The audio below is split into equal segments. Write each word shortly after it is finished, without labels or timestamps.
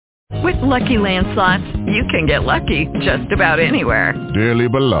With Lucky Land Slots, you can get lucky just about anywhere. Dearly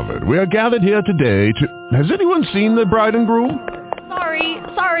beloved, we are gathered here today to... Has anyone seen the bride and groom?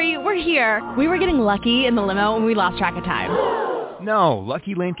 Sorry, we're here. We were getting lucky in the limo and we lost track of time. No,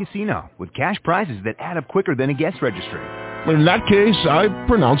 Lucky Land Casino, with cash prizes that add up quicker than a guest registry. In that case, I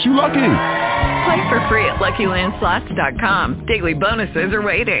pronounce you lucky. Play for free at LuckyLandSlots.com. Daily bonuses are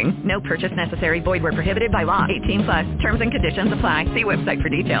waiting. No purchase necessary. Void where prohibited by law. 18+. Terms and conditions apply. See website for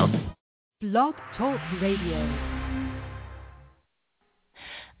details. Blog Talk Radio.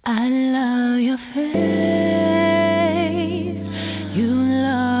 I love your face. You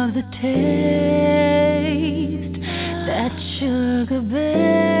love the taste. That sugar, babe.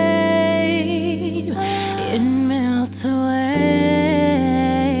 It melts away.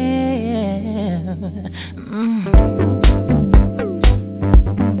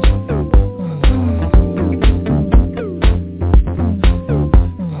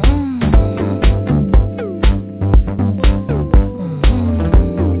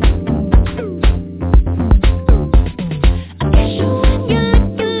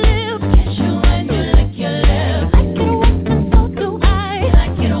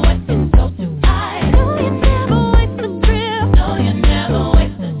 Like it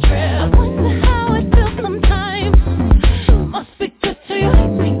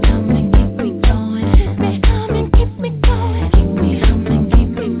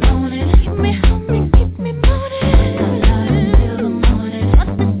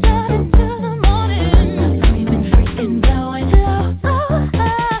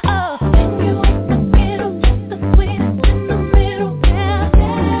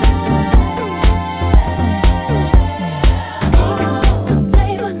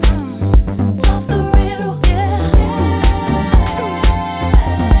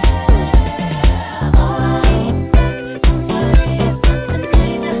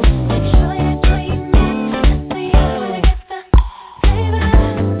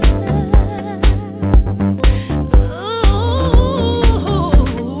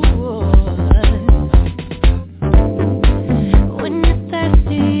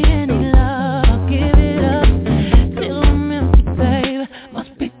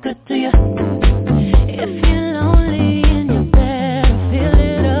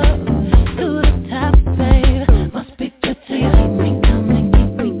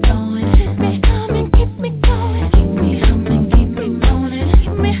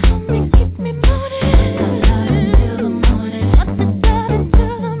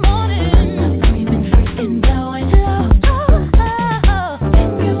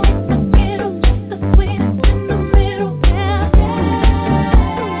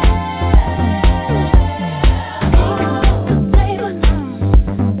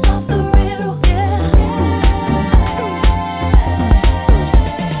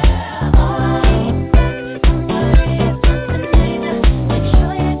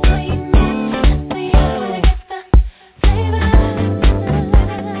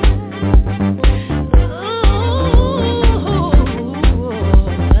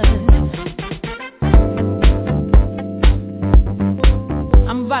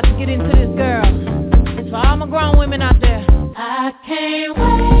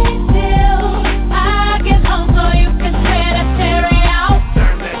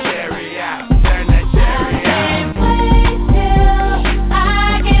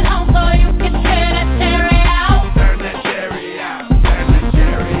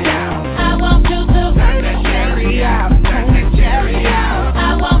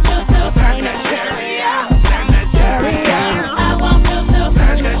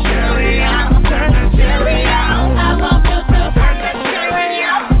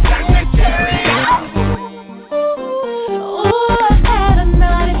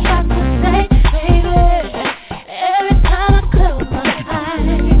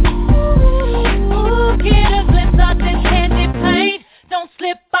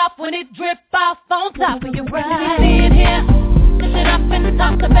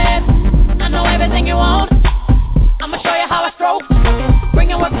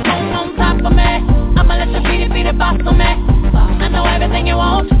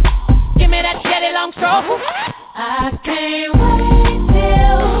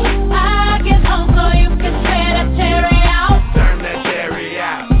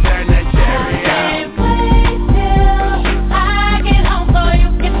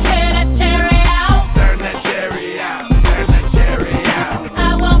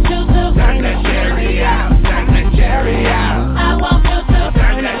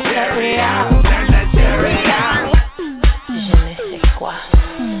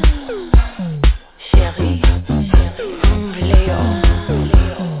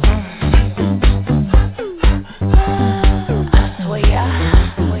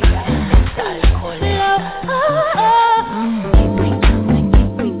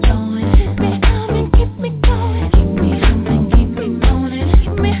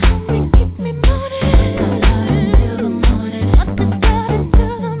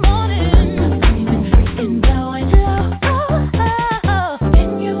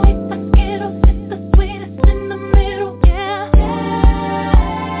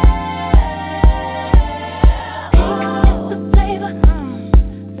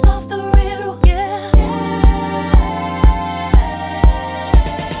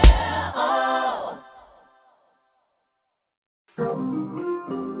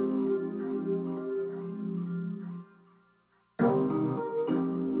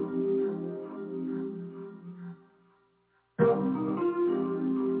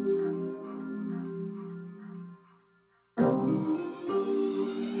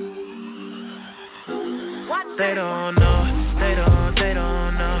They don't know. They don't know. They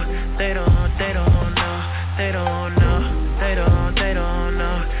don't know. They don't know. They don't know. They don't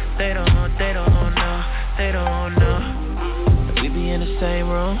know. They don't know. They don't know. We be in the same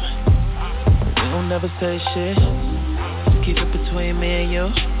room. We don't never say shit. Just keep it between me and you.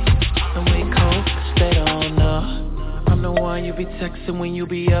 And we cool, 'cause they don't know. I'm the one you be texting when you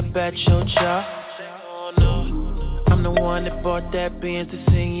be up at your job. I'm the one that bought that Benz to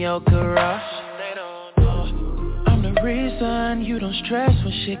sing your garage. I'm the reason you don't stress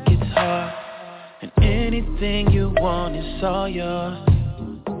when shit gets hard. And anything you want is all yours.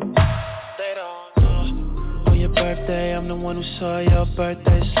 On your birthday, I'm the one who saw your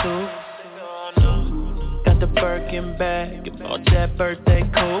birthday suit. Got the Birkin bag, and bought that birthday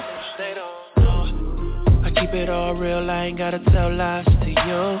coupe. I keep it all real, I ain't gotta tell lies to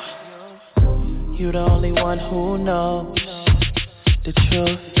you. You the only one who knows the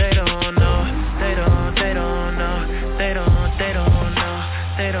truth. They don't know, they don't know, they don't know, they don't know,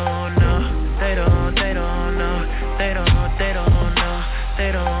 they don't know, they don't know, they don't know,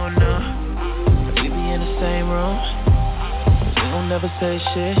 they don't know. We be in the same room, we don't never say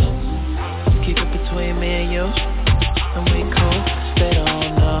shit. Just keep it between me and you, and we cool. They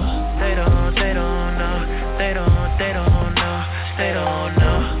don't know, they don't know, they don't know, they don't know, they don't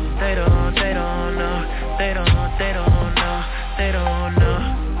know, they don't know, they don't know, they don't know.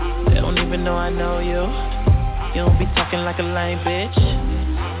 They don't even know I know you. You don't be talking like a lame bitch.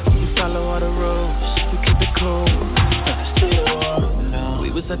 You follow all the rules, you keep it cool. We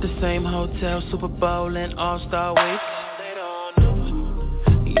was at the same hotel, Super Bowl and All-Star Week.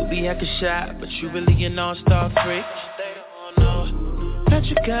 You be acting shy, but you really an all-star freak. Bet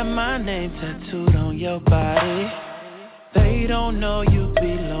you got my name tattooed on your body. They don't know you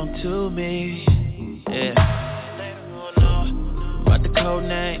belong to me. Yeah. About the code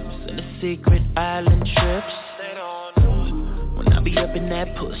names and the secret island trips. When I be up in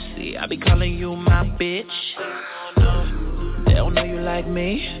that pussy, I be calling you my bitch. They don't know you like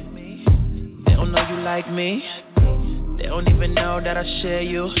me. They don't know you like me. They don't even know that I share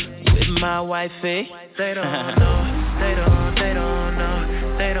you with my wifey. They don't know. They don't know.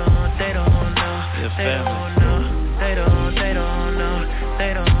 They don't know. They don't know. They don't know. They don't know. They don't know.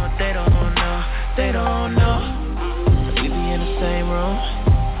 They don't know. They don't know. We be in the same room.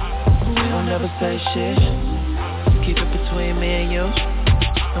 We don't never say shit. Just keep it between me and you,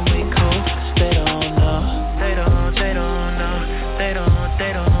 and we cool. 'Cause they don't know. They don't know. They don't know.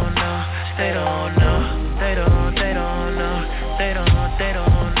 They don't know. They don't know. They don't know. They don't know. They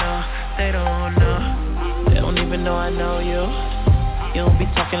don't know. They don't know. They don't even know I know you. You don't be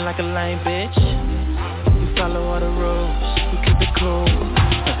talking like a lame bitch. You follow all the rules. You keep it cool.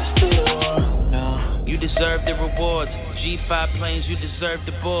 You deserve the rewards. G5 planes, you deserve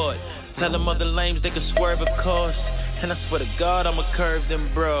the board. Tell them other lames they can swerve, of course. And I swear to God, I'ma curve them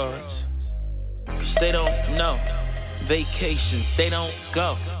broads. 'Cause they don't know. Vacations, they don't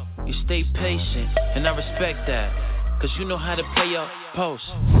go. You stay patient, and I respect that. 'Cause you know how to play your post.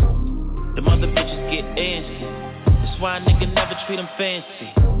 Them other bitches get antsy. That's why a nigga never treat them fancy.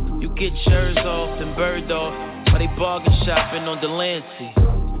 You get yours off and bird off while they bargain shopping on Delancey.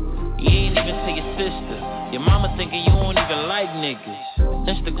 You ain't even to your sister. Your mama thinking you don't even like niggas.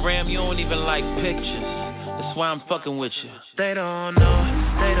 Instagram, you don't even like pictures. That's why I'm fucking with you. They don't know.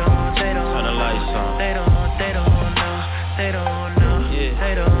 They don't know. Turn the lights on. They don't know. They don't know. They don't know. Yeah.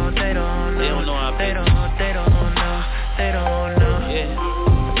 They don't know. They don't know how they don't know. They don't know. They don't know. Yeah.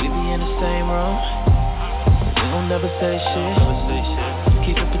 We be in the same room. We don't never say shit.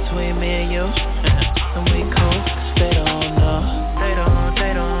 Keep it between me and you, and we cool. 'Cause they don't know. They don't know.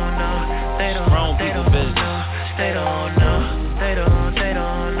 They don't know. They don't know. They don't know. They don't know. They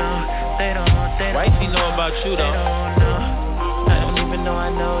don't know. They don't know. Wifey know about you though. They don't know. I don't even know I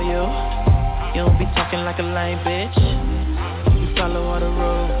know you. You don't be talking like a lame bitch. You follow all the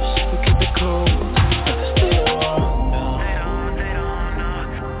rules. You keep it cool.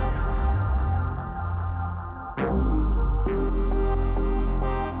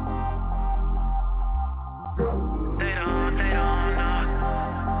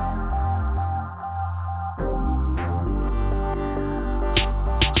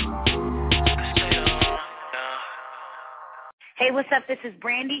 Hey, what's up? This is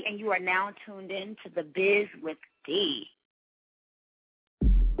Brandy, and you are now tuned in to The Biz with D.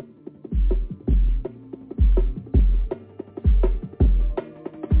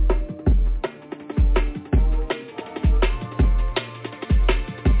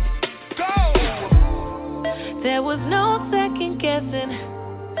 There was no second guessing.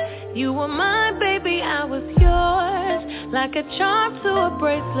 You were mine, baby, I was yours. Like a charm to a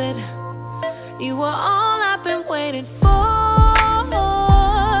bracelet. You were all I've I've been waiting for.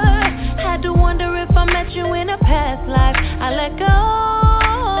 Had to wonder if I met you in a past life. I let go,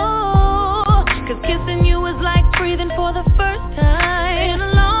 'cause kissing you was like breathing for the first time. And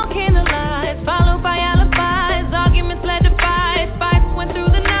along came the lies, followed by alibis. Arguments led to fights, fights went through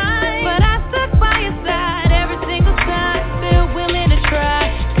the night. But I stuck by your side every single time, still willing to try.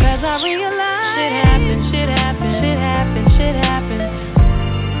 'Cause I realized shit happens, shit happens, shit happens, shit happens.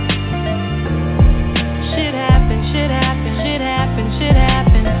 Shit happens, shit happens, shit happens, shit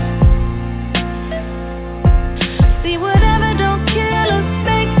happens. See, whatever don't kill us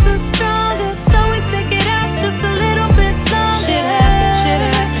makes us stronger, so we stick it out just a little bit longer. Shit happens, shit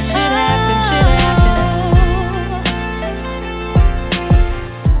happens, shit happens, shit happens.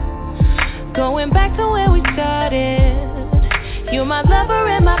 Going back to where we started, you're my lover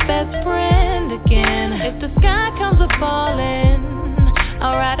and my best friend again. If the sky comes a falling,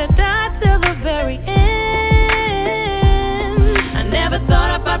 I'll ride or die till the very end. I never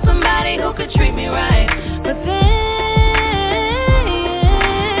thought about somebody who could treat me right, but then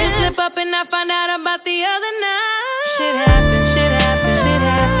you slip up and I find out about the other night. Shit happens, shit happens, shit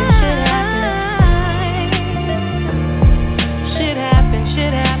happens, shit happens. Shit happens,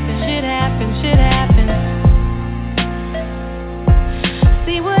 shit happens, shit happens, shit happens.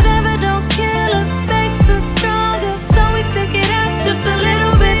 See, whatever don't kill us makes us stronger, so we stick it out just a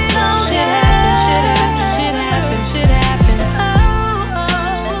little bit longer. Shit happens, shit happens, shit happens, shit happens.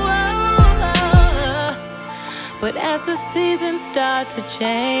 But as the seasons start to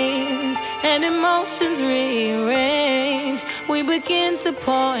change and emotions rearrange, we begin to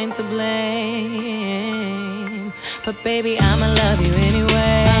point the blame. But baby, I'ma love you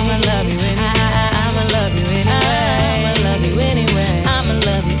anyway. I'ma love you anyway. I'ma love you anyway. I'ma love you anyway. I'ma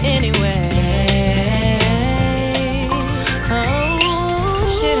love you anyway.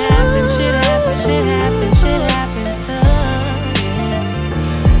 Oh, shit happens, shit happens, shit happens, shit happens.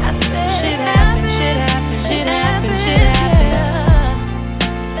 I said shit happens, shit happens, shit happens, shit happens.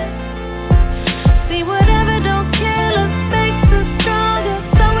 See, whatever don't kill us makes us stronger,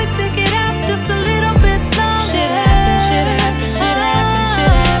 so we stick it out just a little bit longer. Shit happens, shit happens, shit happens, shit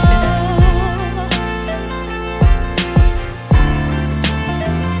happens.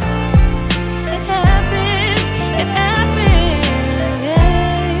 It happens, it happens, yeah.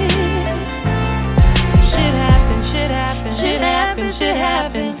 Shit happens, shit happens, shit happens, shit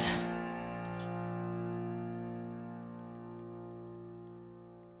happens.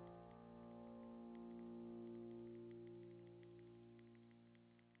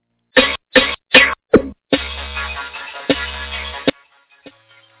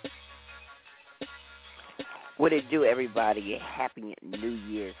 What it do, everybody? Happy New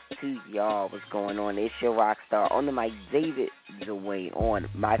Year's to y'all. What's going on? It's your rock star on the mic, David Dwayne, on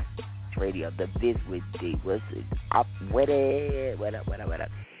my radio, The Biz with D. What's it up with it? What up, what up, what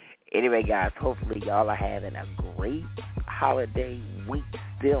up? Anyway, guys, hopefully y'all are having a great holiday week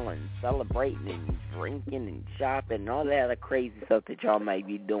still and celebrating and drinking and shopping and all that other crazy stuff that y'all might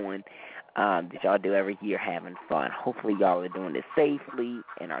be doing, that y'all do every year, having fun. Hopefully y'all are doing it safely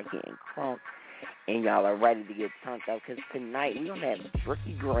and are getting crunk. And y'all are ready to get turned up, because tonight we're going to have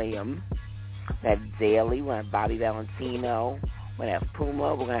Driicky Graham, we have Daley, we're going to have Bobby Valentino, we're going to have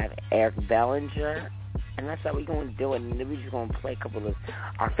Puma, we're going to have Eric Bellinger, and that's how we're going to do it. And then we're just going to play a couple of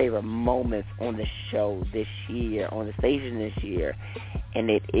our favorite moments on the show this year, on the station this year, and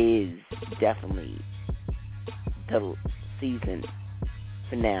it is definitely the season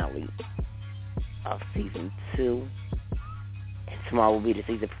finale of season 2. Tomorrow will be the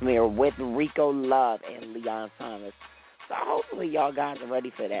season premiere with Rico Love and Leon Thomas. So hopefully y'all guys are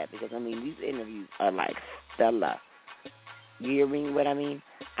ready for that, because, I mean, these interviews are like stellar. You hear me what I mean?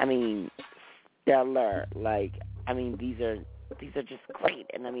 I mean, stellar. Like, I mean, these are just great.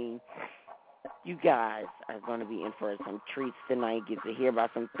 And, I mean, you guys are going to be in for some treats tonight. Get to hear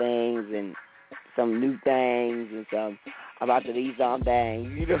about some things and some new things and some about the these on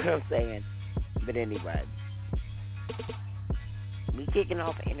bangs. You know what I'm saying? But anyway, we kicking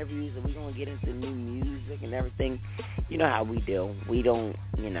off interviews, and we're going to get into new music and everything. You know how we do. We don't,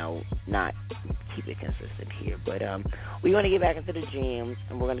 not keep it consistent here. But we're going to get back into the jams,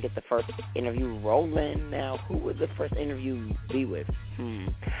 and we're going to get the first interview rolling. Now, who would the first interview be with?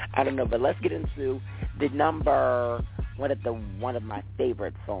 I don't know, but let's get into the number one of my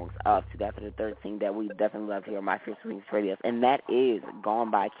favorite songs of 2013 that we definitely love here on My First Swings Radio, and that is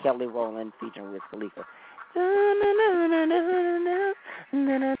Gone by Kelly Rowland featuring Wiz Khalifa.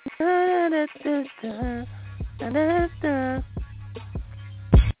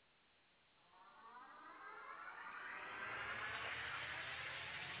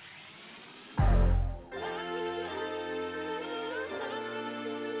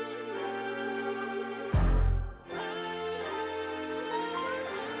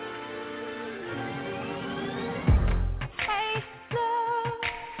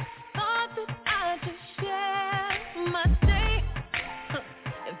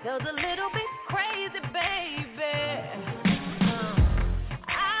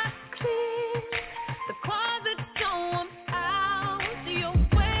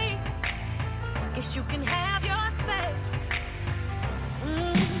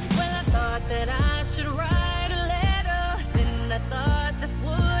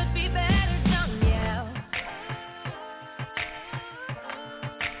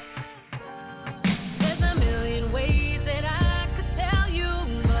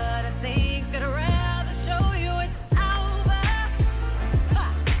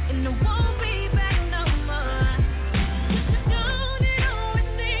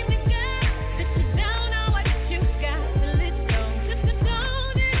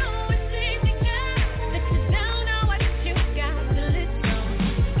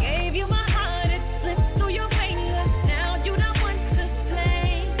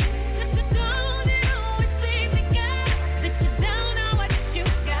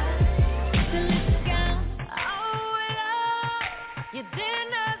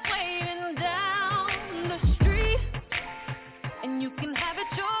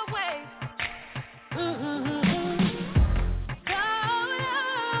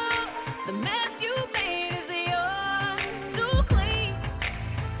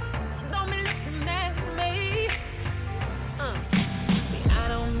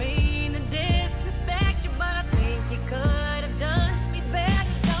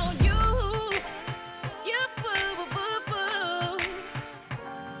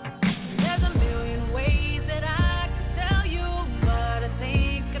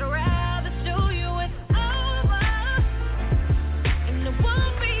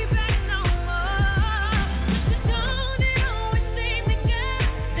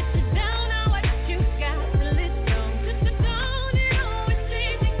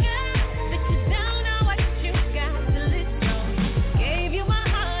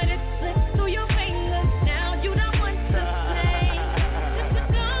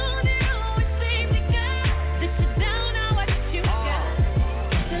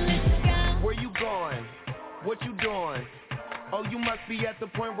 the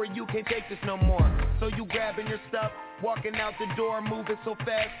point where you can't take this no more. So you grabbing your stuff, walking out the door, moving so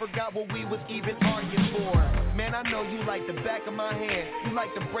fast, forgot what we was even arguing for. Man, I know you like the back of my hand. You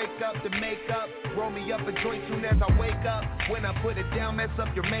like to break up, to make up. Roll me up a joint soon as I wake up. When I put it down, mess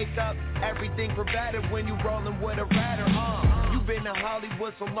up your makeup. Everything provided when you rollin' with a rider, You been to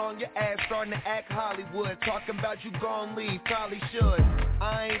Hollywood so long, your ass starting to act Hollywood. Talking about you gon' leave, probably should.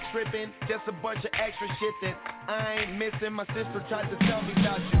 I ain't trippin', just a bunch of extra shit that I ain't missing. My sister tried to tell me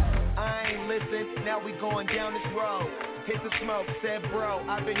about you. I ain't listen, now we going down this road. Hit the smoke, said bro,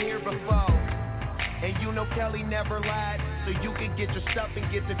 I've been here before. And you know Kelly never lied, so you can get your stuff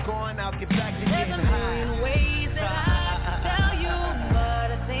and get to going. I'll get back to getting high. There's a million ways that I could tell you, but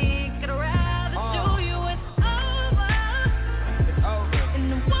I think I'd rather show you it's over. It's over.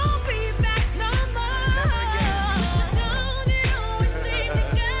 And it won't be back no more. Never again. Don't it always seem to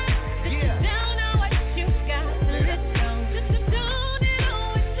get that you don't know what you got till it's gone. Just don't it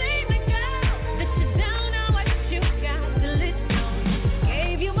always seem to get that you don't know what you got till it's gone.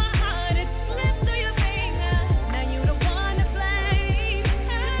 Gave you my heart, it slipped through your fingers. Now you the one to blame.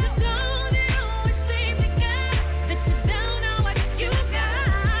 Just don't it always seem to get that you don't know what you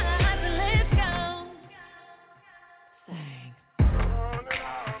got till it's gone. Sing. One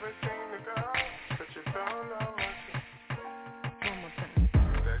more time. You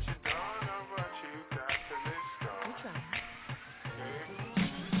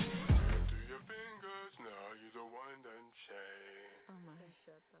try. Oh my.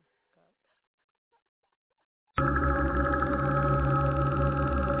 Shut the fuck up.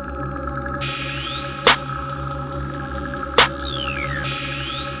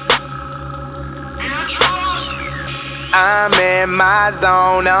 I'm in my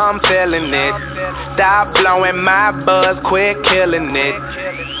zone, I'm feeling it. Stop blowing my buzz, quit killing it.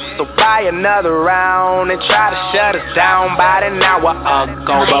 So buy another round and try to shut us down about an hour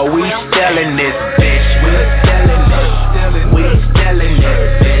ago. But we still in this bitch, we still in this, we still in this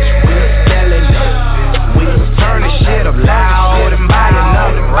bitch, we still in this. We turn this shit up loud and buy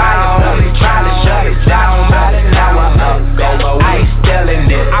another round and try to shut us down about an hour ago. But we still in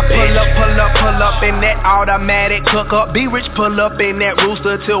this. I pull up in that automatic cook up. Be rich, pull up in that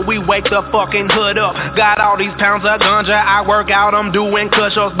rooster till we wake the fucking hood up. Got all these pounds of ganja, I work out, I'm doing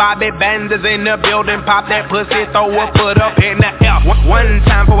kushos. Bobby Banders in the building, pop that pussy, throw a foot up in the air. One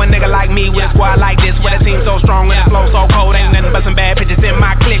time for a nigga like me with a squad like this, where the team so strong and the flow so cold. Ain't nothing but some bad bitches in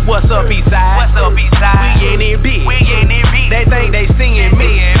my clique. What's up, Eastside? What's up, Eastside? We in it big. They think they seeing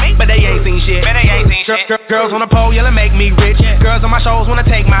me, but they ain't seen shit. Girls on the pole yelling make me rich. Girls on my shows wanna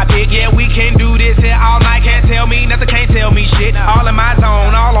take my pick. Yeah, we can do this here all night. Can't tell me nothing, can't tell me shit. All in my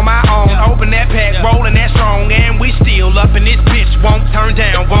zone, all on my own. Open that pack, rolling that strong, and we still up in this bitch. Won't turn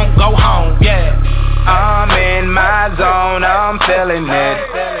down, won't go home. Yeah. I'm in my zone, I'm feeling it.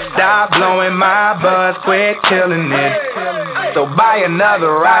 Stop blowing my buzz, quit killing it. So buy another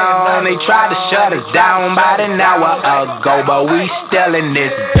round. They tried to shut us down about an hour ago, but we still in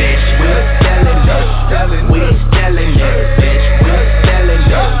this bitch. We still in this, we still in this bitch. We still in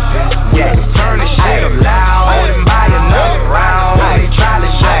this. Yeah, turn the shit up loud and buy another round. They tried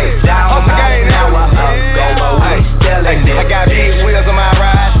to shut us down about an hour ago, but we still in this. I got big wheels on my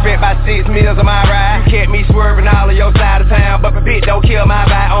ride, spent about 6 meals on my ride. You kept me swerving all of your side of town, but the bitch don't kill my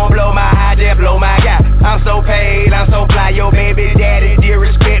vibe, don't blow my high, just blow my guy. I'm so paid, I'm so fly, your baby daddy did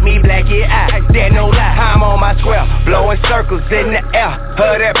respect me, black yeah I, that no lie. I'm on my square, blowing circles in the air,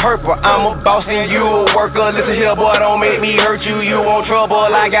 her that purple, I'm a boss and you a worker. Listen here boy, don't make me hurt you, you want trouble,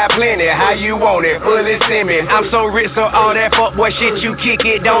 I got plenty, how you want it, fully send me. I'm so rich, so all that fuck boy shit you kick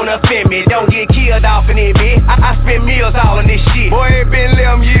it, don't offend me, don't get killed off in it, bitch. I spend meals all on this shit, boy it been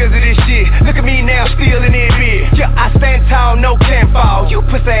 11 years of this shit, look at me now still in it, bitch. Yeah, I stand tall, no can't fall, you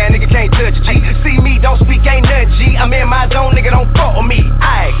pussy ass nigga can't touch G, see me don't speak, ain't nothing G, I'm in my zone, nigga don't fuck with me,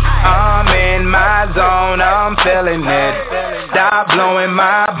 aight. I'm in my zone, I'm feeling it, stop blowing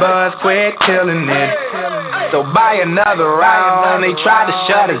my buzz, quit killing it. So buy another round, they tried to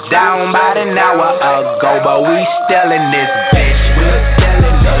shut us down about an hour ago, but we still in this bitch, we still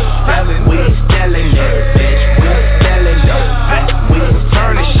in this, we still in this bitch, we still in this, we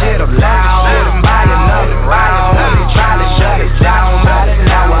turn the shit up loud and buy another round, they tried to shut us down about an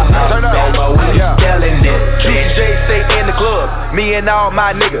hour ago, but we still in this. DJ stay in the club, me and all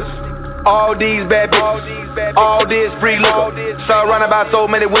my niggas, all these bad bitches, all this free liquor. Surrounded by so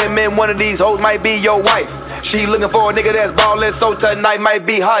many women, one of these hoes might be your wife. She looking for a nigga that's ballin', so tonight might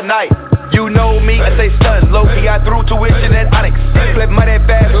be her night. You know me, I say stunts, low-key, I threw tuition at Onyx. Flip money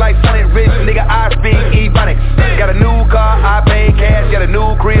fast like Sonic Rich, nigga, I speak Ebonics. Got a new car, I pay cash, got a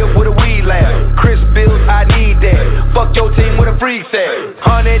new crib with a weed lab. Chris bills, I need that. Fuck your team with a free set.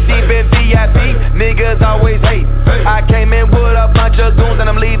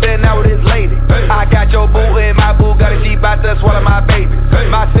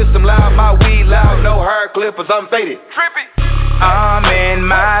 Clippers, I'm faded. Trippy. I'm in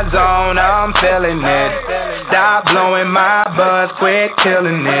my zone, I'm feeling it. Stop blowing my buzz, quit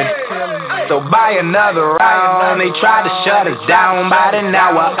killing it. So buy another round. They tried to shut us down about an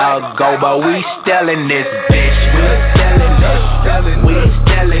hour ago, but we still in this bitch. We still in this. We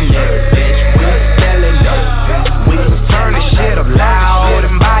still in this bitch. We still in this. We turn this shit up loud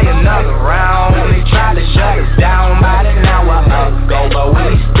and buy another round. They tried to shut us down about an hour ago, but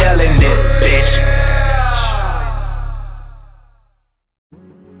we still in this bitch.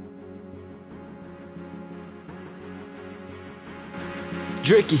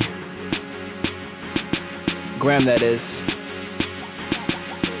 Driicky. Graham, that is.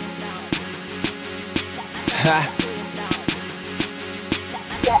 Ha.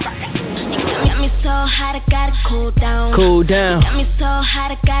 Got me so hot, I gotta cool down. Cool down. Got me so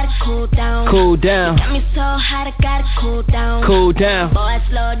hot, I gotta cool down. Cool down. Got me so hot, I gotta cool down. Cool down. Boy,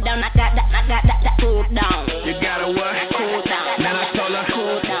 slow down, I got that cool down. You gotta what? Cool down. Man, I told her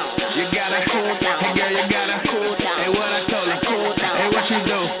cool down. You gotta cool down. Hey girl, you gotta cool down. Hey, what I told her? Cool down. Hey, what you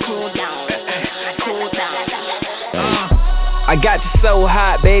do? Cool down. Cool down. I got you so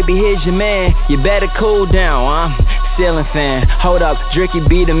hot, baby, here's your man. You better cool down, ceiling fan. Hold up, Driicky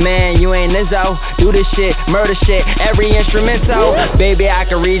be the man. You ain't Lizzo. Do this shit, murder shit, every instrumental. Baby, I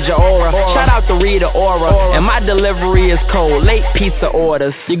can read your aura. Shout out to Rita Ora. And my delivery is cold, late pizza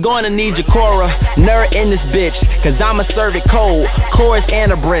orders. You're gonna need your Cora. Nerd in this bitch, cause I'ma serve it cold. Chorus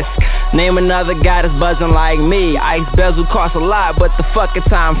and a brisk. Name another guy that's buzzing like me. Ice bezel cost a lot, but the fucking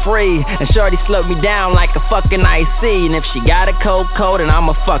time free. And shorty slowed me down like a fucking IC. And if she got a cold, and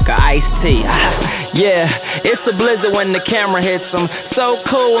I'ma fuck her iced tea. Yeah, it's a blizzard when the camera hits them. So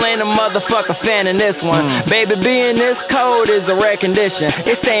cool, ain't a motherfucker fan in this one. Baby, being this cold is a rare condition.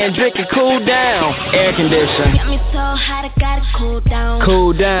 It's saying Driicky, cool down, air condition. Got me so hot, I gotta cool down.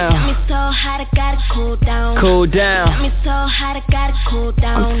 Cool down. Got me so hot, I gotta cool down. Cool down. Got me so hot, I gotta cool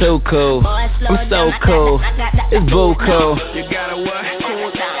down. I'm so cool. Boy, I'm so cool. It's boo cool. You gotta what?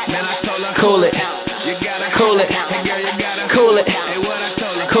 Cool down. Man, I told her Cool it. You gotta Cool it. Hey girl, you gotta Cool it. Hey, what I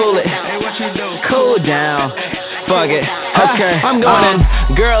told her? Cool it. Hey, what you do? Cool down. Fuck it. Okay, I'm going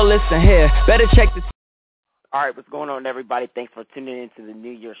in. Girl, listen here. Better check this. All right, what's going on, everybody? Thanks for tuning in to the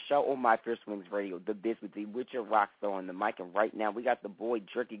New Year's show on My Fierce Wings Radio, The Biz with D, with your rock star on the mic. And right now, we got the boy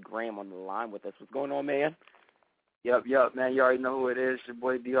Driicky Graham on the line with us. What's going on, man? Yup, man. You already know who it is. Your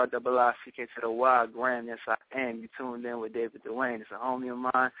boy DRIICK to the Y, Graham. Yes, I am. You tuned in with David Dwayne. It's a homie of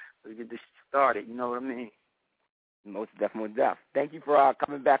mine. Let's get this started. You know what I mean? Most definitely, Jeff. Thank you for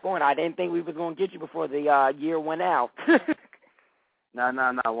coming back on. I didn't think we was going to get you before the year went out. Nah,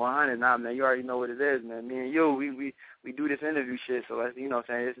 100. Nah, man, you already know what it is, man. Me and you, we do this interview shit, so that's, you know what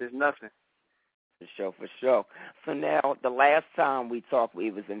I'm saying, it's nothing. For sure. So now, the last time we talked, we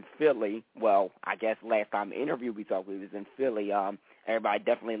was in Philly. Well, I guess last time interview we talked, we was in Philly. Everybody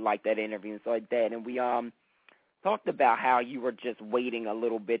definitely liked that interview and stuff like that. And we talked about how you were just waiting a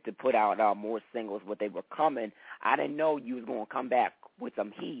little bit to put out more singles, but they were coming. I didn't know you was going to come back with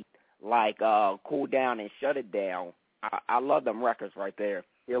some heat, like Cool Down and Shut It Down. I love them records right there.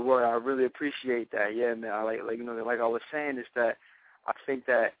 Yeah, well, I really appreciate that. Yeah, man. I like you know, like I was saying, is that I think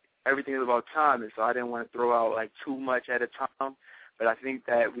that everything is about timing, so I didn't want to throw out like too much at a time. But I think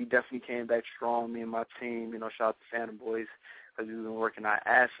that we definitely came back strong, me and my team. You know, shout out to Phantom Boys, because we've been working our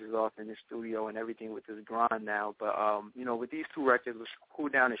asses off in the studio and everything with this grind now. But you know, with these two records, with Cool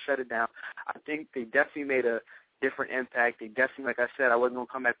Down and Shut It Down, I think they definitely made a different impact. They definitely, like I said, I wasn't going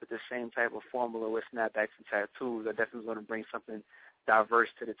to come back with the same type of formula with snapbacks and tattoos. I definitely was going to bring something diverse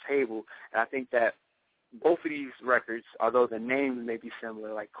to the table. And I think that both of these records, although the names may be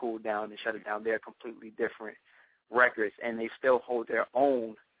similar, like Cool Down and Shut It Down, they're completely different records, and they still hold their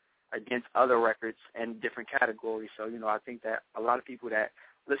own against other records in different categories. So, you know, I think that a lot of people that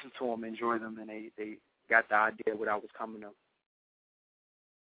listen to them enjoy them, and they got the idea what I was coming up.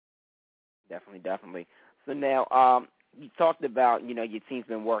 Definitely. So now, you talked about, you know, your team's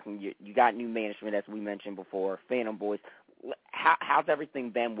been working. You got new management, as we mentioned before, Phantom Boys. How's everything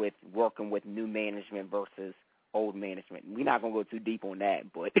been with working with new management versus old management? We're not going to go too deep on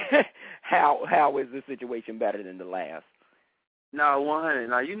that, but how is this situation better than the last? No, 100.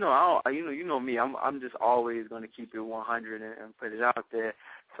 Now, you know me. I'm just always going to keep it 100 and put it out there.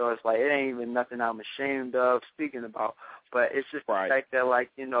 So it's like, it ain't even nothing I'm ashamed of speaking about. But it's just the fact that, like,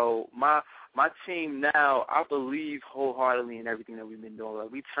 you know, my team now, I believe wholeheartedly in everything that we've been doing.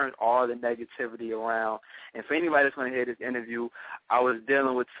 Like, we turned all the negativity around. And for anybody that's going to hear this interview, I was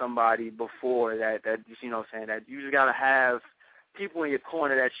dealing with somebody before that you know what I'm saying, that you just got to have people in your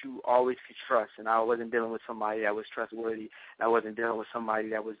corner that you always can trust. And I wasn't dealing with somebody that was trustworthy. And I wasn't dealing with somebody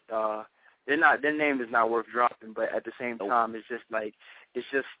that was their name is not worth dropping, but at the same time, it's just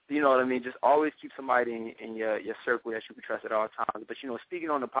you know what I mean. Just always keep somebody in your circle that you can trust at all times. But speaking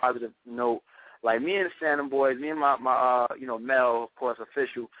on a positive note, like me and the Phantom Boys, me and my Mel, of course,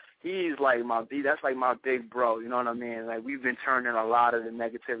 official. He's like that's like my big bro. You know what I mean? Like we've been turning a lot of the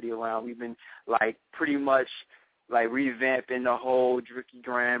negativity around. We've been like pretty much like revamping the whole Driicky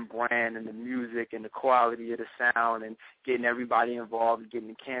Grand brand and the music and the quality of the sound and getting everybody involved and getting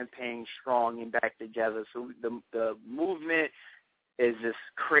the campaign strong and back together. So the movement is just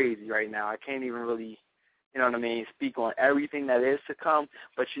crazy right now. I can't even really, you know what I mean, speak on everything that is to come.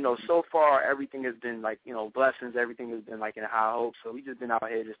 But, so far everything has been like, blessings. Everything has been like in high hopes. So we just been out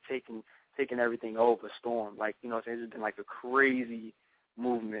here just taking everything over storm. Like, it's just been like a crazy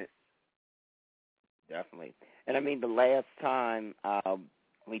movement. Definitely. And I mean, the last time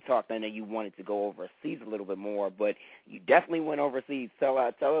we talked, I know you wanted to go overseas a little bit more, but you definitely went overseas. Tell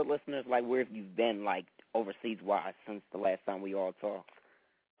our listeners, like, where have you been, like, overseas-wise since the last time we all talked?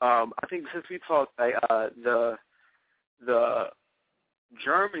 I think since we talked, like, the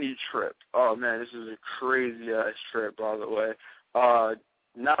Germany trip, oh, man, this is a crazy-ass trip, by the way.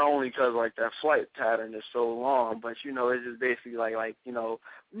 Not only because, like, that flight pattern is so long, but, it's just basically like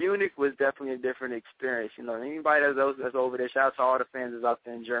Munich was definitely a different experience. Anybody that's over there, shout out to all the fans that's out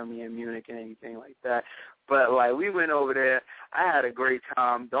there in Germany and Munich and anything like that. But, like, we went over there. I had a great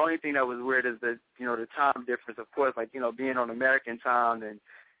time. The only thing that was weird is the time difference, of course, like, being on American time and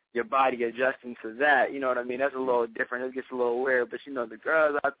your body adjusting to that, you know what I mean? That's a little different. It gets a little weird. But, the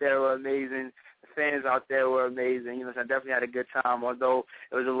girls out there were amazing. The fans out there were amazing. So I definitely had a good time, although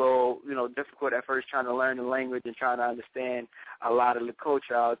it was a little, difficult at first trying to learn the language and trying to understand a lot of the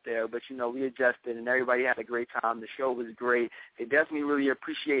culture out there. But, we adjusted, and everybody had a great time. The show was great. They definitely really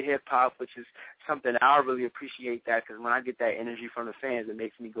appreciate hip-hop, which is something I really appreciate that, because when I get that energy from the fans, it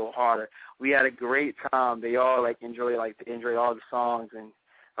makes me go harder. We had a great time. They all, enjoy all the songs, and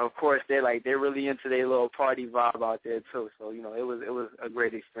of course, they're really into their little party vibe out there too. So it was a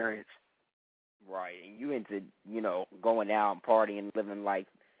great experience. Right, and you into going out and partying and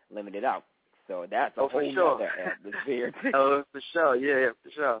living it out. So that's a whole other atmosphere. Oh, for sure, yeah,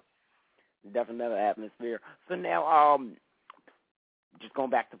 for sure. Definitely another atmosphere. So now, just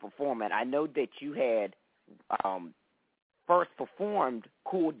going back to performing, I know that you had first performed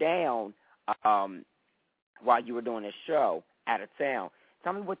 "Cool Down" while you were doing a show out of town.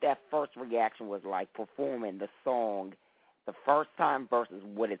 Tell me what that first reaction was like, performing the song the first time versus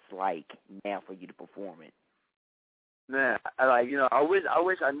what it's like now for you to perform it. Man, I wish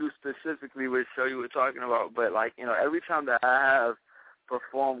I knew specifically which show you were talking about, but every time that I have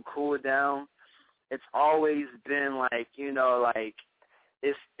performed "Cool Down," it's always been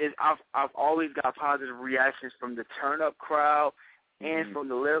I've always got positive reactions from the turn-up crowd and from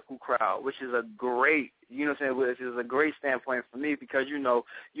the lyrical crowd, which is a great, which is a great standpoint for me, because,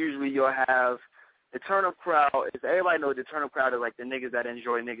 usually you'll have the turn-up crowd. Everybody knows the turn-up crowd is like the niggas that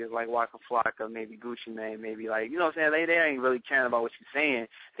enjoy niggas like Waka Flocka, maybe Gucci Mane, maybe they ain't really caring about what you're saying.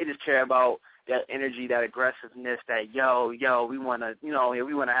 They just care about that energy, that aggressiveness, that we want to,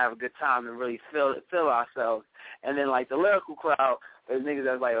 we want to have a good time and really feel ourselves. And then the lyrical crowd, there's niggas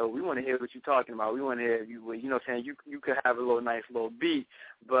that's like, oh, we want to hear what you're talking about. We want to hear you could have a nice little beat,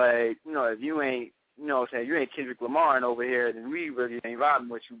 but if you ain't, you ain't Kendrick Lamar over here, then we really ain't vibing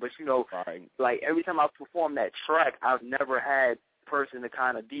with you. But every time I perform that track, I've never had a person to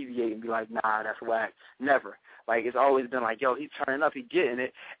kind of deviate and be like, nah, that's whack. Never. It's always been like, yo, he's turning up, he's getting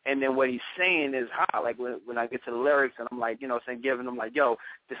it, and then what he's saying is hot. When I get to the lyrics and I'm giving them yo,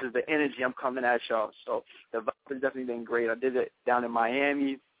 this is the energy, I'm coming at y'all. So the vibe has definitely been great. I did it down in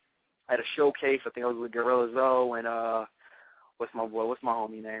Miami at a showcase. I think I was with Gorilla Zoe and what's my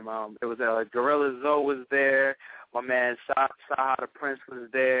homie name? It was Gorilla Zoe was there. My man Saha the Prince was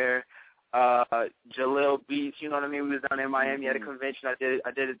there. Jalil Beats, you know what I mean? We was down in Miami at a convention. I did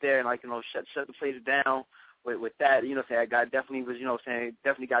it there, and shut the place down. With that, I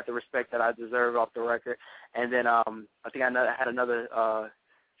definitely got the respect that I deserve off the record. And then I think I had another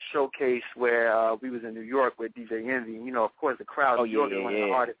showcase where we was in New York with DJ Envy. And, of course, the crowd in New York is one of the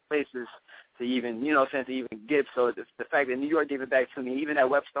hardest places to even, to even get. So the fact that New York gave it back to me, even at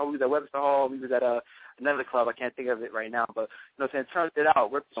Webster, we was at Webster Hall, we was at another club, I can't think of it right now, but, turned it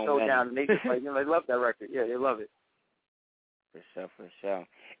out, ripped the show down, and they just, they love that record. Yeah, they love it. For sure.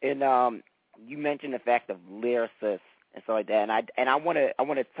 And, you mentioned the fact of lyricists and stuff like that, and I want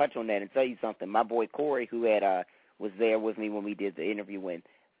to touch on that and tell you something. My boy Corey, who was there with me when we did the interview in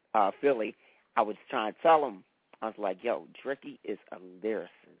Philly, I was trying to tell him, I was like, yo, Driicky is a lyricist.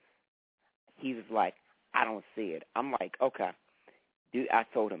 He was like, I don't see it. I'm like, okay. Dude, I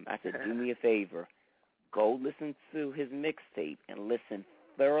told him, I said, do me a favor. Go listen to his mixtape and listen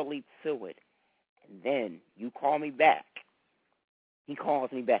thoroughly to it. And then you call me back. He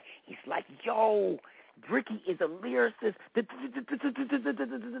calls me back. He's like, yo, Driicky is a lyricist.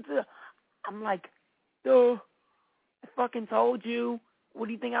 I'm like, duh, I fucking told you. What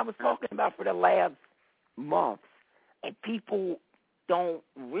do you think I was talking about for the last month? And people don't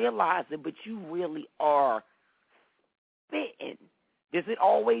realize it, but you really are spitting. Does it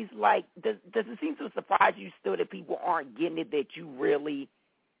always, like, does it seem to surprise you still that people aren't getting it, that you really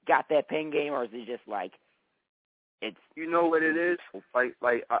got that pen game, or is it just like, it's, you know what it is? I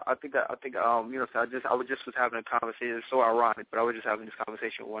think you know, so I was just having a conversation. It's so ironic, but I was just having this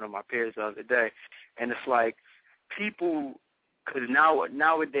conversation with one of my peers the other day, and it's like people, because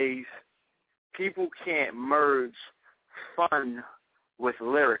nowadays people can't merge fun with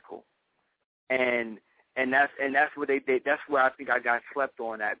lyrical, and that's what they did. That's where I think I got slept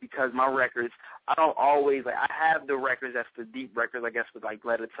on at, because my records, I don't always, like, I have the records that's the deep records, I guess, with like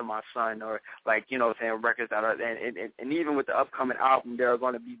Letter to My Son, or like, you know, saying records that are, and even with the upcoming album, there are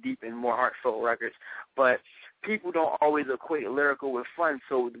going to be deep and more heartfelt records. But people don't always equate lyrical with fun,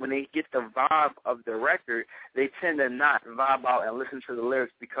 so when they get the vibe of the record, they tend to not vibe out and listen to the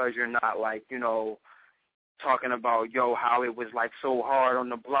lyrics, because you're not, like, you know, talking about, yo, how it was, like, so hard on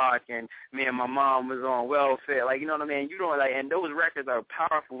the block, and me and my mom was on welfare, like, you know what I mean? You don't, like, and those records are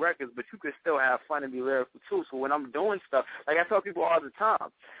powerful records, but you could still have fun and be lyrical, too. So when I'm doing stuff, like, I tell people all the time,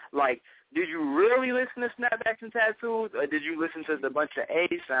 like, did you really listen to Snapbacks and Tattoos, or did you listen to the bunch of A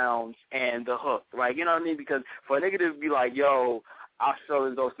sounds and the hook? Like, you know what I mean? Because for a nigga to be like, yo, I feel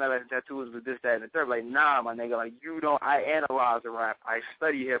as though Snapbacks and Tattoos with this, that, and the third. Like, nah, my nigga, like, you don't, I analyze the rap. I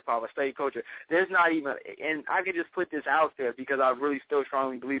study hip-hop. I study culture. There's not even, and I can just put this out there because I really still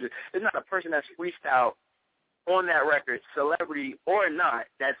strongly believe it. There's not a person that's freestyled on that record, celebrity or not,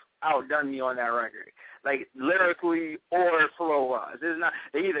 that's outdone me on that record. Like, lyrically or flow-wise. There's not,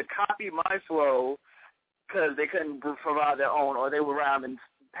 they either copy my flow because they couldn't provide their own, or they were rhyming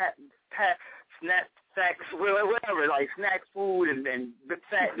snap sacks, whatever, like snack food and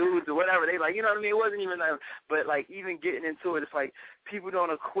fat dudes or whatever. They, like, you know what I mean? It wasn't even that, but like, even getting into it, it's like people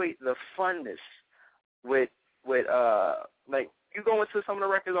don't equate the funness with like, you go into some of the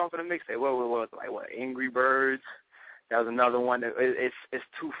records off of the mixtape. What Angry Birds? That was another one that it's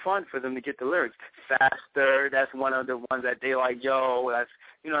too fun for them to get the lyrics. Faster, that's one of the ones that they like, yo, that's,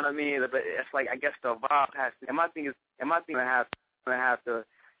 you know what I mean? But it's like, I guess the vibe has to, and my thing I have to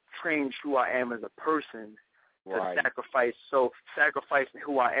change who I am as a person, to sacrifice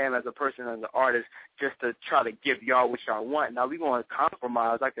who I am as a person, as an artist, just to try to give y'all what y'all want. Now, we're going to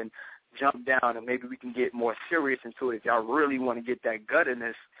compromise. I can jump down and maybe we can get more serious into it if y'all really want to get that gut in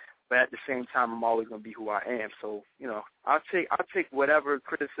this. But at the same time, I'm always going to be who I am. So, you know, I'll take whatever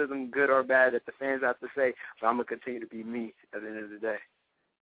criticism, good or bad, that the fans have to say, but I'm going to continue to be me at the end of the day.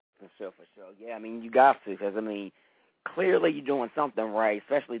 For sure. Yeah, I mean, you got to, because, I mean, clearly you're doing something right,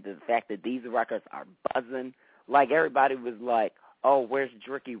 especially the fact that these records are buzzing. Like, everybody was like, oh, where's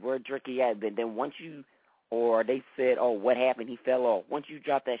Driicky? Where Driicky at? But then once you, or they said, oh, what happened? He fell off. Once you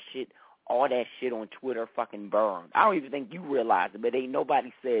drop that shit, all that shit on Twitter fucking burned. I don't even think you realize it, but ain't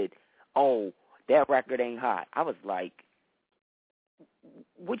nobody said, oh, that record ain't hot. I was like,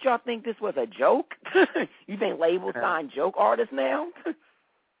 would y'all think this was a joke? You think labels sign joke artists now?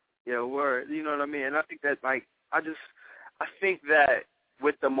 Yeah, word. You know what I mean? And I think that, like, I think that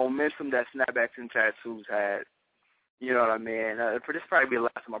with the momentum that Snapbacks and Tattoos had, you know what I mean? For this probably be the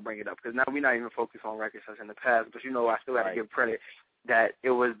last time I bring it up, because now we're not even focused on records as in the past. But you know, I still have to give credit that it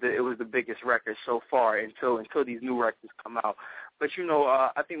was the biggest record so far until these new records come out. But you know,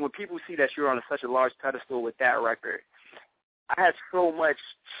 I think when people see that you're on such a large pedestal with that record, I had so much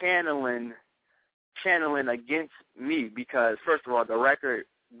channeling against me, because first of all, the record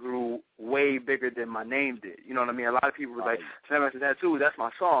grew way bigger than my name did. You know what I mean? A lot of people were like, Snapbacks and Tattoos, that's my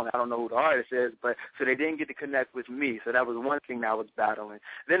song. I don't know who the artist is, but so they didn't get to connect with me. So that was one thing that I was battling.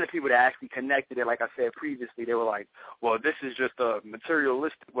 Then the people that actually connected it, like I said previously, they were like, well, this is just a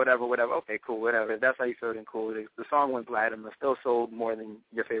materialistic whatever. Okay, cool, whatever. If that's how you feel, then cool. The song went platinum. It still sold more than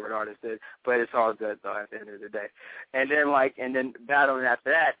your favorite artist did, but it's all good though at the end of the day. And then battling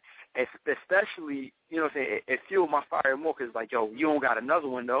after that, especially, you know what I'm saying, it fueled my fire more, because like, yo, you don't got another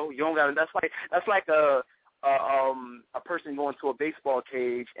one though. You don't got. That's like a person going to a baseball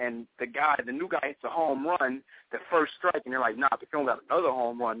cage, and the new guy hits a home run, the first strike, and they're like, nah, but you don't got another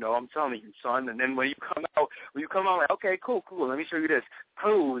home run though. I'm telling you, son. And then when you come out, like, okay, cool, let me show you this,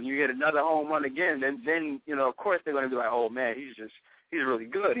 cool, and you get another home run again. Then you know, of course they're going to be like, oh man, he's really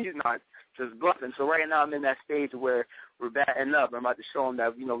good. He's not just bluffing. So right now I'm in that stage where we're batting up. I'm about to show them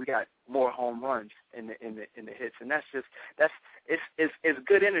that we got more home runs in the hits, and it's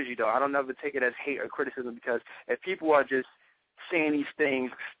good energy though. I don't ever take it as hate or criticism, because if people are just saying these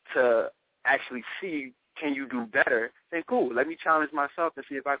things to actually see can you do better, then cool. Let me challenge myself and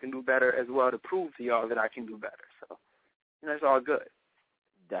see if I can do better as well to prove to y'all that I can do better. So it's all good.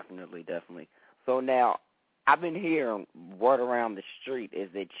 Definitely. So now, I've been hearing word around the street is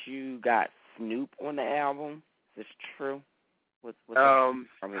that you got Snoop on the album. Is this true? What's from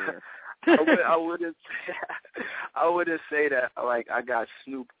here? I wouldn't say that like I got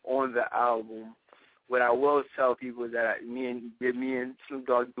Snoop on the album. What I will tell people is that me and Snoop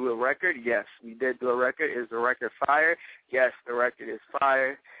Dogg do a record. Yes, we did do a record. Is the record fire? Yes, the record is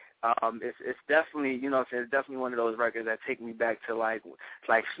fire. It's definitely, it's definitely one of those records that take me back to like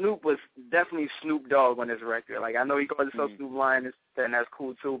Snoop was definitely Snoop Dogg on this record. Like, I know he calls himself Snoop Lion, and that's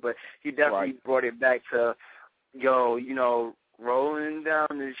cool too, but he definitely brought it back to, rolling down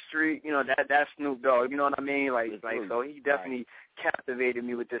the street, that's Snoop Dogg, you know what I mean? So he definitely captivated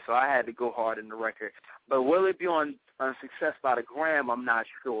me with this, so I had to go hard in the record. But will it be on Success by the Gram? I'm not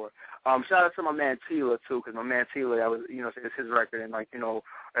sure. Shout out to my man Tila too, because my man Tila, that was, it's his record, and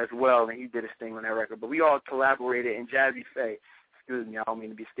as well, and he did his thing on that record. But we all collaborated, and Jazzy Faye, excuse me, I don't mean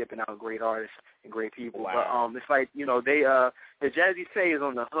to be skipping out great artists and great people. Wow. But it's like, the Jazzy Faye is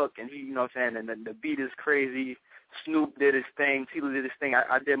on the hook, and he, and the beat is crazy. Snoop did his thing, Tila did his thing,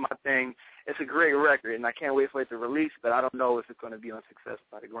 I did my thing. It's a great record, and I can't wait for it to release, but I don't know if it's going to be on Success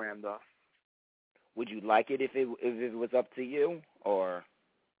by the Gram, though. Would you like it if it was up to you, or?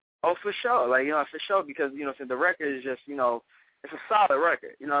 Oh, for sure. For sure, because, the record is just, it's a solid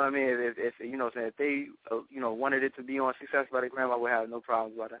record. You know what I mean? If they, wanted it to be on Success by the Gram, I would have no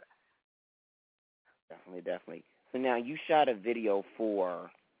problems about that. Definitely. So now you shot a video for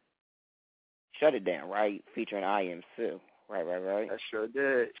Shut It Down, right? Featuring I Am Sue. Right. I sure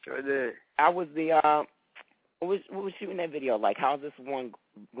did. How was what was shooting that video like? How's this one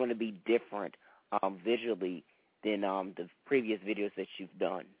going to be different visually than the previous videos that you've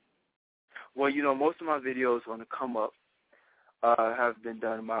done? Well, most of my videos on the come up have been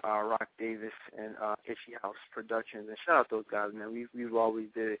done by Rock Davis and Itchy House Productions, and shout out those guys, man. We've always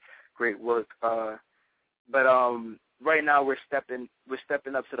did great work. But right now we're stepping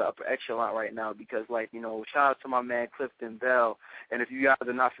up to the upper echelon right now, because shout out to my man Clifton Bell. And if you guys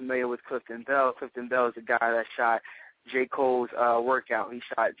are not familiar with Clifton Bell is the guy that shot J. Cole's Workout. He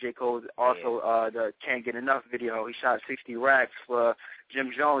shot J. Cole's also the Can't Get Enough video. He shot 60 Racks for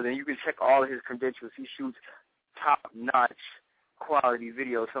Jim Jones, and you can check all of his credentials. He shoots top-notch quality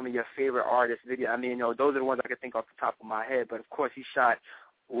videos, some of your favorite artists' videos. I mean, those are the ones I can think off the top of my head, but of course he shot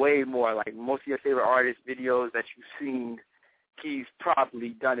way more. Like most of your favorite artists' videos that you've seen, he's probably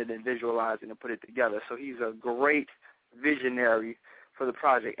done it and visualized it and put it together. So he's a great visionary for the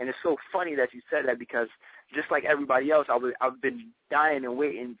project. And it's so funny that you said that, because just like everybody else, I've been dying and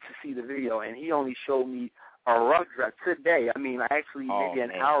waiting to see the video, and he only showed me a rough draft today. I mean, maybe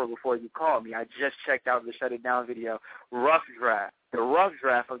an hour before you called me, I just checked out the Shut It Down video. Rough draft. The rough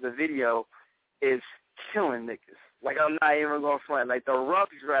draft of the video is killing niggas. Like, I'm not even going to front. Like, the rough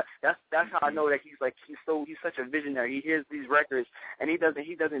draft, that's how I know that he's such a visionary. He hears these records, and he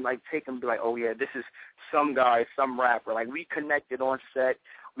doesn't like take them and be like, oh yeah, this is some guy, some rapper. Like, we connected on set.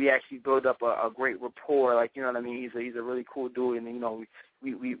 We actually built up a great rapport. Like, you know what I mean? He's a really cool dude, and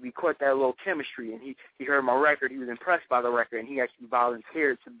we caught that little chemistry, and he heard my record. He was impressed by the record, and he actually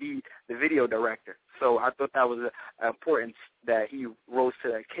volunteered to be the video director. So I thought that was important that he rose to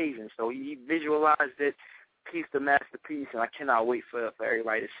the occasion. So he visualized it, pieced the masterpiece, and I cannot wait for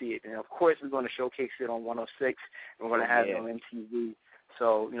everybody to see it. And of course, we're going to showcase it on 106, and we're going to have it on MTV.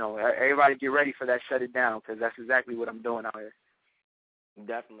 So everybody get ready for that Shut It Down, because that's exactly what I'm doing out here.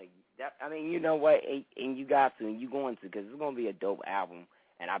 Definitely. I mean, you know what, and you got to, and you going to, because it's going to be a dope album.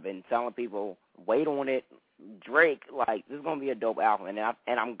 And I've been telling people, wait on it. Drake, this is going to be a dope album.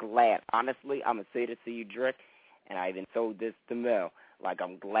 And I'm glad. Honestly, I'm going to say this to you, Drake, and I even told this to Mel.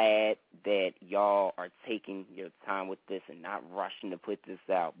 I'm glad that y'all are taking your time with this and not rushing to put this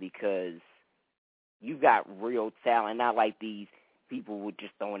out, because you got real talent, not like these people who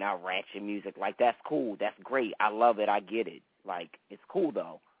just throwing out ratchet music. That's cool. That's great. I love it. I get it. It's cool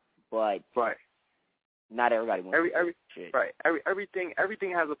though, but not everybody wants shit. Right. Everything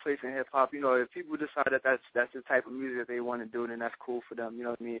has a place in hip hop. If people decide that that's the type of music that they want to do, then that's cool for them. You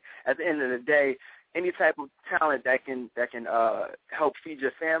know what I mean? At the end of the day, any type of talent that can help feed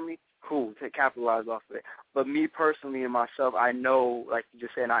your family, cool, to capitalize off of it. But me personally and myself, I know, like you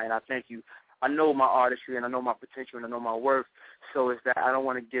just said, and I thank you. I know my artistry, and I know my potential, and I know my worth. So it's that I don't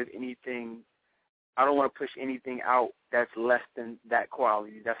want to give anything I don't want to push anything out that's less than that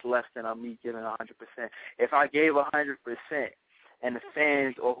quality, that's less than me giving 100%. If I gave 100% and the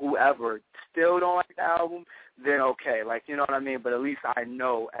fans or whoever still don't like the album, then okay, like, you know what I mean? But at least I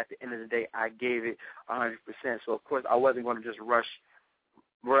know at the end of the day I gave it 100%. So of course I wasn't going to just rush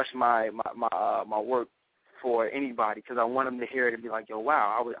my work for anybody, because I want them to hear it and be like, yo,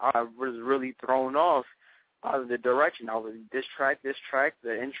 wow, I was really thrown off out of the direction. I was this track,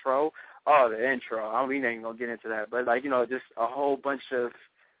 the intro. I ain't gonna get into that, but like, you know, just a whole bunch of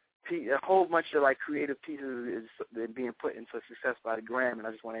like creative pieces is being put into success by the Gram, and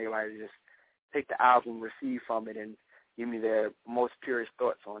I just want everybody to just take the album, receive from it, and give me their most purest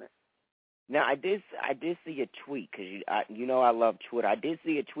thoughts on it. Now, I did see a tweet, because you know I love Twitter. I did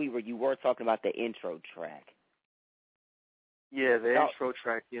see a tweet where you were talking about the intro track. Yeah, the intro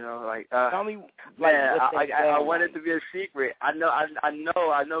track, you know, like tell me, like, man, I want it to be a secret. I know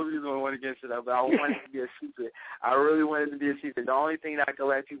we don't want to get into that, but I want it to be a secret. I really want it to be a secret. The only thing that I can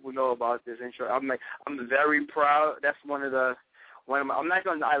let people know about this intro, I'm very proud. That's I'm not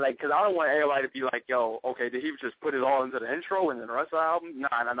gonna because I don't want everybody to be like, yo, okay, did he just put it all into the intro and then the rest of the album?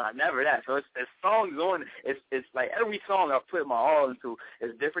 Nah, never that. So it's songs on. It's like every song I put my all into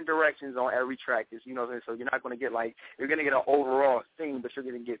is different directions on every track. Is, you know, so you're not gonna get you're gonna get an overall thing, but you're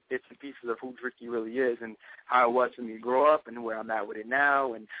gonna get bits and pieces of who Driicky really is and how it was for me to grow up and where I'm at with it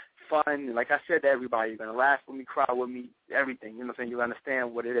now and fun. And like I said to everybody, you're gonna laugh with me, cry with me, everything. You know what I'm saying? You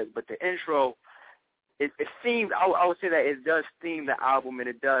understand what it is. But the intro. It seems, I would say that it does theme the album, and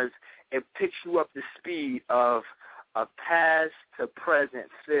it picks you up the speed of a past to present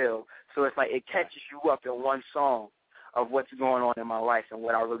feel. So it's like it catches you up in one song of what's going on in my life and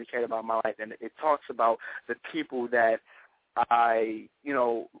what I really care about in my life. And it talks about the people that I, you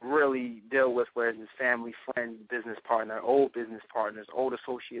know, really deal with, whereas it's family, friends, business partner, old business partners, old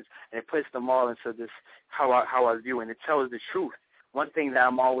associates, and it puts them all into this, how I view, and it tells the truth. One thing that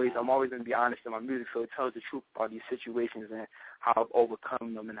I'm always going to be honest in my music, so it tells the truth about these situations and how I've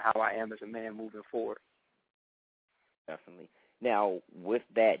overcome them and how I am as a man moving forward. Definitely. Now, with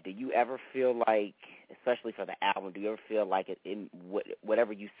that, do you ever feel like, especially for the album, do you ever feel like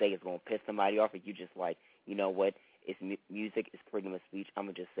whatever you say is going to piss somebody off, or you just like, you know what, it's music, it's freedom of speech, I'm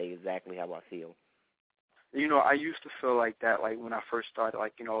going to just say exactly how I feel? You know, I used to feel like that, like when I first started,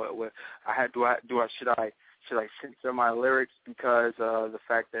 like, you know, should I censor my lyrics because of the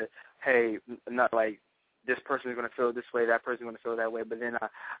fact that, hey, not like this person is going to feel this way, that person is going to feel that way. But then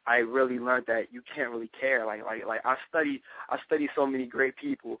I really learned that you can't really care. Like I study so many great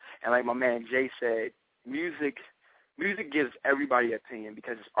people, and like my man Jay said, music gives everybody opinion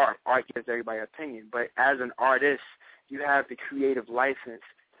because it's art. Art gives everybody opinion. But as an artist, you have the creative license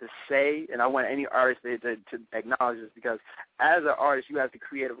to say, and I want any artist to acknowledge this, because as an artist, you have the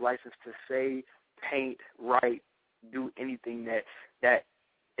creative license to say, paint, write, do anything that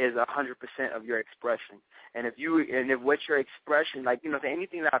is 100% of your expression. And if what your expression, like, you know,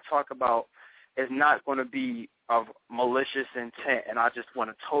 anything that I talk about is not going to be of malicious intent, and I just want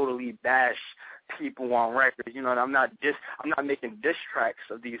to totally bash people on record. You know, and I'm not making diss tracks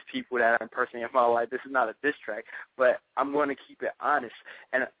of these people that I'm personally in my life. This is not a diss track, but I'm going to keep it honest,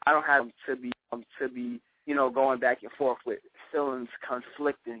 and I don't have to be you know, going back and forth with feelings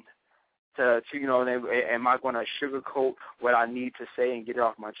conflicting. To you know, am I going to sugarcoat what I need to say and get it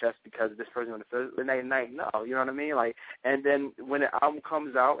off my chest because this person going to feel it? No, you know what I mean? Like, and then when the album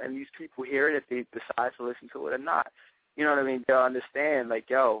comes out and these people hear it, if they decide to listen to it or not, you know what I mean? They'll understand, like,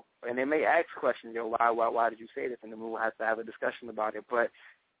 yo, and they may ask questions, yo, why did you say this? And then we'll have to have a discussion about it. But,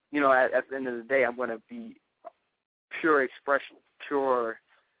 you know, at the end of the day, I'm going to be pure expression, pure,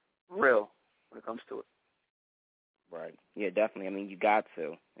 real when it comes to it. Right. Yeah, definitely. I mean, you got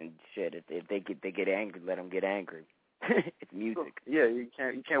to. And shit, if they get angry, let them get angry. It's music. Yeah, you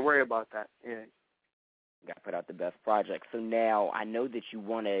can't worry about that. Yeah. You got to put out the best project. So now I know that you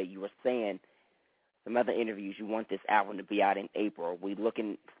were saying some other interviews, you want this album to be out in April. Are we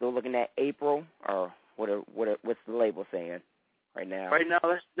still looking at April, or what's the label saying right now? Right now,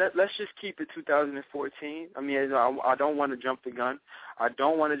 let's just keep it 2014. I mean, I don't want to jump the gun.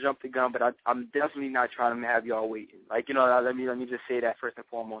 But I'm definitely not trying to have y'all waiting. Like, you know, let me just say that first and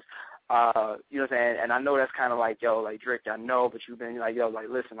foremost. You know what I'm saying? And I know that's kind of like, yo, like, Driicky, I know, but you've been like, yo, like,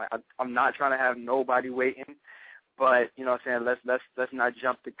 listen, like, I'm not trying to have nobody waiting, but, you know what I'm saying, let's not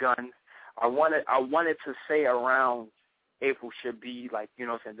jump the gun. I wanted to say around April should be, like, you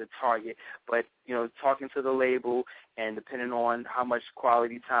know what I'm saying, the target. But, you know, talking to the label and depending on how much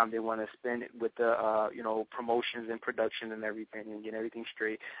quality time they want to spend with the, you know, promotions and production and everything and get everything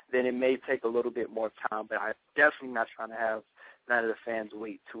straight, then it may take a little bit more time. But I'm definitely not trying to have none of the fans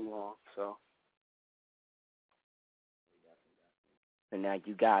wait too long. So So now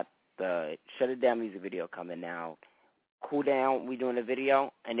you got the Shut It Down music video coming out. Cool Down, we doing a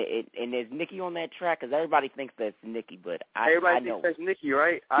video, and there's Nicki on that track, because everybody thinks that's Nicki, but everybody know. thinks that's Nicki,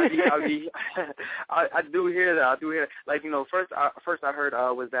 right? I do hear that. Like, first I heard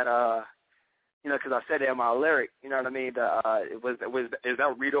was that because I said it in my lyric, you know what I mean? Is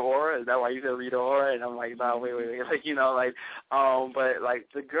that Rita Ora? Is that why you said Rita Ora? And I'm like, no, wait, but like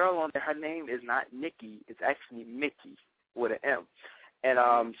the girl on there, her name is not Nicki, it's actually Mickey with an M.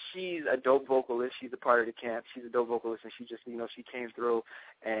 And she's a dope vocalist. She's a part of the camp. She's a dope vocalist, and she just, she came through,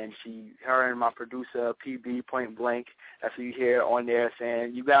 and her and my producer, PB, Point Blank, that's who you hear on there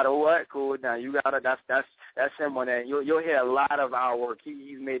saying, you got to what? Cool down. You got to, that's him on there. You'll hear a lot of our work.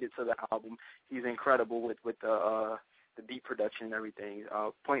 He's made it to the album. He's incredible with the beat production and everything.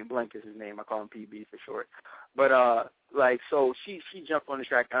 Point Blank is his name. I call him PB for short. But so she jumped on the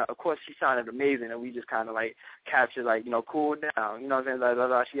track. Of course, she sounded amazing, and we just kind of captured cool down. You know what I'm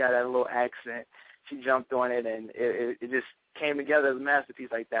saying? She had that little accent. She jumped on it, and it just came together as a masterpiece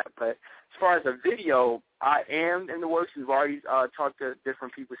like that. But as far as the video, I am in the works. We've already talked to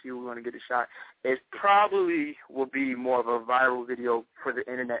different people, see if we want to get a shot. It probably will be more of a viral video for the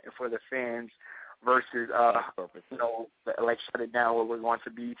internet and for the fans versus, Shut It Down, where we're going to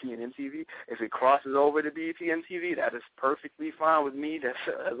BET and MTV. If it crosses over to BET and MTV, that is perfectly fine with me. That's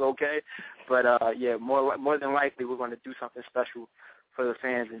okay. But, more than likely, we're going to do something special for the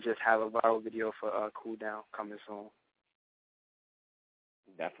fans and just have a viral video for Cool Down coming soon.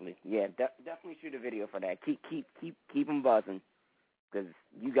 Definitely. Yeah, definitely shoot a video for that. Keep them buzzing, because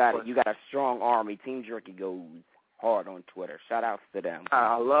you got a strong army. Team Driicky goes hard on Twitter. Shout outs to them.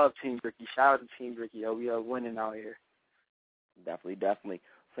 I love Team Driicky. Shout out to Team Driicky. We are winning out here. Definitely.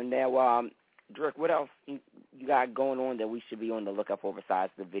 So now, Drick, what else you got going on that we should be on the lookout for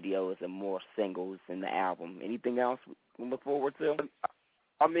besides the videos and more singles in the album? Anything else we look forward to?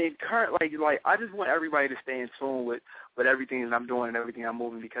 I mean, I just want everybody to stay in tune with everything that I'm doing and everything I'm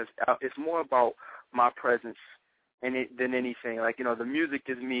moving, because it's more about my presence than anything. The music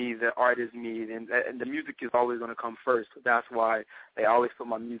is me, the art is me, and the music is always going to come first. So that's why they always put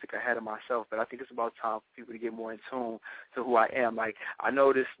my music ahead of myself. But I think it's about time for people to get more in tune to who I am. I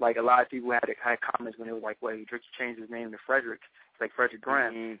noticed, a lot of people had comments when they were like, wait, Driicky changed his name to Frederick. It's like Frederick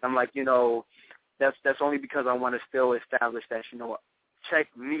Graham. Mm-hmm. I'm like, that's only because I want to still establish that,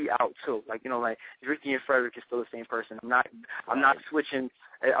 check me out too. Driicky and Frederick is still the same person. I'm not switching.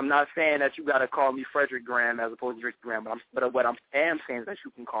 I'm not saying that you got to call me Frederick Graham as opposed to Driicky Graham, but what I am saying is that you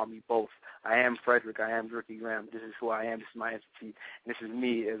can call me both. I am Frederick. I am Driicky Graham. This is who I am. This is my entity. And this is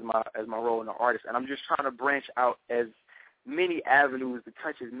me as my role in the artist. And I'm just trying to branch out as many avenues to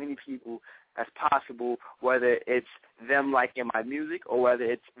touch as many people as possible, whether it's them liking my music or whether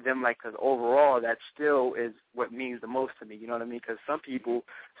it's them because overall that still is what means the most to me, you know what I mean? Because some people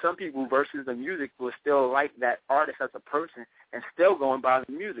versus the music will still like that artist as a person and still go and buy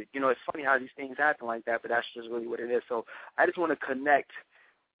the music. It's funny how these things happen like that, but that's just really what it is. So I just want to connect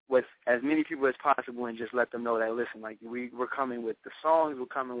with as many people as possible and just let them know that, listen, we're coming with the songs, we're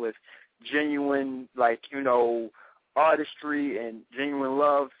coming with genuine, artistry and genuine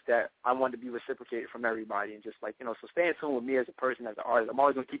love that I want to be reciprocated from everybody, and just so stay in tune with me as a person, as an artist. I'm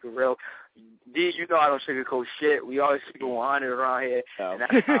always going to keep it real. D, I don't sugarcoat shit. We always keep it 100 around here, and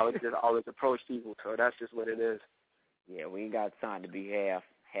that's how I just always approach people, so that's just what it is. Yeah, we ain't got time to be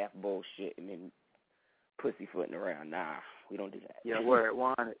half bullshit and then pussyfooting around. Nah, we don't do that. Yeah, word,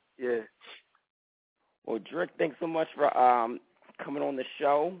 100, yeah. Well, Drick, thanks so much for coming on the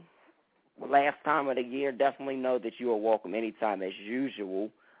show. Last time of the year, definitely know that you are welcome anytime as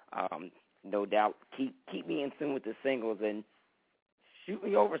usual. No doubt. Keep me in tune with the singles and shoot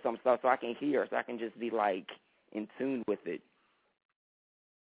me over some stuff so I can hear, so I can just be in tune with it.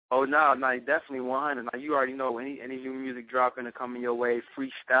 Oh no, definitely 100. Now you already know any new music dropping to coming your way,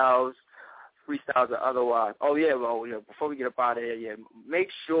 freestyles or otherwise. Oh yeah, before we get up out of here,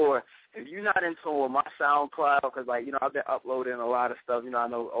 make sure if you're not in tune with my SoundCloud, because I've been uploading a lot of stuff. I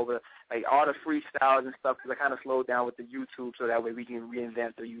know over all the freestyles and stuff, because I kind of slowed down with the YouTube, so that way we can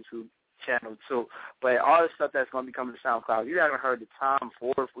reinvent the YouTube channel too. But all the stuff that's going to be coming to SoundCloud, you haven't heard the Tom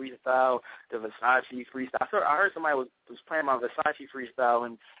Ford freestyle, the Versace freestyle. I heard somebody was playing my Versace freestyle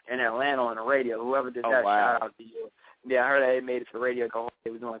in Atlanta on the radio. Whoever did that, wow. Shout out to you. Yeah, I heard that they made it to the radio. They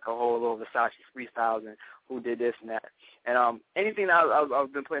were doing a whole little Versace freestyles and who did this and that. And anything that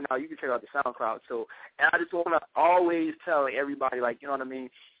I've been putting out, you can check out the SoundCloud too. And I just want to always tell everybody, you know what I mean,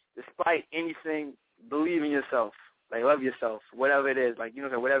 despite anything, believe in yourself. Love yourself, whatever it is.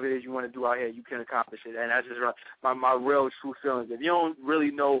 Whatever it is you want to do out here, you can accomplish it. And that's just my real true feelings. If you don't really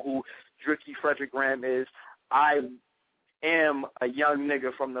know who Driicky Frederick Graham is, I am a young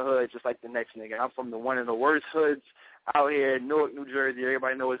nigga from the hood, just like the next nigga. I'm from one of the worst hoods out here in Newark, New Jersey.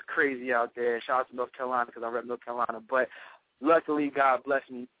 Everybody knows it's crazy out there. Shout out to North Carolina because I rep North Carolina. But luckily, God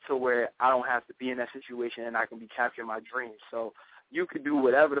blessed me to where I don't have to be in that situation and I can be capturing my dreams. So you could do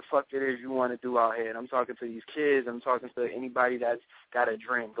whatever the fuck it is you want to do out here. And I'm talking to these kids. I'm talking to anybody that's got a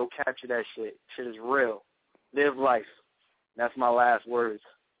dream. Go capture that shit. Shit is real. Live life. That's my last words.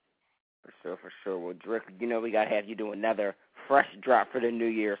 For sure. Well, Driicky, we got to have you do another fresh drop for the new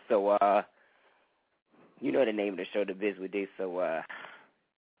year. So, you know the name of the show, The Biz with D. So,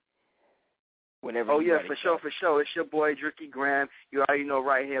 whenever. Oh, yeah, for sure. It's your boy, Driicky Graham. You already know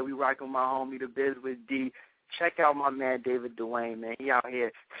right here. We rocking my homie, The Biz with D. Check out my man, David Dwayne, man. He out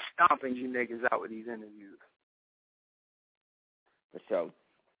here stomping you niggas out with these interviews. For sure.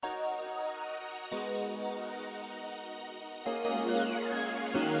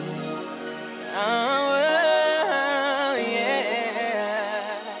 Oh, yeah.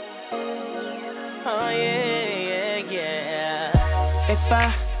 If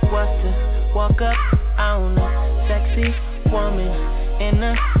I was to walk up on a sexy woman in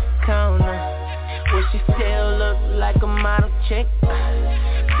the corner, would she still look like a model chick?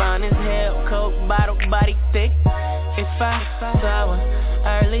 Fine as hell, coke bottle, body thick. If I saw her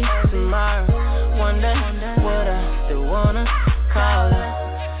early tomorrow, wonder would I still wanna call her?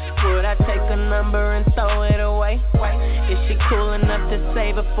 Would I take a number and throw it away? Is she cool enough to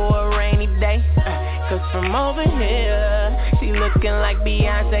save it for a rainy day? Cause from over here, she looking like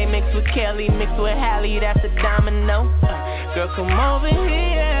Beyonce mixed with Kelly, mixed with Halle, that's a domino. Girl, come over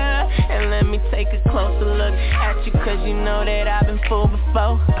here and let me take a closer look at you, cause you know that I've been fooled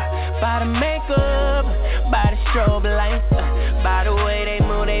before. By the makeup, by the strobe lights, by the way they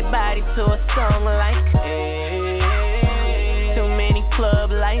move their body to a song like too many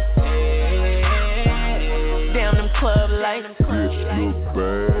club lights. Damn them club lights.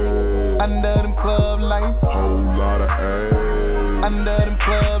 Under them club lights, whole lot of ass. Under them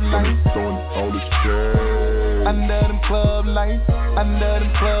club lights, throwing all this cash. Under them club lights, under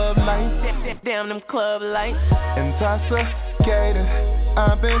them club lights. Damn them club lights. Intoxicated,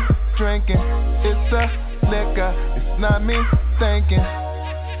 I've been drinking. It's a liquor, it's not me thinking.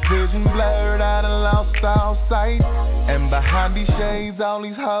 Vision blurred, I done lost all sight. And behind these shades, all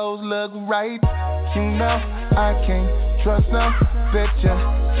these hoes look right. You know I can't trust no picture.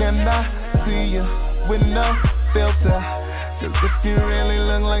 Can I see you with no filter? Cause if you really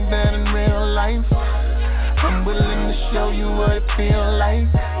look like that in real life, I'm willing to show you what it feel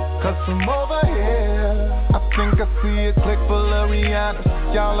like. Cause from over here, I think I see a clique full of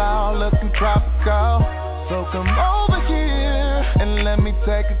Rihanna. Y'all all looking tropical. So come over here and let me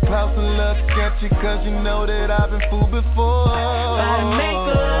take a closer look at you, cause you know that I've been fooled before. By the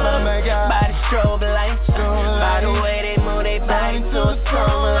makeup, by the strobe lights, by the way they move their body to a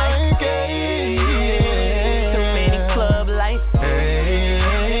song like too many club lights.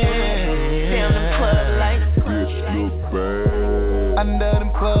 Damn them club lights. Under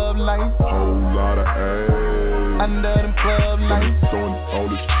them club lights, whole lot of ass. Under them club lights, throwing all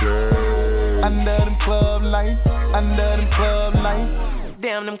this cash. Under them club lights, under them club lights.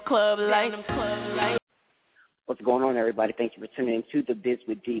 Damn them club lights. What's going on, everybody? Thank you for tuning in to The Biz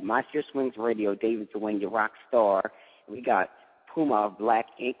with D. My Fear Swings Radio, David Dwayne, your rock star. We got Puma of Black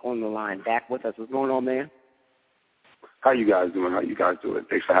Ink on the line back with us. What's going on, man? How you guys doing?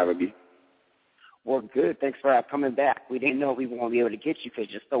 Thanks for having me. We're good. Thanks for coming back. We didn't know we were going to be able to get you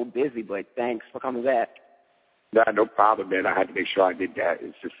because you're so busy, but thanks for coming back. Nah, no problem, man. I had to make sure I did that.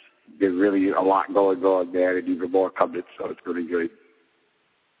 It's just there's really a lot going on there and even more coming, so it's really good.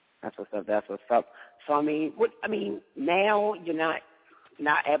 That's what's up. So, now you're not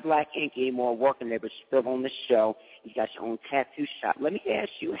at Black Ink anymore working there, but you're still on the show. You got your own tattoo shop. Let me ask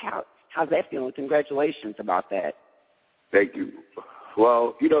you, how's that feeling? Congratulations about that. Thank you.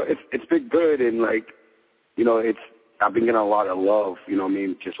 Well, it's been good, and I've been getting a lot of love,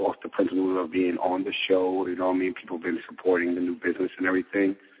 just off the principle of being on the show, people have been supporting the new business and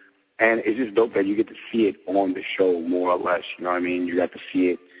everything. And it's just dope that you get to see it on the show more or less, You got to see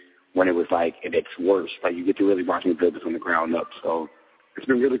it when it was at its worst. You get to really watch the business from the ground up. So it's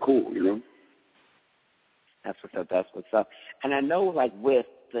been really cool, That's what's up. And I know, let me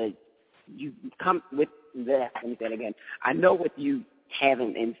say that again. I know with you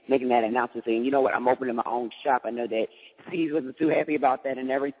having and making that announcement saying, you know what, I'm opening my own shop. I know that Steve wasn't too happy about that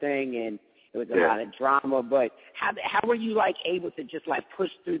and everything, and it was a lot of drama. But how were you able to just push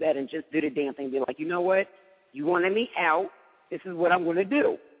through that and just do the damn thing? Be like, you know what, you wanted me out. This is what I'm going to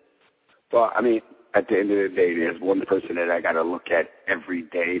do. Well, at the end of the day, there's one person that I got to look at every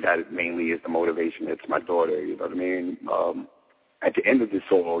day that mainly is the motivation. It's my daughter, you know what I mean? At the end of this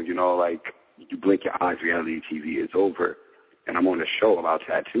all, you know, like, you blink your eyes, reality TV is over. And I'm on a show about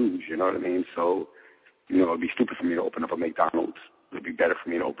tattoos, you know what I mean? So, you know, it'd be stupid for me to open up a McDonald's. It'd be better for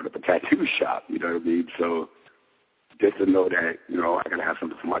me to open up a tattoo shop, you know what I mean? So just to know that, you know, I got to have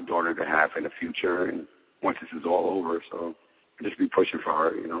something for my daughter to have in the future and once this is all over. So I'll just be pushing for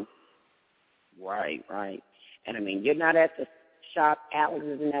her, you know? Right. And, I mean, you're not at the shop. Alex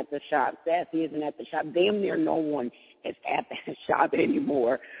isn't at the shop. Sassy isn't at the shop. Damn near no one is at that shop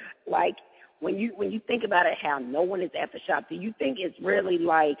anymore. Like, when you think about it, how no one is at the shop, do you think it's really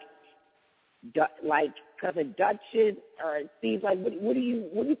like because of Dutchess, or it seems like what do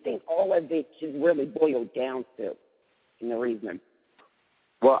you think all of it just really boiled down to in the reason?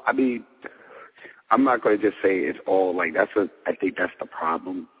 Well, I mean, I'm not going to just say it's all like I think that's the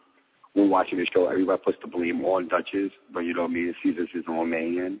problem. When watching the show, everybody puts the blame on Dutchess, but you know what I mean? Caesar's his own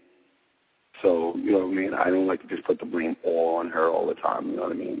man. So, you know what I mean? I don't like to just put the blame all on her all the time, you know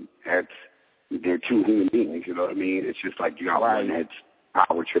what I mean? They're two human beings, you know what I mean? It's just like you got one that's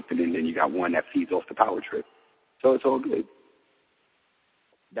power tripping and then you got one that feeds off the power trip. So it's all good.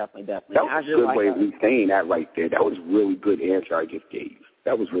 Definitely. That was a good way of me saying that right there. That was a really good answer I just gave.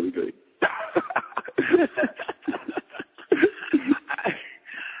 That was really good.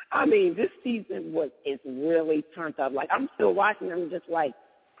 I mean, this season is really turned up. Like, I'm still watching them just like,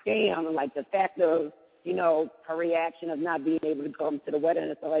 damn, and like the fact of, you know, her reaction of not being able to come to the wedding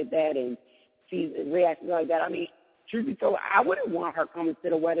and stuff like that, and she's reacting like that. I mean, truth be told, I wouldn't want her coming to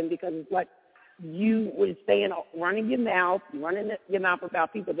the wedding because it's like you were saying, running your mouth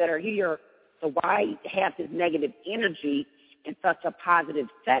about people that are here. So why have this negative energy in such a positive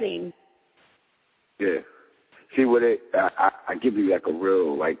setting? Yeah. See, I give you like a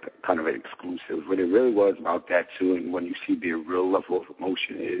real, like, kind of an exclusive. What it really was about that, too, and when you see the real level of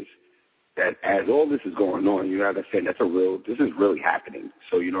emotion is that as all this is going on, you know what I'm saying, this is really happening.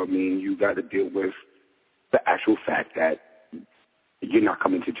 So, you know what I mean, you got to deal with the actual fact that you're not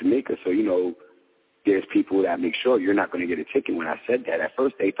coming to Jamaica. So, you know, there's people that make sure you're not going to get a ticket. When I said that, at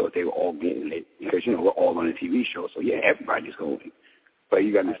first they thought they were all getting it because, you know, we're all on a TV show. So, yeah, everybody's going. But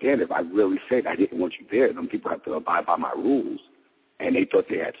you got to understand, if I really said I didn't want you there, then people have to abide by my rules. And they thought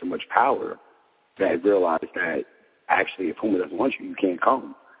they had so much power that I realized that actually if Puma doesn't want you, you can't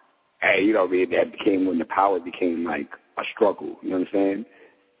come. And, you know, that became when the power became like a struggle. You know what I'm saying?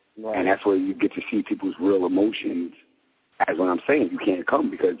 Right. And that's where you get to see people's real emotions as when I'm saying you can't come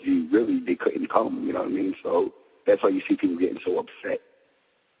because they couldn't come. You know what I mean? So that's why you see people getting so upset.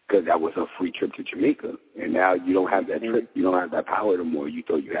 Because that was a free trip to Jamaica, and now you don't have that trip. You don't have that power anymore. You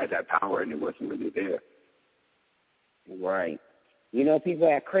thought you had that power, and it wasn't really there. Right. You know,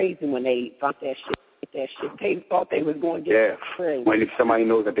 people act crazy when they thought that shit. They thought they was going to get crazy. When if somebody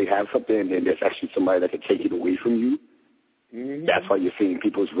knows that they have something, and then there's actually somebody that can take it away from you, that's why you're seeing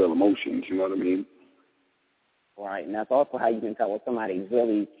people's real emotions. You know what I mean? Right, and that's also how you can tell if somebody's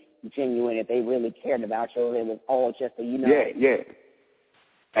really genuine, if they really cared about you, or it was all just so you know. Yeah.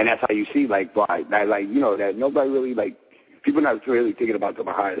 And that's how you see, like, you know, that nobody really, like, people not really thinking about the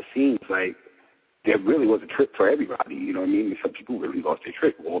behind the scenes. Like, there really was a trip for everybody, you know what I mean? Some people really lost their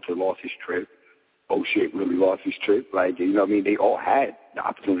trip. Walter lost his trip. O'Shea really lost his trip. Like, you know what I mean? They all had the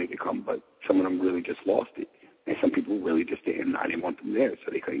opportunity to come, but some of them really just lost it. And some people really just didn't. I didn't want them there,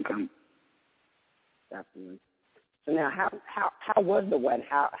 so they couldn't come. Definitely. So now, how was the wedding?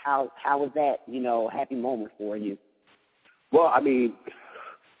 How was that, you know, happy moment for you? Well, I mean,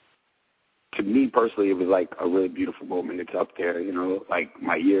 to me personally, it was like a really beautiful moment. It's up there, you know. Like,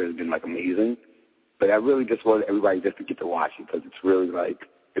 my year has been like amazing, but I really just want everybody just to get to watch it because it's really like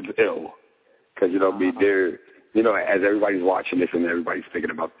it's ill. Because you know what I mean, you know, as everybody's watching this and everybody's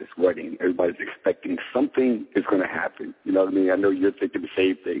thinking about this wedding, everybody's expecting something is going to happen. You know what I mean? I know you're thinking the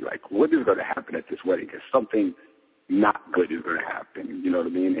same thing. Like, what is going to happen at this wedding? Because something not good is going to happen. You know what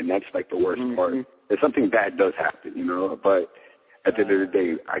I mean? And that's like the worst part. If something bad does happen, you know, but at the end of the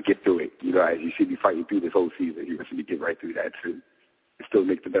day, I get through it. You know, as you see me fighting through this whole season, you see me get right through that too, and still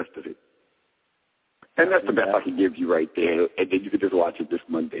make the best of it. And that's the best I can give you right there. And then you can just watch it this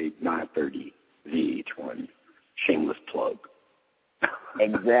Monday, 9:30, VH1. Shameless plug.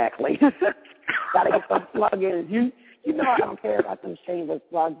 Exactly. Gotta get some plug-ins. You know I don't care about them shameless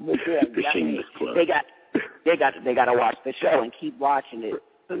plugs, but yeah, the shameless plug. They got to watch the show and keep watching it.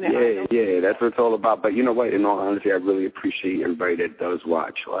 Yeah, that's what it's all about. But you know what? In all honesty, I really appreciate everybody that does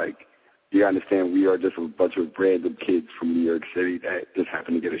watch. Like, you understand, we are just a bunch of random kids from New York City that just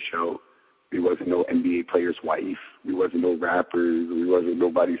happen to get a show. We wasn't no NBA player's wife. We wasn't no rappers. We wasn't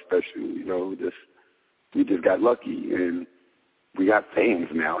nobody special. You know, just we just got lucky, and we got fans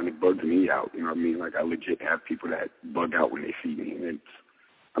now, and it bugs me out. You know what I mean? Like, I legit have people that bug out when they see me, and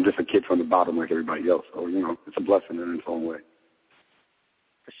I'm just a kid from the bottom like everybody else. So, you know, it's a blessing in its own way.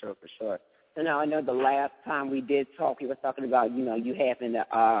 For sure. So now I know the last time we did talk, you were talking about, you know, you having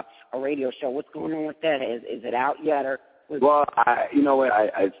a radio show. What's going on with that? Is it out yet? Well, you know what?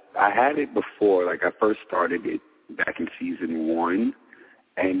 I had it before. Like, I first started it back in season 1.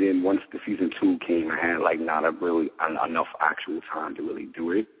 And then once the season 2 came, I had like not enough actual time to really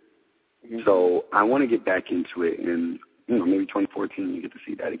do it. Mm-hmm. So I want to get back into it, and you know, maybe 2014 you get to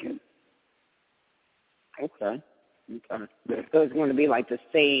see that again. Okay. Yeah. So it's going to be like the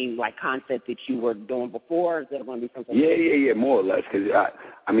same like concept that you were doing before. Or is it going to be something? Yeah, more or less. Because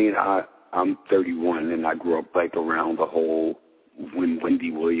I'm 31, and I grew up like around the whole when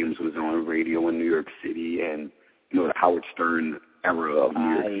Wendy Williams was on radio in New York City, and you know, the Howard Stern era of New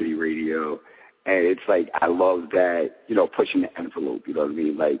York City radio. And it's like, I love that, you know, pushing the envelope, you know what I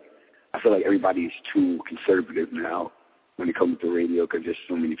mean? Like, I feel like everybody's too conservative now when it comes to radio because there's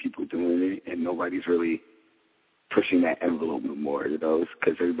so many people doing it, and nobody's really pushing that envelope no more, you know,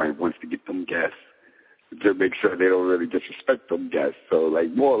 because everybody wants to get them guests to make sure they don't really disrespect them guests. So,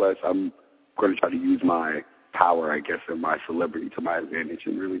 like, more or less, I'm going to try to use my power, I guess, and my celebrity to my advantage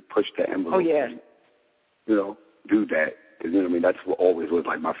and really push the envelope. Oh, yeah. And, you know, do that. You know what I mean? That's what always was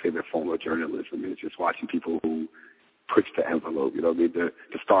like my favorite form of journalism. Is just watching people who push the envelope. You know what I mean?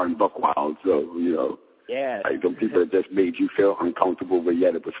 The star in Buck Wild. So, you know, like the people that just made you feel uncomfortable, but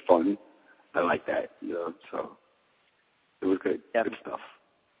yet it was fun. I like that. You know, so it was good. Good stuff.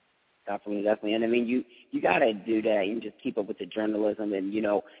 Definitely. And I mean, you gotta do that and just keep up with the journalism, and you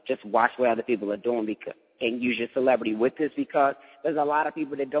know, just watch what other people are doing and use your celebrity with this, because there's a lot of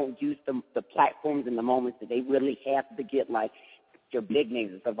people that don't use the platforms and the moments that they really have to get like your big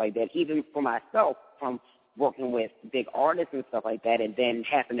names and stuff like that. Even for myself, from working with big artists and stuff like that, and then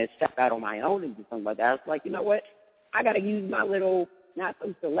having to step out on my own and do something like that, I was like, you know what? I got to use my little, not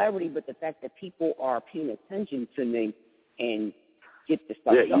some celebrity, but the fact that people are paying attention to me and get the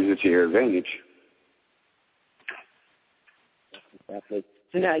stuff done. Yeah, use it to your advantage. Exactly.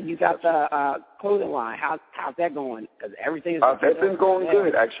 So now you got the clothing line. How's that going? Because everything is that's been going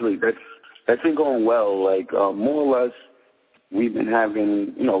good, actually. That's been going well. Like, more or less, we've been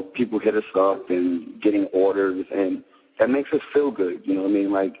having, you know, people hit us up and getting orders, and that makes us feel good. You know what I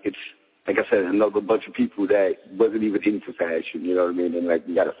mean? Like, it's, like I said, another bunch of people that wasn't even into fashion. You know what I mean? And, like,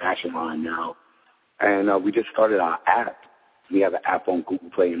 we got a fashion line now. And we just started our app. We have an app on Google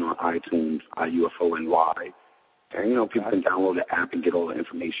Play and on iTunes, UFONY. And, you know, people can download the app and get all the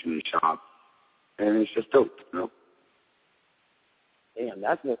information and shop. And it's just dope, you know? Damn,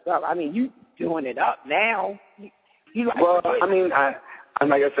 that's what's up. I mean, you doing it up now. Well, I mean, like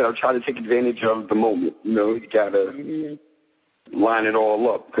I said, I'm trying to take advantage of the moment. You know, you got to line it all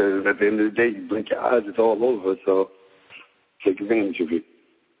up, because at the end of the day, you blink your eyes, it's all over. So take advantage of it.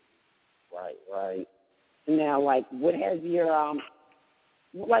 Right. Now, like, what has your,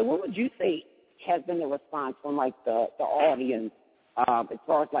 what would you say has been the response from, like, the audience as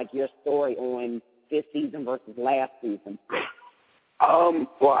far as, like, your story on this season versus last season?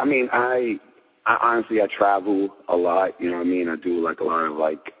 Well, I mean, I honestly, I travel a lot, you know what I mean? I do, like, a lot of,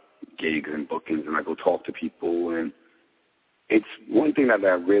 like, gigs and bookings, and I go talk to people, and it's one thing that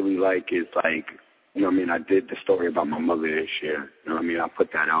I really like is, like, you know what I mean, I did the story about my mother this year, you know what I mean? I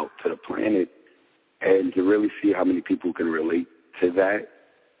put that out to the planet, and to really see how many people can relate to that,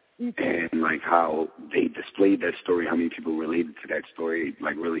 and, like, how they displayed that story, how many people related to that story,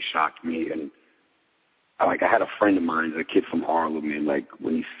 like, really shocked me. And, like, I had a friend of mine, a kid from Harlem, and, like,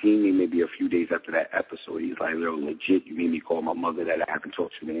 when he seen me maybe a few days after that episode, he's like, "Yo, legit, you made me call my mother that I haven't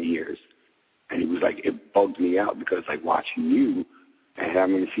talked to in years." And he was like, it bugged me out, because, like, watching you and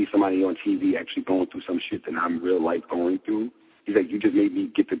having to see somebody on TV actually going through some shit that I'm real life going through, he's like, you just made me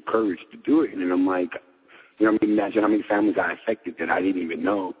get the courage to do it. And I'm like, you know, I mean, imagine how many families I affected that I didn't even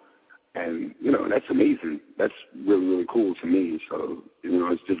know. And, you know, that's amazing. That's really, really cool to me. So, you know,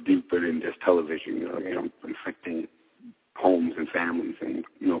 it's just deeper than just television. You know what I mean? I'm affecting homes and families and,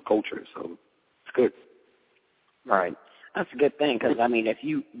 you know, culture. So it's good. Right. That's a good thing, because, I mean, if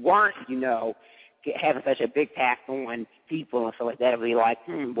you weren't, you know, having such a big impact on people and stuff like that, it'd be like,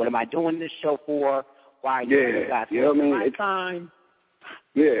 what am I doing this show for? Why are you doing this? You know what I mean? My time.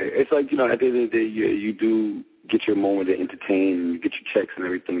 Yeah, it's like, you know, at the end of the day, you do get your moment to entertain, and you get your checks and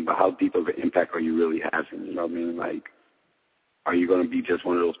everything, but how deep of an impact are you really having? You know what I mean? Like, are you going to be just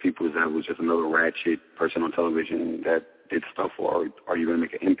one of those people that was just another ratchet person on television that did stuff, or are you going to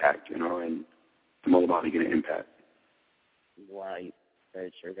make an impact, you know? And it's all about making an impact. Right.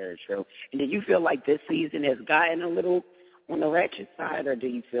 Very true, very true. And do you feel like this season has gotten a little on the ratchet side, or do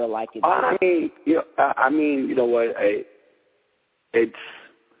you feel like it's... I mean, you know what? It's...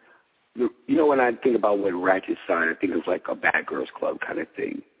 You know, when I think about what ratchet side, I think it's like a Bad Girls Club kind of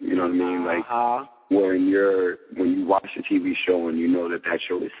thing. You know what I mean? Like, when you watch a TV show and you know that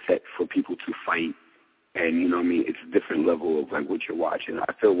show is set for people to fight, and, you know what I mean, it's a different level of, like, what you're watching.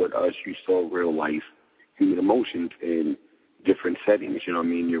 I feel with us, you saw real life human emotions in different settings. You know what I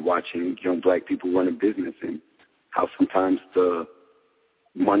mean? You're watching young black people run a business and how sometimes the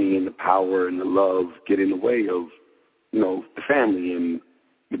money and the power and the love get in the way of, you know, the family and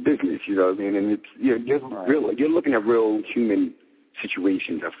the business, you know what I mean? And it's you're looking at real human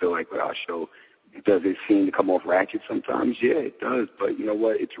situations, I feel like, with our show. Does it seem to come off ratchet sometimes? Yeah, it does. But you know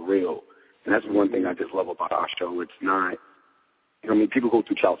what? It's real. And that's one thing I just love about our show. It's not, you know what I mean, people go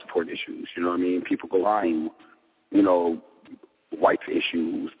through child support issues, you know what I mean? People go through, you know, wife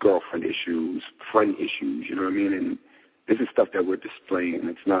issues, girlfriend issues, friend issues, you know what I mean? And this is stuff that we're displaying.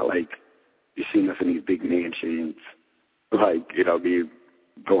 It's not like you're seeing us in these big mansions, like, you know what I mean,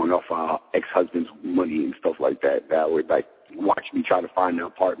 going off our ex-husband's money and stuff like that. That would, like, watch me try to find an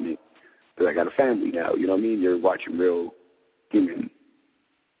apartment because I got a family now, you know what I mean? You're watching real human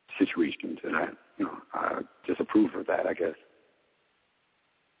situations, and I just approve of that, I guess.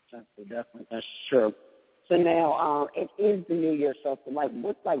 Definitely, that's true. So now, it is the New Year, so like,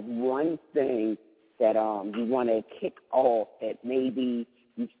 what's like one thing that you want to kick off that maybe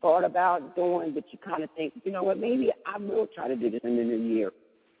you thought about doing, but you kind of think, you know what, maybe I will try to do this in the New Year?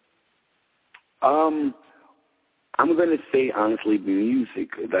 I'm going to say, honestly, music.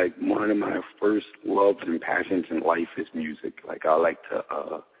 Like, one of my first loves and passions in life is music. Like, I like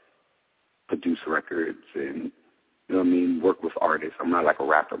to produce records and, you know what I mean, work with artists. I'm not like a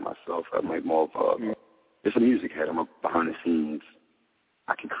rapper myself. I'm like more of just a music head. I'm a behind the scenes.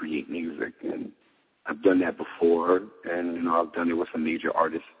 I can create music, and I've done that before. And, you know, I've done it with some major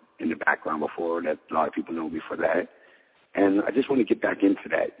artists in the background before that a lot of people know me for that. And I just want to get back into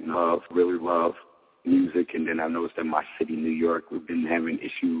that. You know, I really love music. And then I noticed that my city, New York, we've been having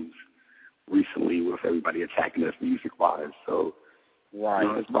issues recently with everybody attacking us music-wise. So, you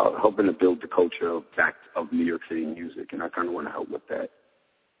know, it's about helping to build the culture of New York City music, and I kind of want to help with that.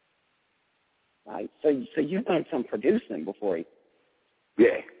 Right. So you've done some producing before.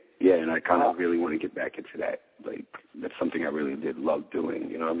 Yeah, and I kind of really want to get back into that. Like, that's something I really did love doing.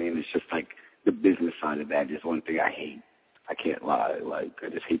 You know what I mean? It's just like the business side of that is one thing I hate. I can't lie. Like, I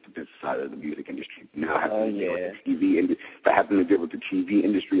just hate the business side of the music industry. Now I have to deal with the TV industry. If I happen to deal with the TV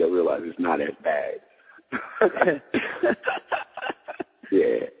industry, I realize it's not as bad.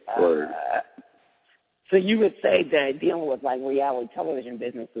 Yeah. So you would say that dealing with like reality television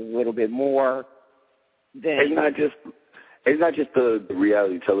business is a little bit more than... It's not just the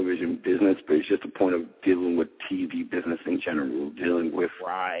reality television business, but it's just the point of dealing with TV business in general, dealing with...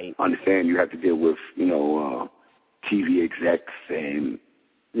 Understand you have to deal with, you know, TV execs and,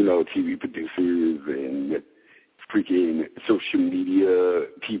 you know, TV producers and freaking social media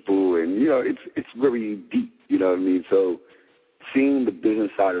people, and, you know, it's very deep, you know what I mean? So seeing the business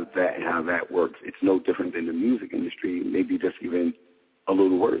side of that and how that works, it's no different than the music industry, maybe just even a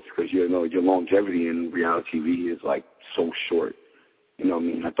little worse, because, you know, your longevity in reality TV is, like, so short. You know what I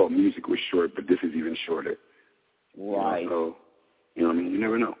mean? I thought music was short, but this is even shorter. Right. You know, so, you know what I mean? You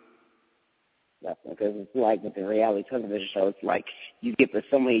never know. Definitely, because it's like with the reality television show, it's like you get to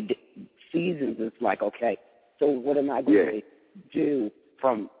so many seasons, it's like, okay, so what am I going to do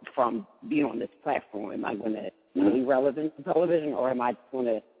from being on this platform? Am I going to be relevant to television, or am I going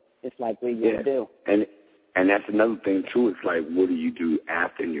to, it's like, what are you going to do? And that's another thing, too. It's like, what do you do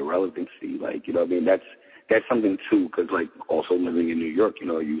after your relevancy? Like, you know what I mean? That's something, too, because, like, also living in New York, you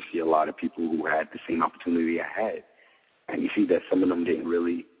know, you see a lot of people who had the same opportunity I had. And you see that some of them didn't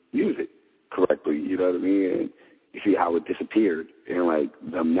really use it correctly, you know what I mean? And you see how it disappeared in, like,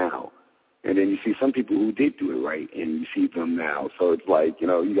 them now. And then you see some people who did do it right, and you see them now. So it's like, you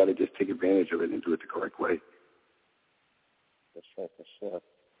know, you got to just take advantage of it and do it the correct way. For sure.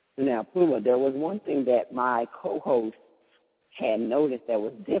 Now, Puma, there was one thing that my co-host had noticed that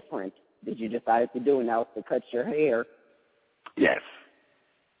was different that you decided to do, and that was to cut your hair. Yes.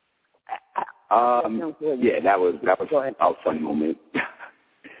 That was a fun moment.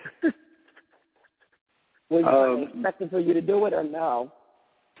 Was you expecting for you to do it or no?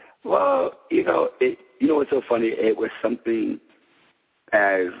 Well, you know, what's so funny? It was something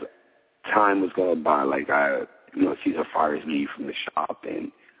as time was going by, like Caesar fires me from the shop,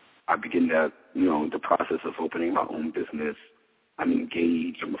 and I begin to, you know, the process of opening my own business. I'm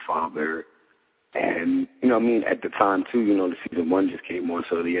engaged. I'm a father. And, you know what I mean, at the time, too, you know, the season 1 just came on,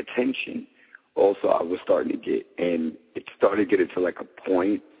 so the attention also I was starting to get, and it started getting to, like, a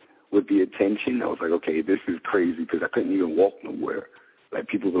point with the attention. I was like, okay, this is crazy, because I couldn't even walk nowhere. Like,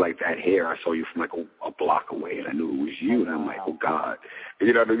 people were like, that hair, I saw you from, like, a block away, and I knew it was you, and I'm like, oh, God.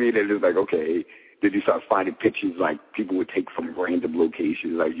 You know what I mean? And it's like, okay. Then you start finding pictures, like, people would take from random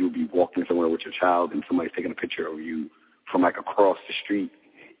locations. Like, you'll be walking somewhere with your child, and somebody's taking a picture of you from, like, across the street.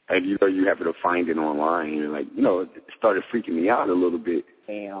 And, you know, you happen to find it online. And, like, you know, it started freaking me out a little bit.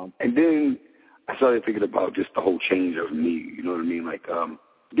 Damn. And then I started thinking about just the whole change of me, you know what I mean? Like,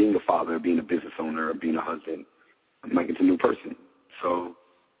 being a father, being a business owner, being a husband. I'm like, it's a new person. So,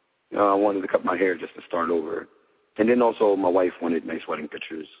 you know, I wanted to cut my hair just to start over. And then also my wife wanted nice wedding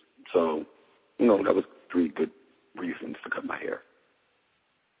pictures. So, you know, that was 3 good reasons to cut my hair.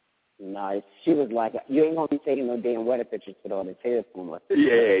 Nice. She was like, you ain't going to be taking no damn wedding pictures with all this hair from her.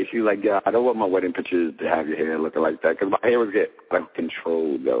 Yeah, she was like, yeah, I don't want my wedding pictures to have your hair looking like that. Because my hair was getting, like,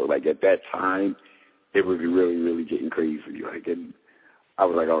 controlled, though. Like, at that time, it was really, really getting crazy. Like, and I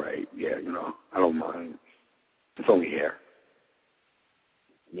was like, all right, yeah, you know, I don't mind. It's only hair.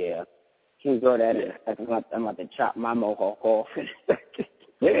 Yeah. She was going at it. I'm about to chop my mohawk off.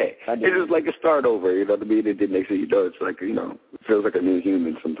 Yeah, it's just like a start over, you know what I mean? It did make sure you know, it's like, you know, it feels like a new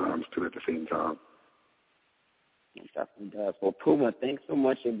human sometimes, too, at the same time. It definitely does. Well, Puma, thanks so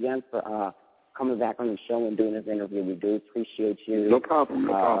much again for coming back on the show and doing this interview. We do appreciate you. No problem,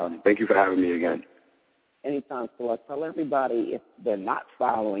 no problem. Thank you for having me again. Anytime, so tell everybody, if they're not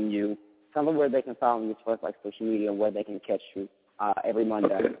following you, tell them where they can follow you as far as, like, social media and where they can catch you every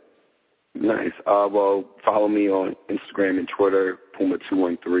Monday. Okay. Nice. Well, follow me on Instagram and Twitter,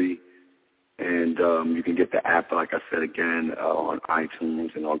 Puma213, and you can get the app, like I said again, on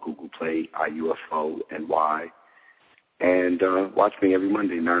iTunes and on Google Play, IUFONY. And watch me every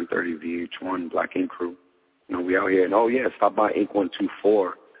Monday, 9:30, VH1, Black Ink Crew. You know, we out here. And, oh, yeah, stop by Ink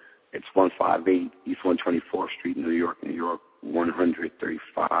 124. It's 158 East 124th Street, New York,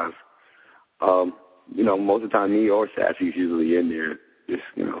 135. You know, most of the time, me or Sassy's usually in there, just,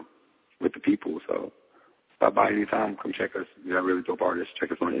 you know, with the people. So stop by anytime. Come check us. We have really dope artists.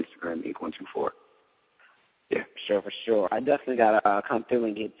 Check us on Instagram, Ink124. Yeah. For sure. I definitely got to come through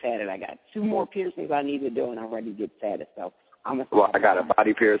and get tatted. I got 2 more piercings I need to do, and I'm ready to get tatted. So I got a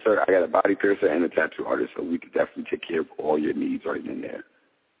body piercer. And a tattoo artist, so we could definitely take care of all your needs right in there.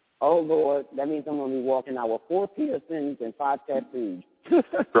 Oh, Lord. That means I'm going to be walking out with 4 piercings and 5 tattoos.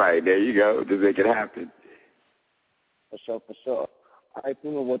 Right. There you go. Just make it happen. For sure. All right,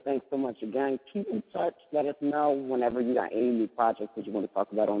 Puma, well, thanks so much again. Keep in touch. Let us know whenever you got any new projects that you want to talk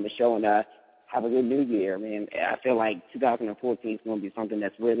about on the show, and have a good new year, man. I feel like 2014 is going to be something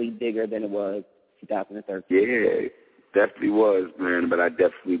that's really bigger than it was 2013. Yeah, definitely was, man, but I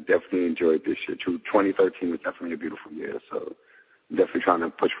definitely enjoyed this year, too. 2013 was definitely a beautiful year, so I'm definitely trying to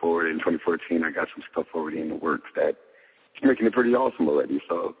push forward. In 2014, I got some stuff already in the works that's making it pretty awesome already,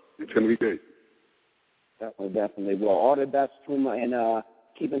 so it's going to be good. Definitely. Well, all the best, Puma, and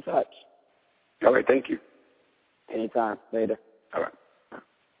keep in touch. All right, thank you. Anytime. Later. All right.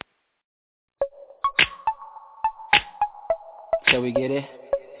 Shall we get it?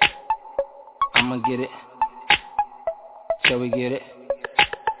 I'ma get it. Shall we get it?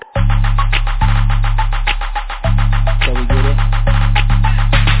 Shall we get it?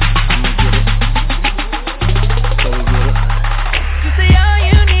 I'ma get it. Shall we get it? You say all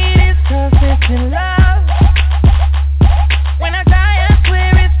you need is consistent love. When I cry, I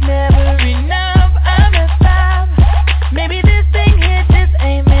swear it's never enough. I'm a five. Maybe this thing here just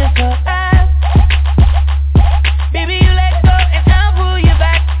ain't meant for us. Baby, you let go and I'll pull you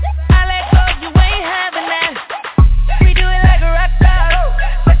back. I let go, you ain't having that. We do it like a rock star.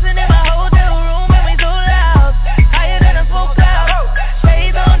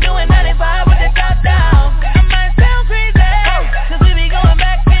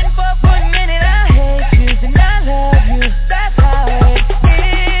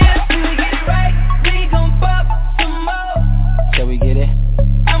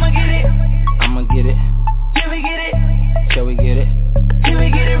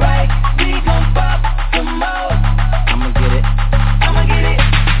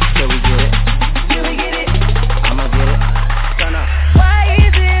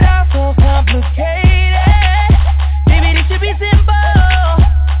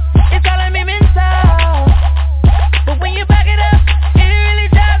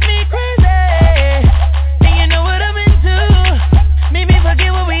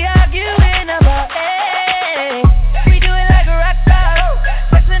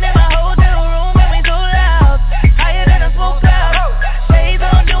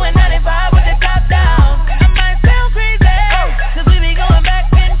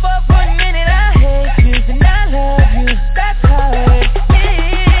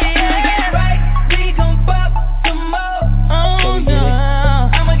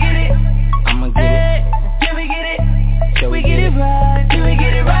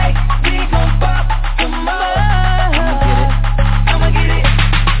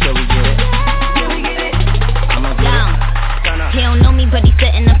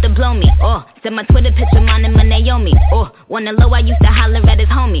 blow me. Oh, said my Twitter picture, mine and my Naomi. Oh, wanna low, I used to holler at his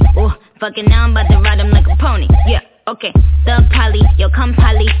homie. Oh, fucking now I'm about to ride him like a pony. Yeah. Okay, Thug Polly, yo come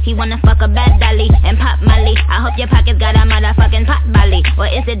Polly. He wanna fuck a bad dolly and pop Molly. I hope your pockets got a motherfucking pot Molly. Or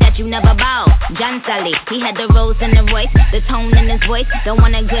is it that you never bow? John Sally, he had the rose in the voice, the tone in his voice. Don't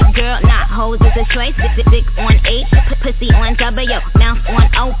want a good girl, nah, hoes is a choice. Dick on 8, pussy on W, mouth on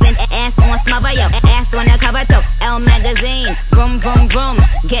open, ass on smother, yo, ass on the cover, so L magazine. Vroom, vroom, vroom,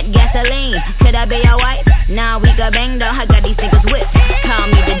 get gasoline. Could I be your wife? Nah, we got bang though. I got these niggas whipped. Call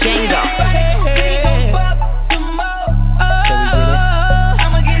me the Django.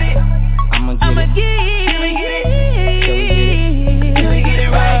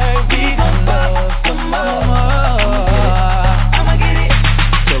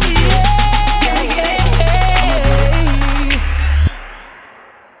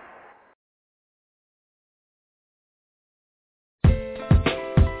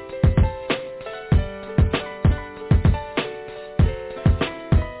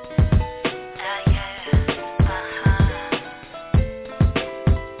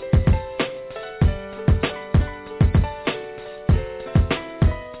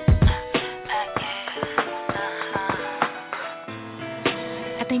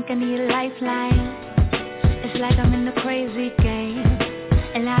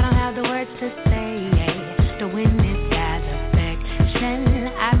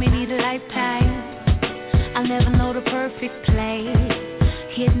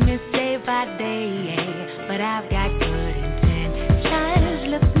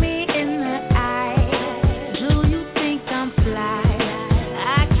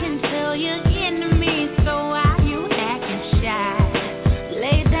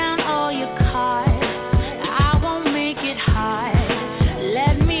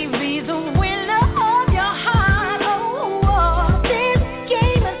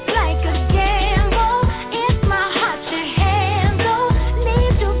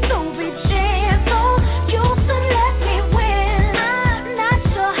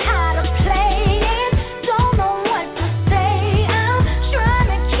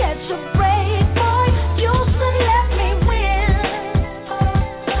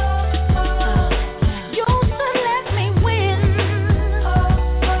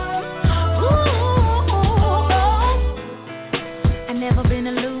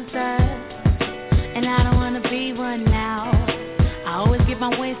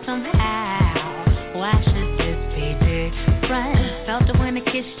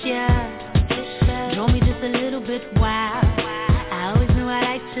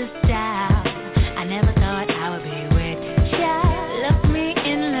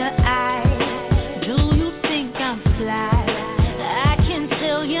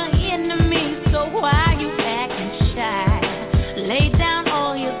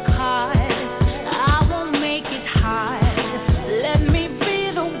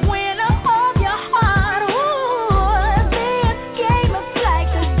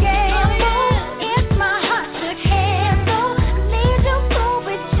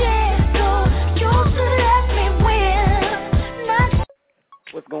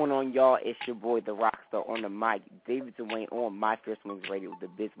 It's your boy, the Rockstar, on the mic. David Dwayne on My First Wings Radio, the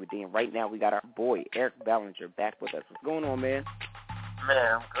biz within. Right now, we got our boy, Eric Ballinger, back with us. What's going on, man?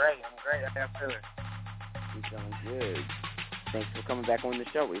 Man, I'm great. How y'all feeling? We're doing good. Thanks for coming back on the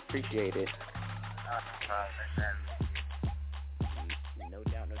show. We appreciate it. No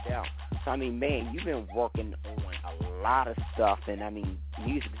doubt. So, I mean, man, you've been working on a lot of stuff, and, I mean,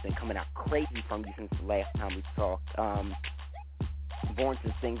 music's been coming out crazy from you since the last time we talked. Born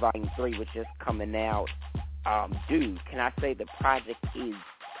to Sing Volume 3, which is coming out. Dude, can I say the project is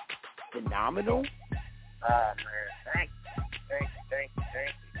phenomenal? Oh, man. Thank you.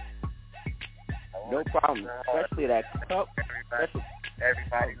 No problem. Especially that cup.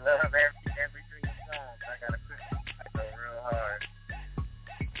 Everybody love every single song. I go real hard.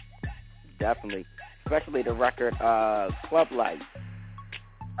 Definitely. Especially the record, Club Life.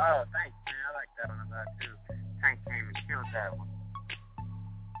 Oh, thanks, man. I like that one a lot, too. Tank came and killed that one.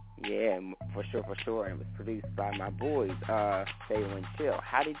 Yeah, for sure. And it was produced by my boys, Stay and Chill.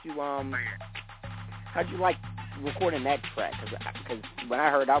 How'd you like recording that track? Because when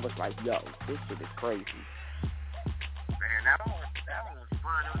I heard, I was like, yo, this shit is crazy. Man, that one was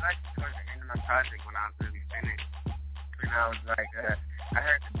fun. It was actually towards the end of my project when I was really finished. And I was like, I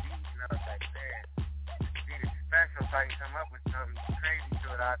heard the beat and I was like, man, this beat is special. So I can come up with something crazy to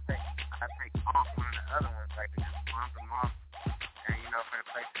it. I take off one of the other ones, like just bump them off. And, for the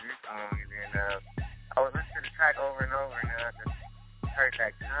place of this song, and then I was listening to the track over and over, and I just heard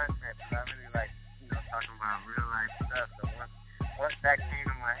that concept, and I really like, talking about real life stuff. So once that came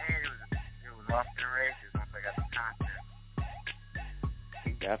to my head, it was off to the races once I got the concept.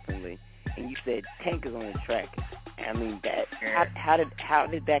 Definitely. And you said Tank is on the track. I mean, that how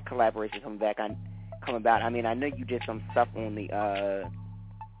did that collaboration come about? I mean, I know you did some stuff on the I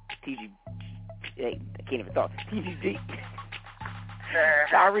can't even talk. TGG.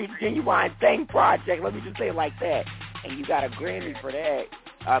 Sorry, Genuine Thing Project. Let me just say it like that. And you got a Grammy for that.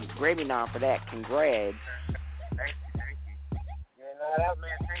 Grammy nom for that. Congrats. Thank you. Yeah, no, that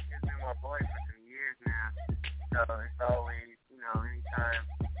man Tank has been my boy for some years now. So it's always, anytime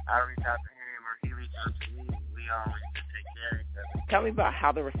I reach out to him or he reaches out to me, we always just take care of each other. Tell me about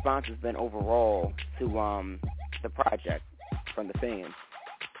how the response has been overall to the project from the fans.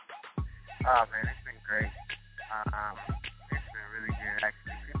 Oh man, it's been great. It's been really good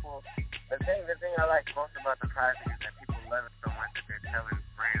actually. The thing I like most about the project is that people love it so much that they're telling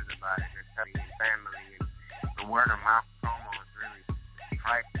friends about it. They're telling family, and the word of mouth promo is really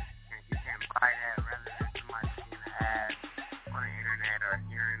priceless. You can't buy that rather than somebody seeing an ad on the internet or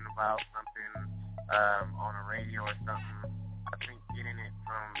hearing about something on the radio or something. I think getting it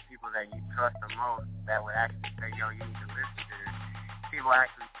from people that you trust the most that would actually say, yo, you need to listen to this. People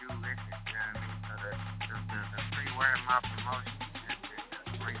actually do listen, you know what I mean? So the free word of mouth promotion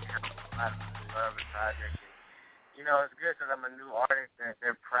is a great help. A lot of people love the project. And, it's good because I'm a new artist that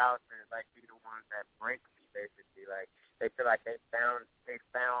they're proud to be the ones that break me basically. Like they feel like they found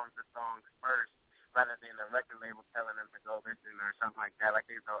the songs first rather than the record label telling them to go listen or something like that. Like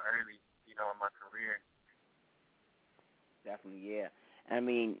they so early, in my career. Definitely, yeah. I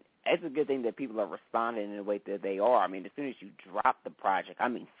mean, it's a good thing that people are responding in the way that they are. I mean, as soon as you drop the project, I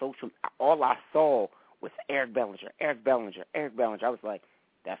mean, all I saw was Eric Bellinger. I was like,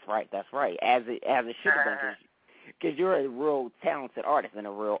 that's right. As it should have been, because you're a real talented artist and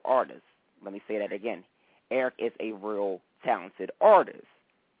a real artist. Let me say that again. Eric is a real talented artist.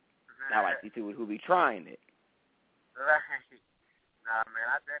 Not like you two who be trying it. Right. Nah, man,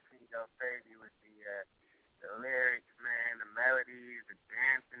 I definitely go crazy with the lyrics, man, the melodies, the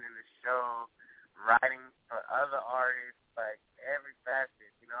dancing in the show, writing for other artists, like every facet.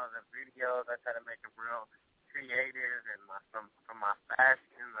 The videos, I try to make them real creative, and from my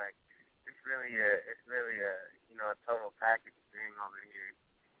fashion, like it's really a total package thing over here.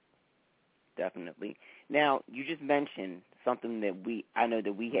 Definitely. Now, you just mentioned something that I know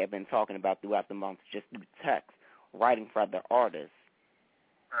that we have been talking about throughout the month, just through text, writing for other artists.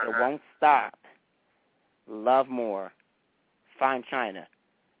 It won't stop. Love More, Fine China.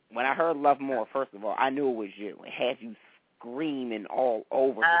 When I heard Love More, first of all, I knew it was you. It had you screaming all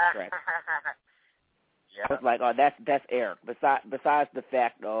over the track. Yeah. I was like, oh, that's Eric. Besides the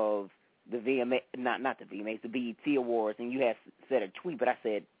fact of the VMA, not the VMAs, the BET Awards, and you had said a tweet, but I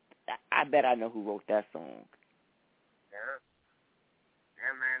said, I bet I know who wrote that song.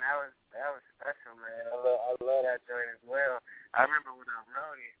 Yeah, man, that was special, man. I love that joint as well. I remember when I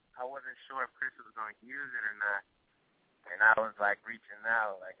wrote it, I wasn't sure if Chris was going to use it or not. And I was, reaching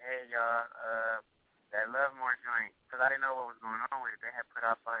out, hey, y'all, that Love More joint, because I didn't know what was going on with it. They had put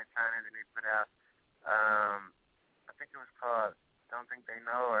out Fine China, and then they put out, I think it was called Don't Think They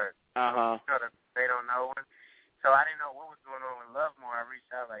Know, or They Don't Know one. So I didn't know what was going on with Love More. I reached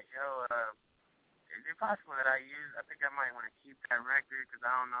out, yo, is it possible that I think I might want to keep that record, because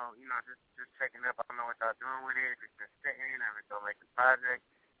I don't know, just checking up, I don't know what y'all doing with it, if it's just sitting, or if it's going to make the project.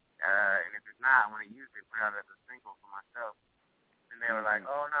 And if it's not, I want to use it, put it out as a single for myself. And they were like,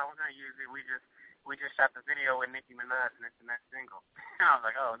 oh, no, we're going to use it. We just shot the video with Nicki Minaj, and it's the next single. And I was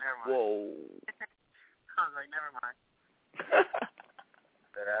like, oh, never mind. Whoa. I was like, never mind.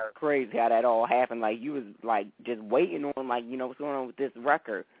 Crazy how that all happened. You was, just waiting on, what's going on with this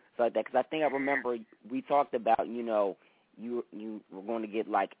record. So that, because I think I remember we talked about, you were going to get,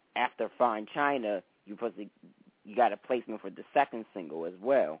 after Fine China, you got a placement for the second single as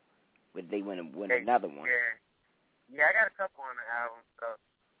well. But they win another one. Yeah, I got a couple on the album, so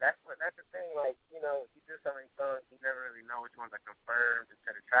that's the thing. You do so many songs, you never really know which ones are confirmed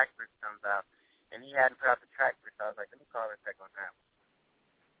until the track list comes out. And he hadn't put out the track list, so I was like, let me call and check on that one.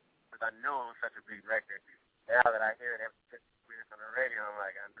 Because I knew it was such a big record. Now that I hear it every 50 minutes on the radio, I'm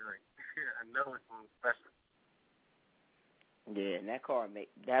like, I knew it. I know it's one special. Yeah, and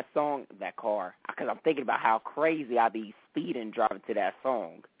that song, because I'm thinking about how crazy I be speeding driving to that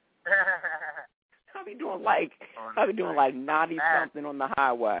song. I be doing 90 something on the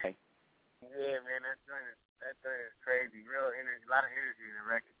highway. Yeah, man, that joint is crazy. Real energy, a lot of energy in the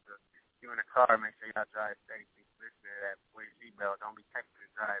record. So you in the car, make sure y'all drive safe. Listen to that. Wear your seatbelt. Don't be texting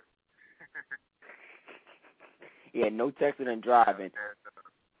and driving. Yeah, no texting and driving.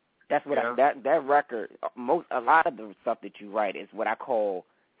 That's what that record. A lot of the stuff that you write is what I call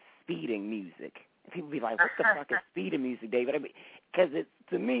speeding music. And people be like, "What the fuck is speeding music, David?" I mean, because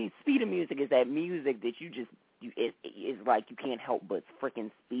to me, speeding music is that music that it's like you can't help but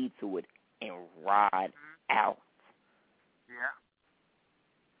freaking speed to it and ride out.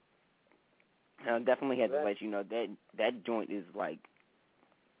 Yeah. I definitely had to let you know that joint is like,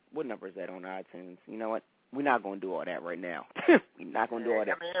 what number is that on iTunes? You know what? We're not going to do all that right now. We're not going to do all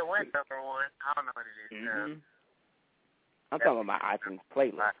that. I mean, it went number one. I don't know what it is. I'm talking about my iTunes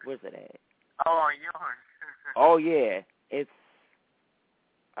playlist. Where's it at? Oh, yours. Oh, yeah.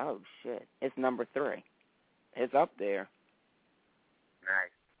 It's number 3. It's up there.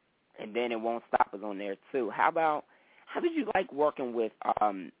 Nice. And then It Won't Stop is on there, too. How did you like working with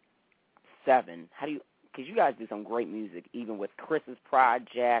Seven? Because you guys do some great music, even with Chris's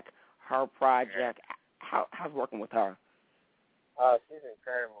project, her project. Yeah. How's working with her? Oh, she's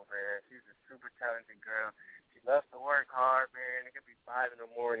incredible, man. She's a super talented girl. She loves to work hard, man. It could be 5 in the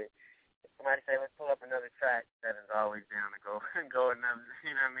morning. If somebody say, let's pull up another track, that is always down to go another,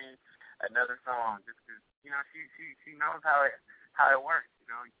 you know what I mean, another song. Just because, you know, she knows how it works. You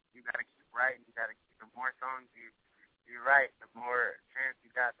know, you got to keep writing. You got to keep, the more songs you write, the more chance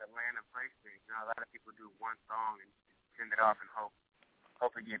you got to land a placement. You know, a lot of people do one song and send it off and hope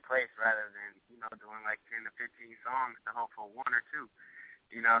it get placed rather than, you know, doing like 10 to 15 songs to hope for 1 or 2.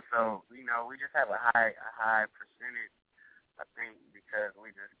 You know, so, you know, we just have a high percentage, I think, because we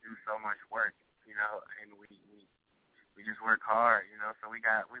just do so much work, you know, and we just work hard, you know. So we've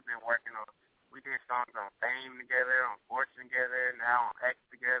been working on, we did songs on Fame together, on Fortune together, now on X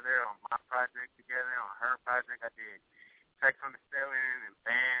together, on my project together, on her project. I did Sex on the Ceiling and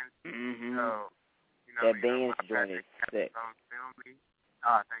Bands. Mm-hmm. So, you know, that Bands joint is sick. Film me.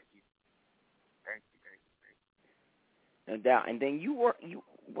 Oh, thank you. No doubt. And then you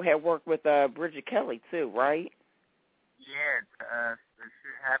had worked with Bridget Kelly too, right? Yeah, the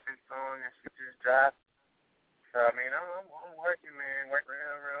Shit Happens song that she just dropped. So I mean, I'm working, man, working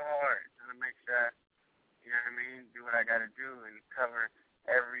real hard, trying to make sure, you know what I mean, do what I got to do and cover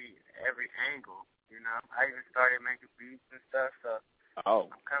every angle. You know, I even started making beats and stuff. So I'm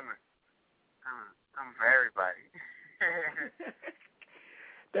coming for everybody.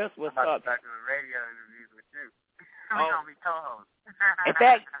 That's what's I'm up. about to start doing radio interviews with you. We're going to be co-hosts. In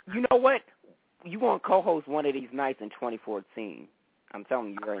fact, you know what? You want to co-host one of these nights in 2014. I'm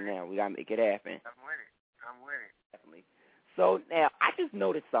telling you right now, we got to make it happen. I'm with it. Definitely. So now, I just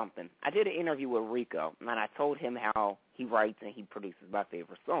noticed something. I did an interview with Rico, and I told him how he writes and he produces my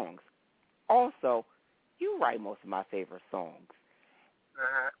favorite songs. Also, you write most of my favorite songs.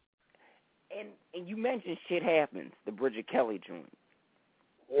 And you mentioned Shit Happens, the Bridget Kelly joint.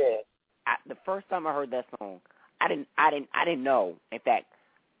 Yeah. The first time I heard that song, I didn't know. In fact,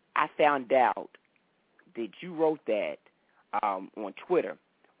 I found out that you wrote that on Twitter.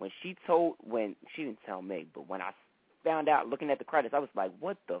 When she didn't tell me, but when I found out looking at the credits, I was like,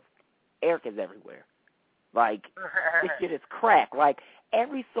 what the Eric is everywhere. Like, this shit is crack. Like,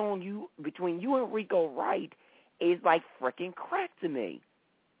 every song between you and Rico write is like freaking crack to me.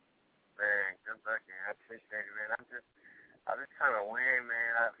 Man, good looking. I appreciate it, man. I'm just kind of weird,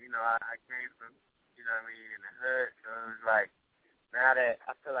 man. I came from, you know what I mean, in the hood, so it was like, now that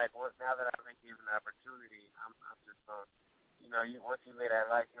I've been given the opportunity, I'm just you know, once you live that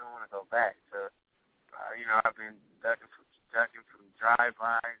life, you don't want to go back. So, you know, I've been ducking from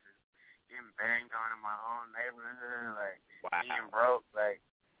drive-bys and getting banged on in my own neighborhood, like, being broke, like,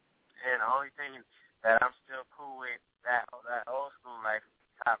 and the only thing that I'm still cool with, that old school life,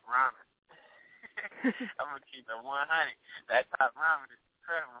 top ramen. I'm going to keep it 100. That top ramen is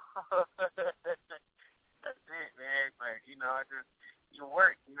incredible. That's it, man. But, you know, you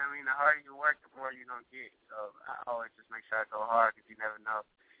work. You know what I mean? The harder you work, the more you're going to get. So I always just make sure I go hard because you never know.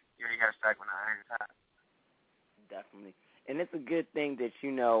 You know, you got to strike when the iron's hot. Definitely. And it's a good thing that,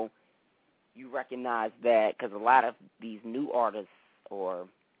 you know, you recognize that because a lot of these new artists or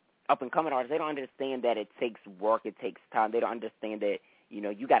up-and-coming artists, they don't understand that it takes work, it takes time. They don't understand that, you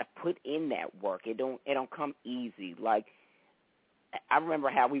know, you got to put in that work. It don't come easy. Like, I remember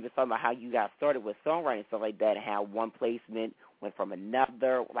how we were talking about how you got started with songwriting and stuff like that, and how one placement went from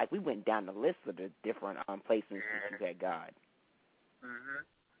another. Like, we went down the list of the different placements that you had got. Mhm.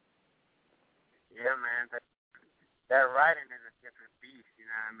 Yeah, man. That writing is a different beast. You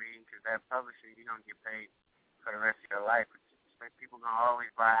know what I mean? Because that publishing, you're gonna get paid for the rest of your life. People gonna always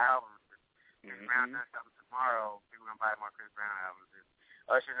buy albums. If Chris Brown does something tomorrow, people gonna buy more Chris Brown albums. If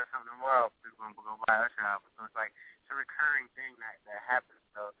Usher does something tomorrow, people gonna go buy Usher albums. So it's like it's a recurring thing that happens.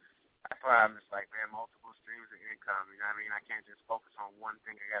 So that's why I'm just like, man, multiple streams of income. You know what I mean? I can't just focus on one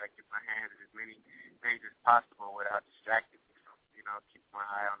thing. I got to get my hands in as many things as possible without distracting me from, keep my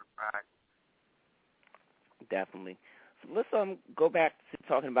eye on the prize. Definitely. So let's go back to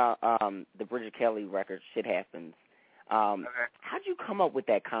talking about the Bridget Kelly record, Shit Happens. Okay. How'd you come up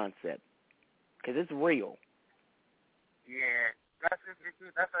with that concept? Because it's real. Yeah, that's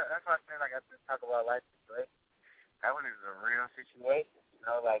why I say, like, I just talk about life situation. That one is a real situation.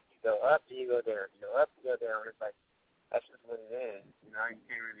 Like, you go up, you go down. You go up, you go down. It's like, that's just what it is. You can't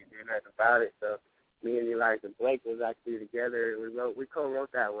really do nothing about it. So me and Elijah Blake was actually together. We co-wrote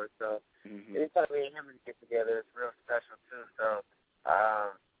that one. So anytime me and him get together, it's real special too. So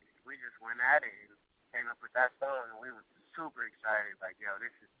we just went at it and came up with that song, and we were super excited. Like, yo,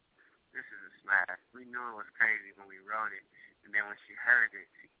 this is a smash. We knew it was crazy when we wrote it, and then when she heard it,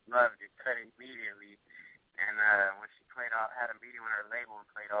 she loved it, cut it immediately. And when she had a meeting with her label and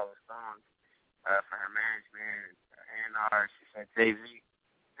played all the songs for her management and she said Jay-Z.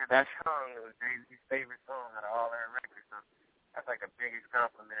 And that song, it was Jay-Z's favorite song out of all her records. So that's like the biggest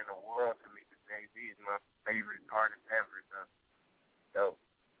compliment in the world to me, because Jay-Z is my favorite artist ever. So dope.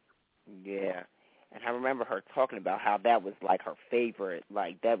 Yeah. And I remember her talking about how that was like her favorite,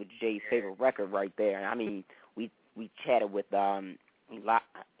 like that was Jay's favorite record right there. I mean, we chatted with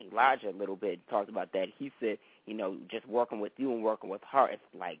Elijah a little bit, talked about that. He said, just working with you and working with her, it's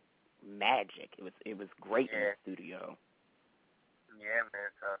like magic. It was great in the studio. Yeah,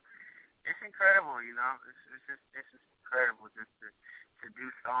 man. So it's incredible, It's just incredible just to do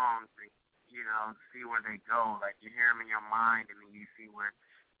songs and see where they go. Like, you hear them in your mind, and then you see where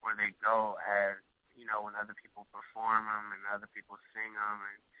they go as when other people perform them and other people sing them,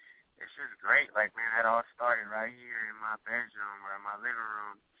 and it's just great. Like, man, that all started right here in my bedroom or in my living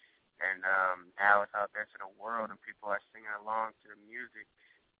room, and now it's out there to the world, and people are singing along to the music,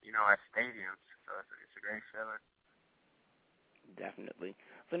 at stadiums. So it's a great feeling. Definitely.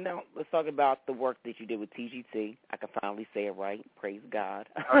 So now let's talk about the work that you did with TGT. I can finally say it right. Praise God.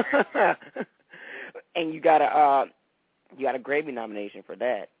 Okay. And you got a Grammy nomination for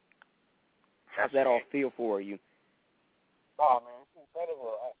that. How's that all feel for you? Oh, man, it's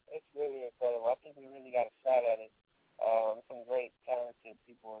incredible. It's really incredible. I think we really got a shot at it. Some great, talented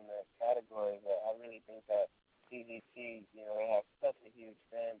people in that category, but I really think that TGT, they have such a huge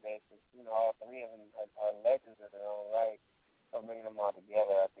fan base. And, all three of them are legends in their own right. So bringing them all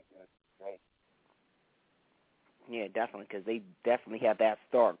together, I think it was great. Yeah, definitely, because they definitely have that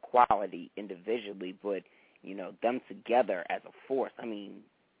star quality individually, but, them together as a force, I mean,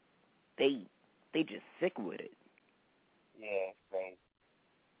 they just sick with it. Yeah, it's great.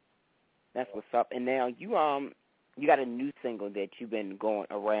 That's what's up. And now you got a new single that you've been going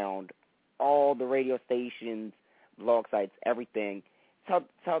around all the radio stations, blog sites, everything. Tell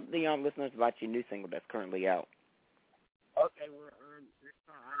the listeners about your new single that's currently out. Okay, this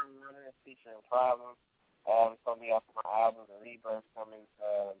song, I Don't Want It, featuring Problem. It's going to be off my album, The Rebirth, coming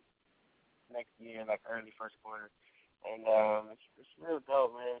next year, like early first quarter. And it's real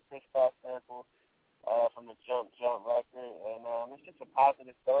dope, man. It's a sample from the Jump record. And it's just a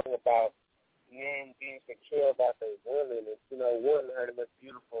positive story about men being secure about their women. It's, wanting her to look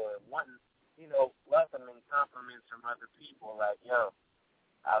beautiful and wanting, welcoming compliments from other people. Like, yo,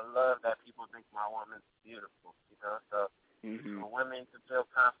 I love that people think my woman's beautiful, So for women to feel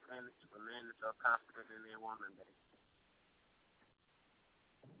confident, for men to feel confident in their woman,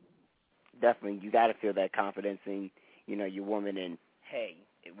 Definitely, you got to feel that confidence in, your woman. And hey,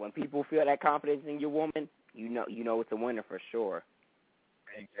 when people feel that confidence in your woman, you know it's a winner for sure.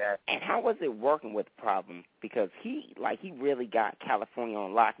 Exactly. And how was it working with Problem? Because he really got California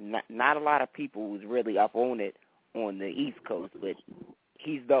on lock. Not a lot of people was really up on it on the East Coast, but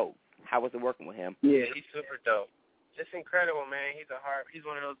he's dope. How was it working with him? Yeah, he's super dope. Just incredible, man. He's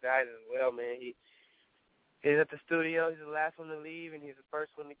one of those guys as well, man. He's at the studio. He's the last one to leave, and he's the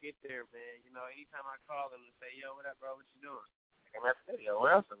first one to get there, man. Anytime I call him and say, yo, what up, bro? What you doing? I'm at the studio.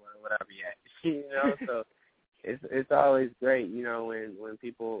 Where else would I be at? So it's always great, when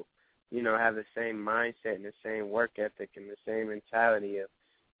people, have the same mindset and the same work ethic and the same mentality of,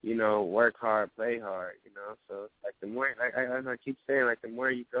 work hard, play hard, So it's like the more, like I keep saying, like the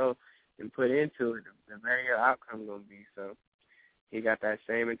more you go and put into it, the better your outcome gonna be. So he got that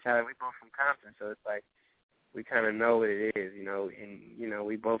same mentality. We both from Compton, so it's like we kind of know what it is, and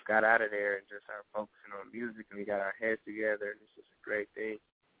we both got out of there and just are focusing on music, and we got our heads together, and it's just a great thing.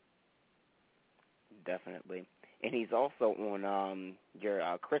 Definitely. And he's also on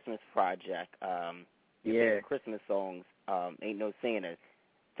your Christmas project. Yeah. Christmas songs, Ain't No Santa.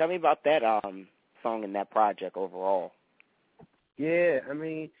 Tell me about that song and that project overall. Yeah, I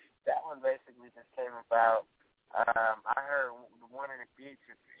mean, that one basically just came about. I heard one of the beats,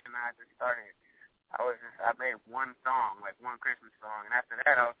 and I just started. I made one song, like one Christmas song, and after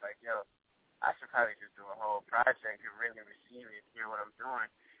that I was like, yo, I should probably just do a whole project and really receive it, hear what I'm doing.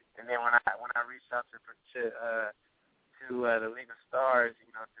 And then when I reached out to the League of Stars,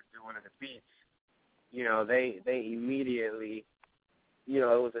 you know, to do one of the beats, you know, they immediately, you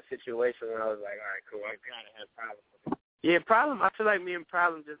know, it was a situation where I was like, all right, cool, I gotta have Problem with it. Yeah, Problem. I feel like me and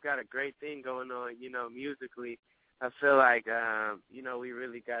Problem just got a great thing going on, you know, musically. I feel like, you know, we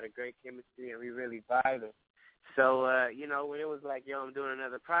really got a great chemistry and we really vibing. So, you know, when it was like, yo, I'm doing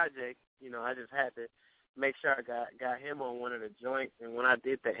another project, you know, I just had to make sure I got him on one of the joints. And when I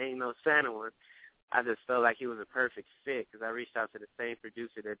did the Ain't No Santa one, I just felt like he was a perfect fit because I reached out to the same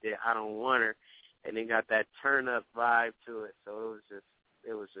producer that did I Don't Want Her, and then got that turn-up vibe to it. So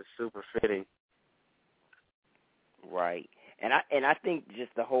it was just super fitting. Right. And I think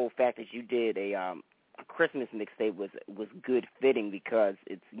just the whole fact that you did a Christmas mixtape was good fitting because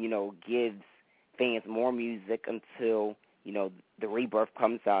it's, you know, gives fans more music until, you know, the Rebirth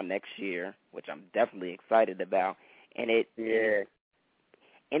comes out next year, which I'm definitely excited about. And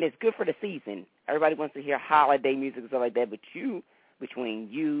and it's good for the season. Everybody wants to hear holiday music and stuff like that, but between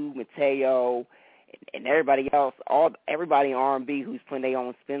you, Mateo, and everybody else, everybody in R&B who's putting their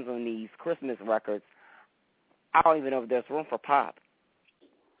own spins on these Christmas records, I don't even know if there's room for pop.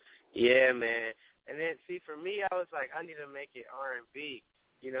 Yeah, man. And then, see, for me, I was like, I need to make it R&B,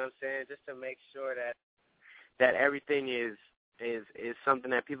 you know what I'm saying, just to make sure that everything is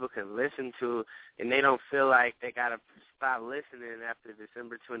something that people can listen to and they don't feel like they got to stop listening after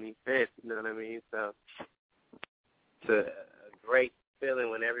December 25th, you know what I mean? So it's a great feeling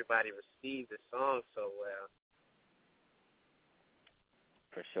when everybody receives the song so well.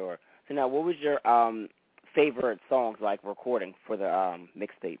 For sure. So now, what was your favorite songs like recording for the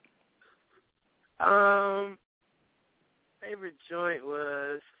mixtape? Favorite joint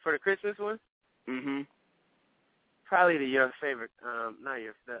was for the Christmas one. Mhm. Probably your favorite,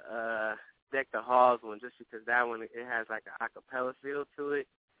 the Deck the Halls one, just because that one it has like an acapella feel to it,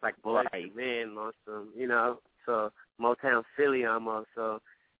 like Boys to Men on some, you know, so Motown Philly almost. So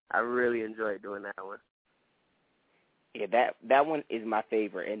I really enjoyed doing that one. Yeah, that one is my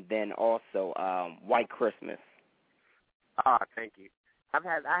favorite, and then also White Christmas. Oh, thank you. I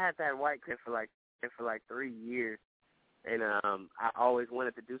had that White Christmas for like 3 years, and I always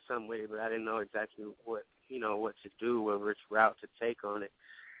wanted to do something with it, but I didn't know exactly what to do, which route to take on it.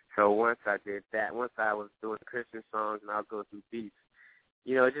 So once I did that, once I was doing Christmas songs and I'll go through beats,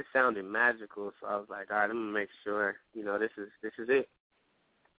 you know, it just sounded magical. So I was like, all right, I'm gonna make sure, you know, this is it.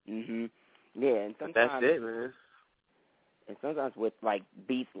 Mhm. Yeah, and sometimes that's it, man. And sometimes with like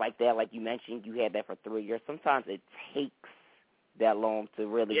beats like that, like you mentioned, you had that for 3 years. Sometimes it takes that long to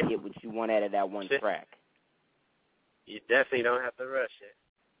really get what you want out of that one track. You definitely don't have to rush it.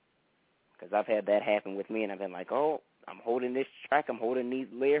 Because I've had that happen with me, and I've been like, oh, I'm holding this track, I'm holding these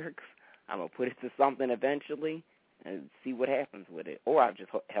lyrics, I'm going to put it to something eventually and see what happens with it. Or I've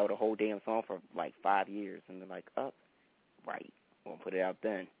just held a whole damn song for like 5 years, and they're like, oh, right, we'll put it out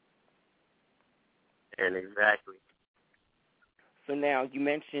then. And exactly. So now, you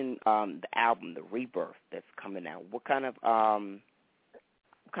mentioned the album, The Rebirth, that's coming out. What kind of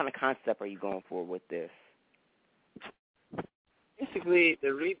concept are you going for with this? Basically,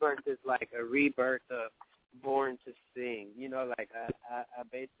 The Rebirth is like a rebirth of Born to Sing. You know, like I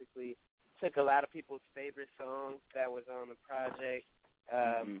basically took a lot of people's favorite songs that was on the project,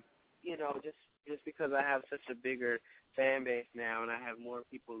 you know, just because I have such a bigger fan base now and I have more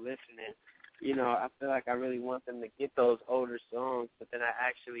people listening. You know, I feel like I really want them to get those older songs, but then I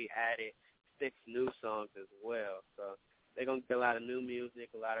actually added 6 new songs as well. So they're going to get a lot of new music,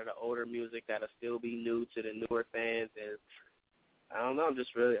 a lot of the older music that'll still be new to the newer fans. And I don't know,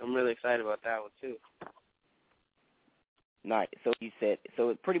 I'm really excited about that one, too. Nice. So you said,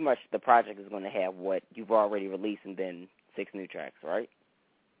 pretty much the project is going to have what you've already released and then 6 new tracks, right?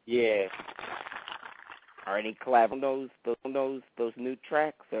 Yeah. Are any collab on those new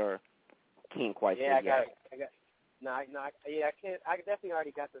tracks, or can't quite say yet? I can't. I definitely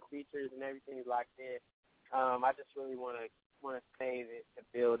already got the features and everything locked in. I just really want to save it to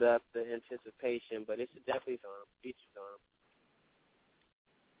build up the anticipation, but it's definitely some features on them.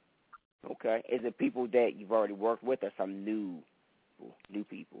 Okay. Is it people that you've already worked with, or some new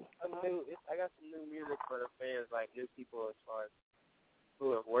people? I got some new music for the fans, like new people as far as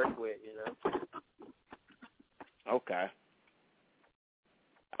who I've worked with, you know. Okay.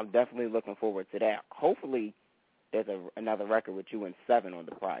 I'm definitely looking forward to that. Hopefully, there's another record with you and 7 on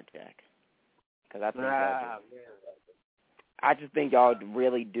the project. Because I I just think y'all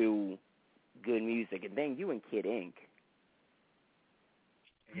really do good music. And then you and Kid Ink.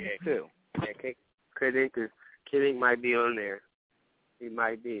 Yeah, too. Yeah, Kid Ink might be on there. He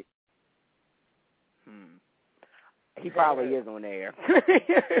might be. He probably is on there.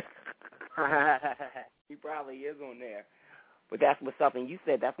 He probably is on there. But that's what's up. And you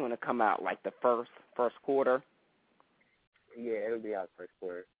said that's going to come out like the first quarter? Yeah, it'll be out first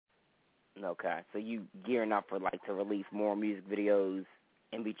quarter. Okay. So you gearing up for like to release more music videos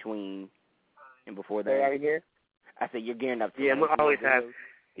in between and before that? Say that again? I said you're gearing up to I'm gonna always have. videos.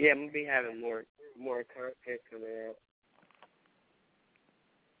 Yeah, I'm gonna be having more content coming out.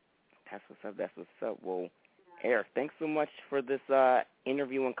 That's what's up. That's what's up. Well, Eric, thanks so much for this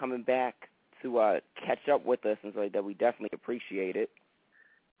interview and coming back to catch up with us and so that. We definitely appreciate it.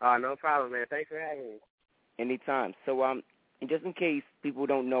 No problem, man. Thanks for having me. Anytime. So, and just in case people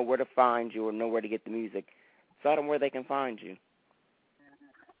don't know where to find you or know where to get the music, tell them where they can find you.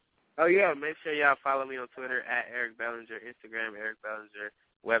 Oh, yeah. Make sure y'all follow me on Twitter at Eric Bellinger, Instagram, Eric Bellinger,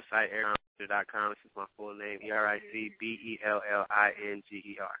 website, ericbellinger.com. This is my full name, EricBellinger.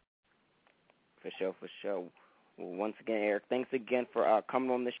 For sure. Well, once again, Eric, thanks again for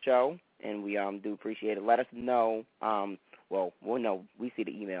coming on the show, and we do appreciate it. Let us know. We'll know. We see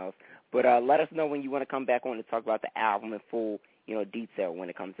the emails. But let us know when you want to come back on to talk about the album in full, detail when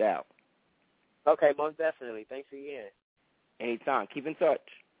it comes out. Okay, most definitely. Thanks again. Anytime. Keep in touch.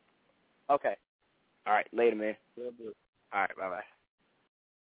 Okay. All right. Later, man. Will do. All right. Bye-bye.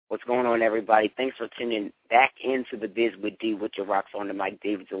 What's going on, everybody? Thanks for tuning back into the Biz with D with your rocks on the mic,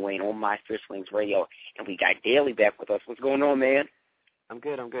 David Dwayne on My Fish Wings Radio. And we got Daley back with us. What's going on, man? I'm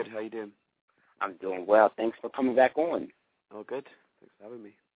good. How you doing? I'm doing well. Thanks for coming back on. Oh, good. Thanks for having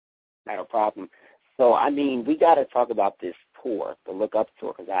me. Not a problem. So, we got to talk about this tour, the Look Up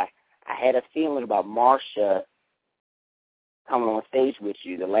tour, because I had a feeling about Marsha coming on stage with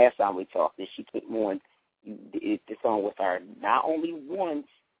you the last time we talked, and she put me on the song with her not only once,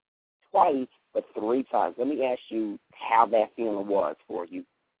 twice, but 3 times. Let me ask you how that feeling was for you.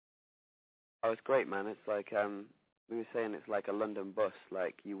 Oh, it's great, man. It's like we were saying, it's like a London bus.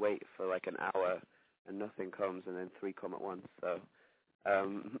 Like you wait for like an hour and nothing comes, and then 3 come at once. So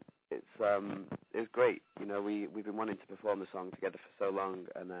it's great. We've been wanting to perform the song together for so long,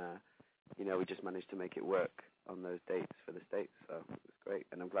 and we just managed to make it work on those dates for the States. So it was great,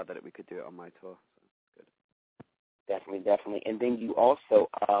 and I'm glad that we could do it on my tour. So it's good. Definitely. And then you also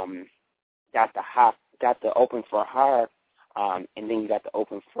got the open for her, and then you got the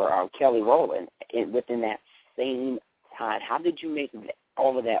open for Kelly Rowland. And within that same time, how did you make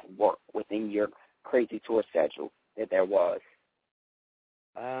all of that work within your crazy tour schedule that there was?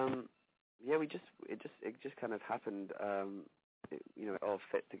 It just kind of happened. It all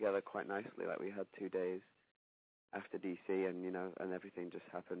fit together quite nicely. Like we had 2 days after DC, and and everything just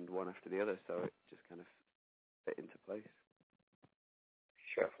happened one after the other. So it just kind of fit into place.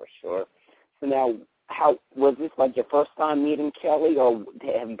 Sure, for sure. So now, how was this like your first time meeting Kelly, or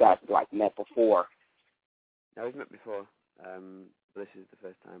have you guys met before? No, we've met before. But this is the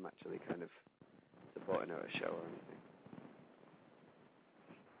first time actually kind of supporting her at a show or anything.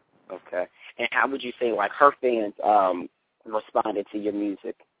 Okay. And how would you say her fans responded to your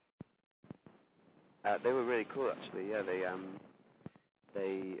music? They were really cool actually. Yeah, they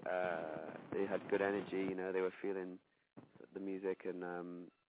had good energy. They were feeling the music and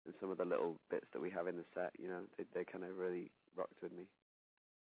some of the little bits that we have in the set. They kind of really rocked with me.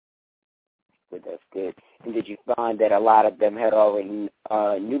 Good, that's good. And did you find that a lot of them had already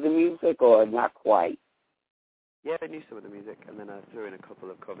knew the music, or not quite? Yeah, I knew some of the music, and then I threw in a couple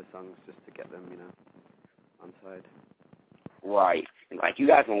of cover songs just to get them, on side. Right. You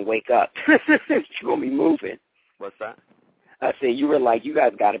guys gonna wake up. You're gonna be moving. What's that? I said you were you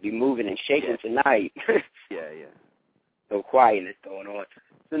guys got to be moving and shaking tonight. Yeah. So quietness going on.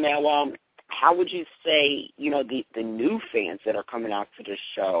 So now, how would you say, the new fans that are coming out to the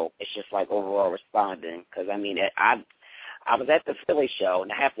show, it's just overall responding? Because I was at the Philly show,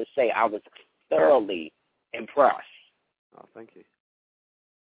 and I have to say I was thoroughly impressed. Oh, thank you.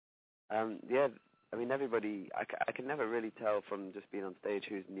 Yeah, everybody, I can never really tell from just being on stage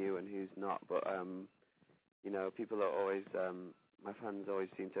who's new and who's not, but, people are always, my fans always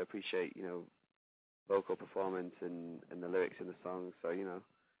seem to appreciate, vocal performance and the lyrics in the songs, so, just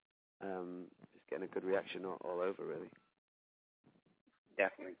getting a good reaction all over, really.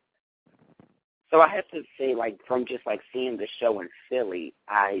 Definitely. So I have to say, from just, seeing the show in Philly,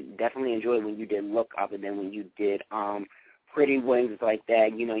 I definitely enjoyed when you did Look Up, and then when you did Pretty Wings like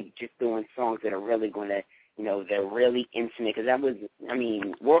that, just doing songs that are really going to, they're really intimate, because that was,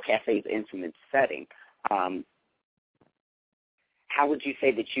 World Cafe's intimate setting. how would you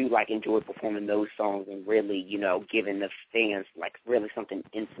say that you like enjoy performing those songs and really, you know, giving the fans like really something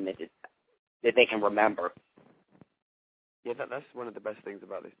intimate that they can remember? Yeah, that's one of the best things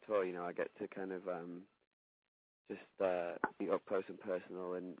about this tour. You know, I get to kind of just be up close and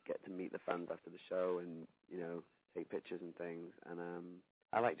personal and get to meet the fans after the show and, you know, take pictures and things. And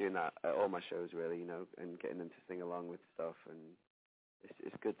I like doing that at all my shows, really, you know, and getting them to sing along with stuff. And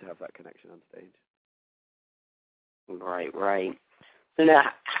it's good to have that connection on stage. Right. So now,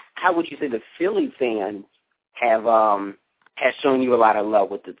 how would you say the Philly fans have shown you a lot of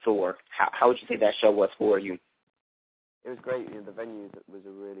love with the tour? How would you say that show was for you? It was great. You know, the venue was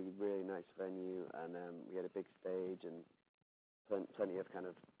a really, really nice venue, and we had a big stage and plenty of kind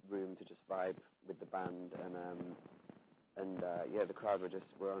of room to just vibe with the band, and yeah, the crowd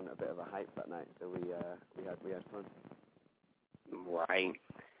were on a bit of a hype that night, so we had fun. Right.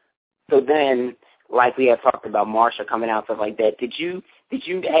 So then, like we had talked about Marsha coming out, stuff like that, did you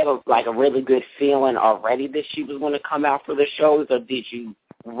have a really good feeling already that she was going to come out for the shows, or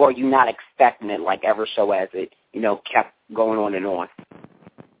were you not expecting it like every show as it, you know, kept going on and on?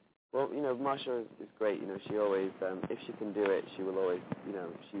 Well, you know, Marsha is great. You know, she always, if she can do it, she will always, you know,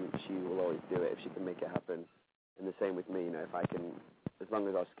 she will always do it if she can make it happen. And the same with me, you know, if I can, as long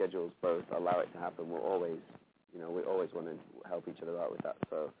as our schedules both allow it to happen, we'll always, you know, we always want to help each other out with that.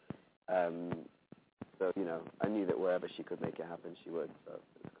 So, you know, I knew that wherever she could make it happen, she would. So it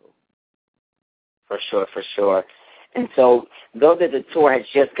was cool. For sure. And so, though that the tour has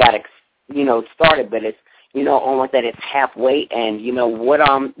just got, you know, started, but it's, you know, almost that it's halfway. And you know, what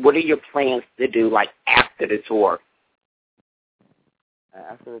are your plans to do like after the tour?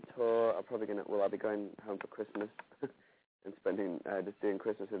 After the tour, I'll be going home for Christmas and spending just doing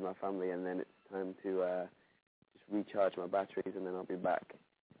Christmas with my family, and then it's time to just recharge my batteries, and then I'll be back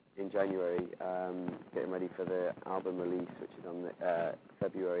in January, getting ready for the album release, which is on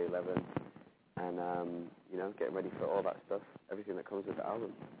February 11th, and you know, getting ready for all that stuff, everything that comes with the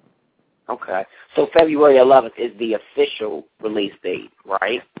album. Okay, so February 11th is the official release date,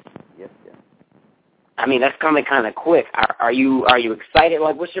 right? Yes. I mean, that's coming kind of quick. Are you excited?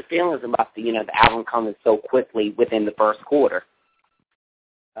 Like, what's your feelings about the album coming so quickly within the first quarter?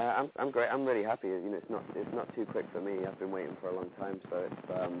 I'm great. I'm really happy. You know, it's not too quick for me. I've been waiting for a long time, so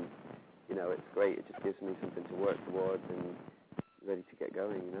it's you know, it's great. It just gives me something to work towards and ready to get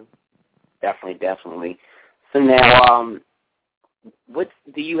going. You know. Definitely. So now,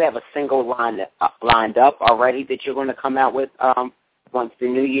 do you have a single lined up already that you're going to come out with once the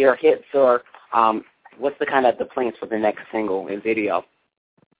new year hits, or what's the plans for the next single and video?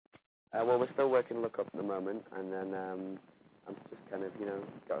 Well, we're still working Look Up at the moment, and then I'm just kind of, you know,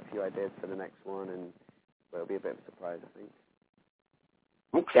 got a few ideas for the next one, and it'll be a bit of a surprise, I think.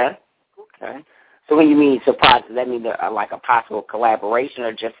 Okay. So when you mean surprise, does that mean like a possible collaboration,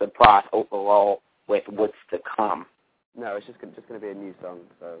 or just surprise overall with what's to come? No, it's just going to be a new song,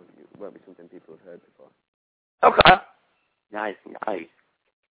 so it won't be something people have heard before. Okay. Nice.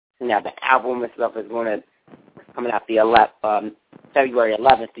 Now the album and stuff is coming out the February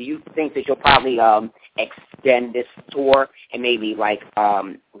 11th. Do you think that you'll probably extend this tour and maybe like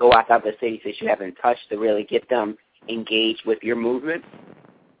go outside the cities that you haven't touched to really get them engaged with your movement?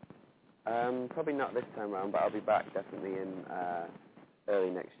 Probably not this time around, but I'll be back definitely in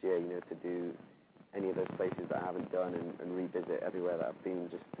early next year, you know, to do any of those places that I haven't done and revisit everywhere that I've been,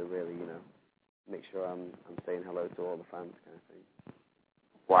 just to really, you know, make sure I'm saying hello to all the fans, kind of thing.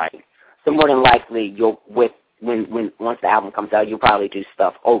 Right. So more than likely, when once the album comes out, you'll probably do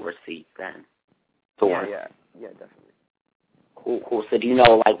stuff overseas then. Tour. Yeah, definitely. Cool. So do you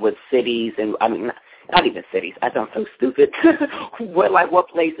know like what cities and not even cities? I sound so stupid. what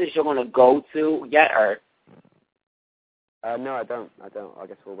places you're gonna go to yet, or? No, I don't. I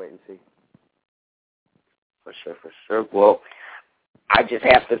guess we'll wait and see. For sure. Well, I just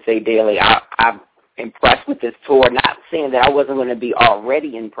have to say, Daley, I'm impressed with this tour. Not saying that I wasn't going to be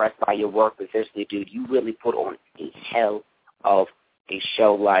already impressed by your work, but seriously, dude, you really put on a hell of a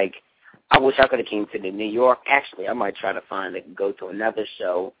show. Like, I wish I could have came to New York. Actually, I might try to go to another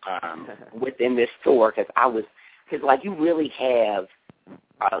show within this tour, because you really have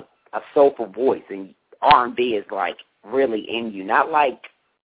a soulful voice, and R&B is like really in you, not like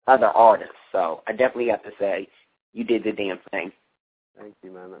other artists. So I definitely have to say you did the damn thing. Thank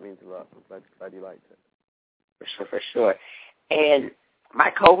you, man. That means a lot. I'm glad you liked it. For sure. And my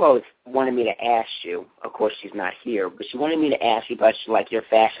co-host wanted me to ask you, of course she's not here, but she wanted me to ask you about like your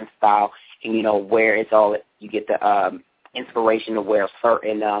fashion style and, you know, where it's all you get the inspiration to wear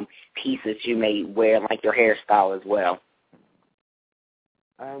certain pieces you may wear, like your hairstyle as well.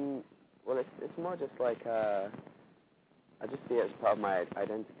 Well, it's more just like I just see it as part of my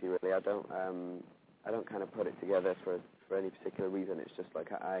identity, really. I don't kind of put it together for any particular reason. It's just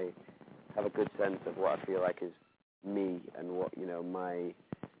like I have a good sense of what I feel like is me and what, you know,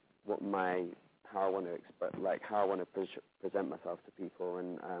 how I want to present myself to people,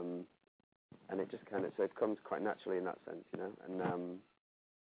 and it just kind of, so it comes quite naturally in that sense, you know. And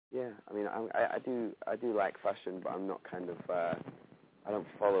yeah, I mean, I do like fashion, but I'm not kind of I don't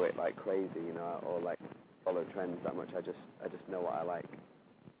follow it like crazy, you know, or like follow trends that much. I just know what I like.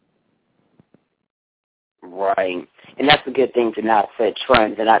 Right, and that's a good thing to not set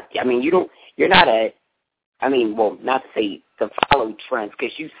trends. And I mean, you're not not to say to follow trends,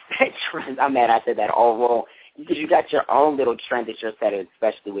 because you set trends. I said that all wrong, because you got your own little trend that you're setting,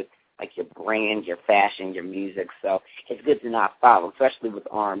 especially with like your brand, your fashion, your music. So it's good to not follow, especially with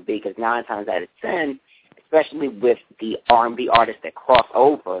R&B, because 9 times out of 10, especially with the R&B artists that cross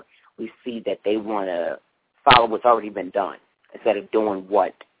over, we see that they want to follow what's already been done instead of doing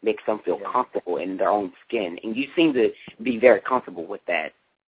what makes them feel comfortable in their own skin. And you seem to be very comfortable with that.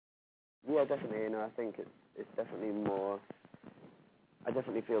 Yeah, definitely. You know, I think it's definitely more. I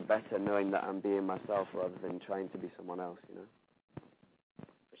definitely feel better knowing that I'm being myself rather than trying to be someone else. You know.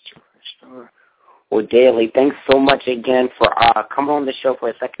 Sure. Well, Daley, thanks so much again for coming on the show for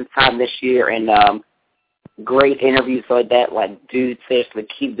a second time this year, and great interviews like that. Like, dude, seriously,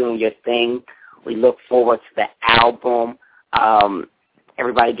 keep doing your thing. We look forward to the album.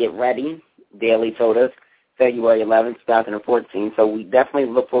 Everybody get ready. Daley told us February 11th, 2014. So we definitely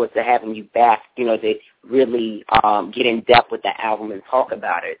look forward to having you back, you know, to really get in depth with the album and talk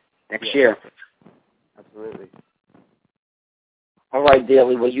about it next year. Absolutely. All right,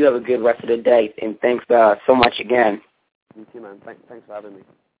 Daley. Well, you have a good rest of the day, and thanks so much again. You too, man. Thanks for having me.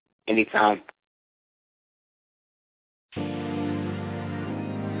 Anytime.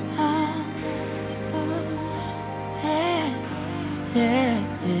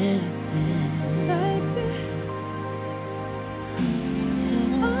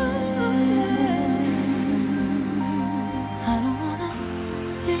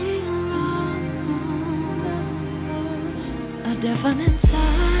 Deafening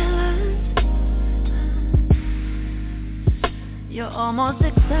silence. You're almost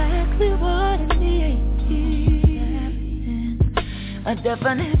exactly what I need. A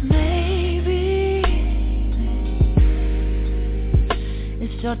definite maybe.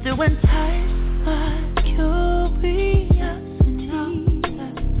 It's sure to entice my curiosity.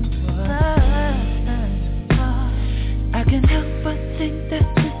 I can't help but think that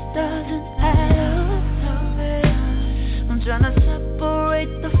this doesn't add up. I'm trying to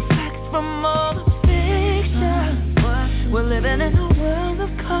separate the facts from all the fiction. We're living in a world of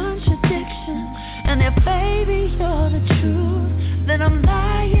contradiction. And if baby you're the truth, then I'm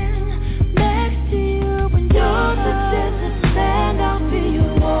lying next to you. When you're the desert sand, I'll be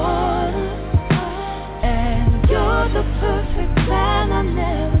your water. And you're the perfect plan I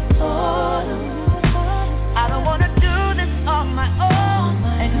never thought of. I don't wanna do this on my own,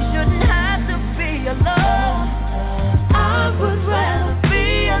 and you shouldn't have to be alone. I would rather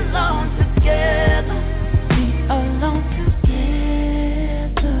be alone together. Be alone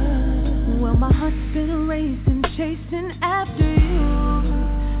together. Well, my heart's been racing, chasing after you.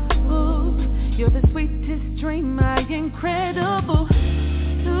 Ooh, you're the sweetest dream, my incredible.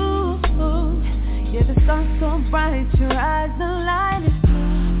 Ooh, yeah, the sun's so bright, your eyes align.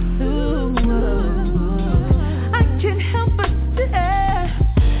 Ooh, I can't help but stare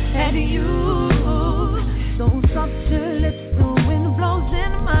at you. So soft your lips, the wind blows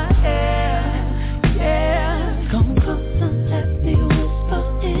in my hair. Yeah, come closer, let me whisper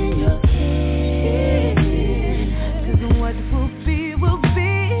in your ear. 'Cause what will be,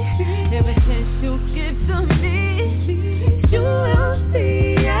 every chance you give to me, you will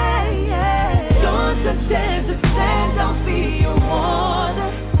see, yeah. You're the desert sand, I'll be your water.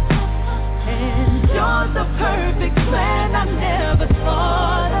 And you're the perfect plan I never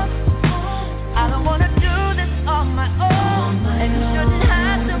thought of. I don't wanna do this on my own.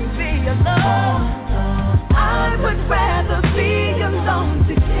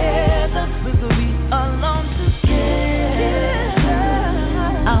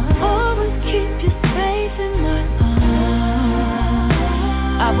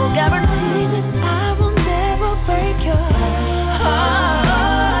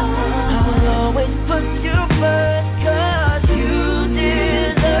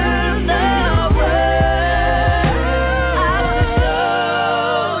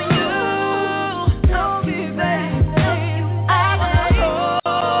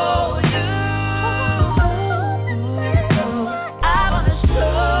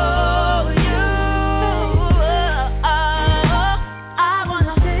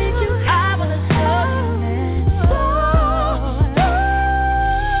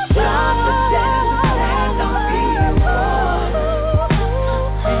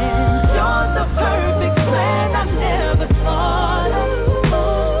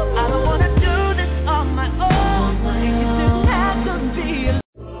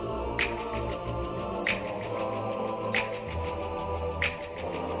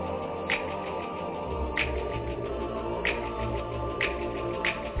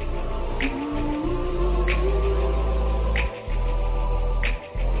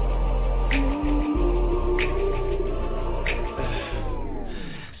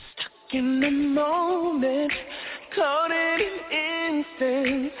 in the moment, caught in an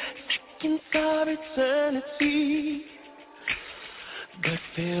instant, seconds of eternity, but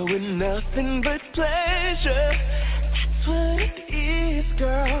filled with nothing but pleasure. That's what it is,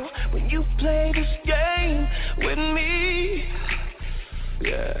 girl, when you play this game with me.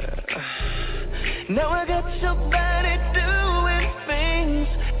 Yeah. Now I got your body doing things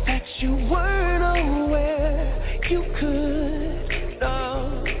that you weren't aware you could.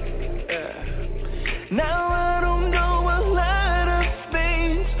 Oh, yeah. Now I don't know a lot of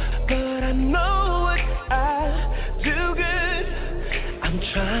things, but I know what I do good. I'm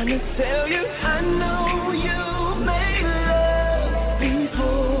trying to tell you, I know you made love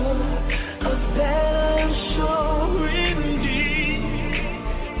before, of that I'm sure indeed.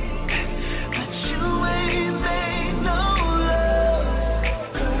 But you ain't made no love,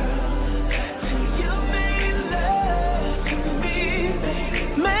 girl, till you made love to me, baby.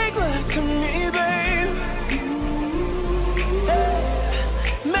 Make love to me, baby. Yeah.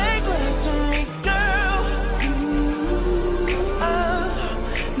 Make love to me, girl.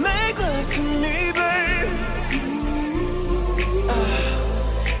 Make love to me, baby.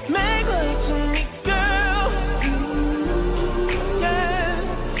 Make love to me, girl. Yeah,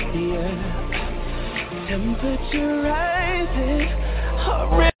 yeah. Temperature rising.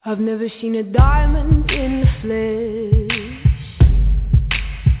 Heart I've never seen a diamond in the flesh.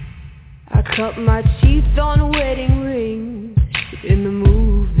 I cut my teeth on wedding rings in the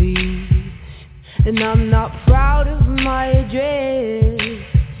movies, and I'm not proud of my address.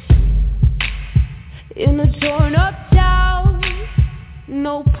 In a torn up town,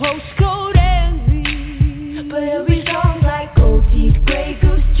 no postcode envy, but every song's like gold teeth, grey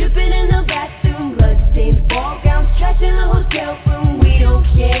goose dripping in the bathroom, bloodstained ball gowns, trash in the hotel room. We don't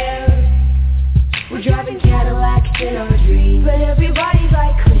care. We're driving Cadillacs in our dreams, but everybody's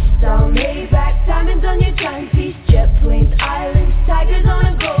like crystal, Maybach, diamonds on your timepiece, jet planes, islands, tigers on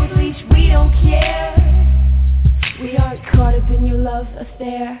a gold leash. We don't care. We aren't caught up in your love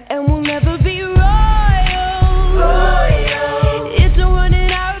affair, and we'll never be royal. It's a run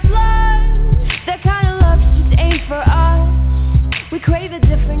in our blood. That kind of love just ain't for us. We crave a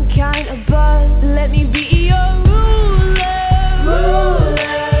different kind of buzz. Let me be your ruler.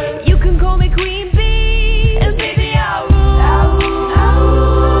 You can call me Queen Bee, and baby I'll rule.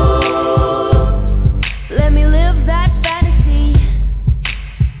 Let me live that fantasy.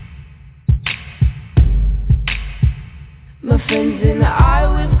 My friends and I,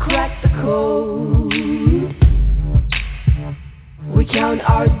 we've cracked the code. We count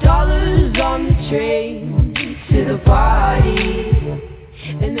our dollars on the train to the party.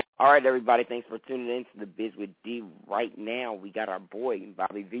 All right, everybody, thanks for tuning in to the Biz with D. Right now, we got our boy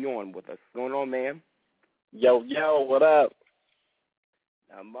Bobby V on with us. What's going on, man? Yo, what up?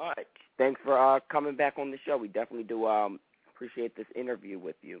 Not much. Thanks for coming back on the show. We definitely do appreciate this interview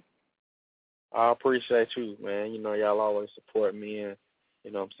with you. I appreciate you, man. You know, y'all always support me, and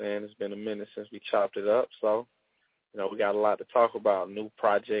you know what I'm saying? It's been a minute since we chopped it up, so, you know, we got a lot to talk about. New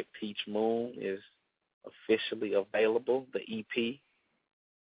project, Peach Moon, is officially available, the EP,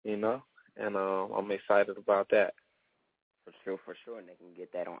 you know, and I'm excited about that. For sure, and they can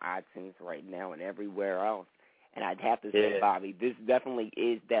get that on iTunes right now and everywhere else. And I'd have to say, Bobby, this definitely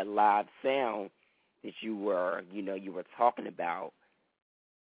is that live sound that you were talking about,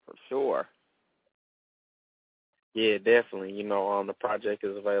 for sure. Yeah, definitely. You know, the project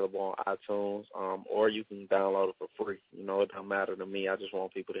is available on iTunes, or you can download it for free. You know, it doesn't matter to me. I just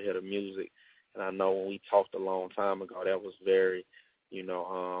want people to hear the music. And I know when we talked a long time ago, that was very, you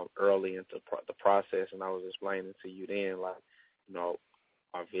know, early into the process, and I was explaining to you then, like, you know,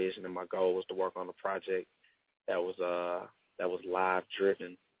 my vision and my goal was to work on a project that was live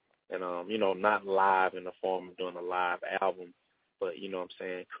driven, and you know, not live in the form of doing a live album, but you know what I'm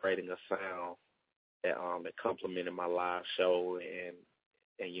saying, creating a sound that complemented my live show, and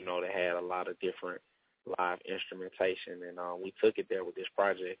you know, they had a lot of different live instrumentation, and we took it there with this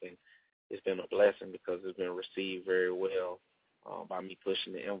project, and it's been a blessing because it's been received very well by me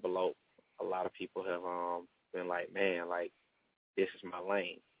pushing the envelope. A lot of people have been like, man, like, this is my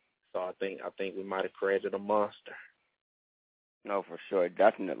lane. So I think we might have created a monster. No, for sure,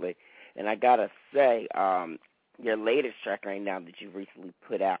 definitely. And I gotta say, your latest track right now that you recently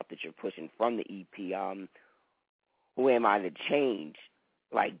put out that you're pushing from the EP, Who Am I to Change?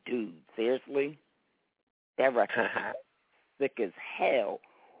 Like, dude, seriously? That record sick as hell.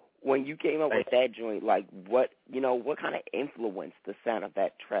 When you came up with that joint, like, what kind of influenced the sound of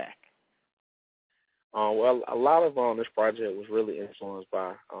that track? Well, a lot of this project was really influenced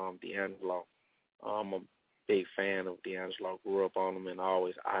by D'Angelo. I'm a big fan of D'Angelo. Grew up on him and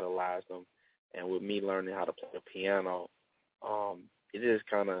always idolized him. And with me learning how to play the piano, it just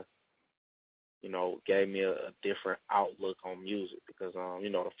kind of, gave me a different outlook on music because,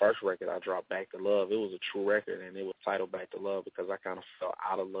 the first record I dropped, Back to Love, it was a true record, and it was titled Back to Love because I kind of fell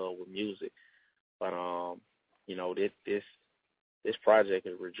out of love with music. But, this project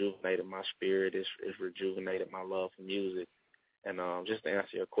has rejuvenated my spirit. It's rejuvenated my love for music. And just to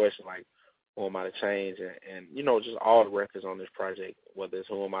answer your question, like, Who Am I to Change, and just all the records on this project, whether it's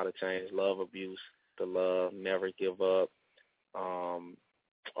Who Am I to Change, Love Abuse, The Love, Never Give Up, or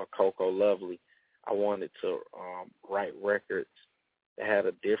Coco Lovely, I wanted to write records that had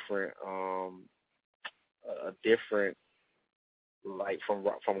a different, like from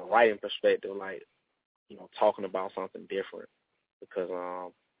a writing perspective, like, talking about something different. Because,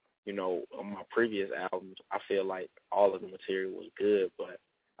 on my previous albums, I feel like all of the material was good, but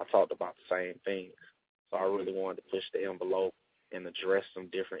I talked about the same things. So I really wanted to push the envelope and address some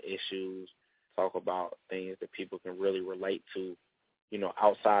different issues, talk about things that people can really relate to,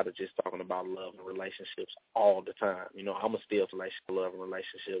 outside of just talking about love and relationships all the time. I'm a still love and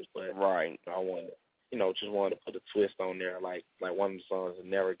relationships, but right. I wanted, just wanted to put a twist on there, like one of the songs is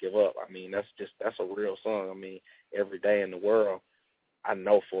Never Give Up. I mean, that's a real song. I mean, every day in the world, I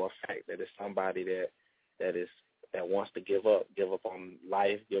know for a fact that it's somebody that wants to give up on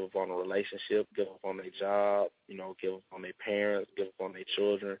life, give up on a relationship, give up on their job, give up on their parents, give up on their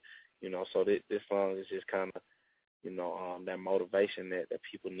children, So this song is just kind of, that motivation that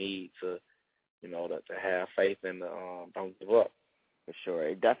people need to, to have faith and don't give up. For sure,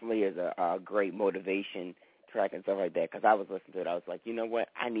 it definitely is a great motivation track and stuff like that. Because I was listening to it, I was like, you know what,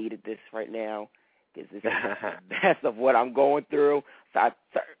 I needed this right now. Because this is the best of what I'm going through. So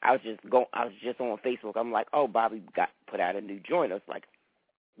I was just on Facebook. I'm like, oh, Bobby put out a new joint. I was like,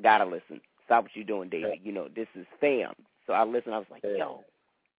 gotta listen. Stop what you're doing, Davey. This is fam. So I listened. I was like, yo,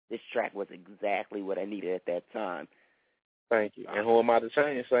 this track was exactly what I needed at that time. Thank you. And Who Am I to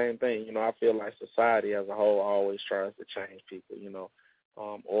Change? Same thing. I feel like society as a whole always tries to change people.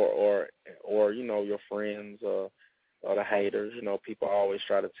 Or your friends. Or the haters, people always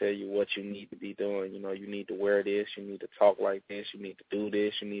try to tell you what you need to be doing. You need to wear this, you need to talk like this, you need to do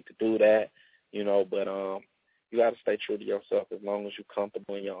this, you need to do that, but you got to stay true to yourself as long as you're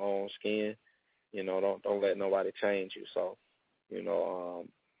comfortable in your own skin. Don't let nobody change you. So,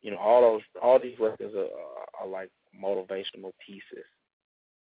 all these records are like motivational pieces.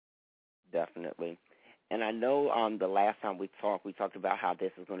 Definitely. And I know the last time we talked about how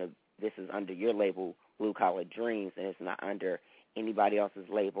this is under your label, Blue Collar Dreams, and it's not under anybody else's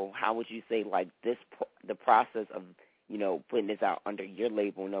label. How would you say, like, the process of, putting this out under your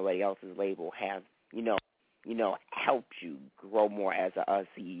label, nobody else's label, has, helped you grow more as a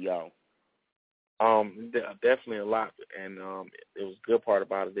CEO? Definitely a lot. And it was a good part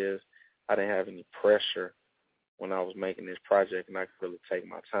about it is I didn't have any pressure when I was making this project, and I could really take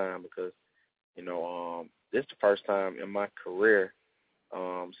my time because, this is the first time in my career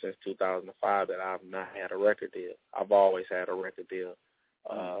since 2005 that I've not had a record deal. I've always had a record deal.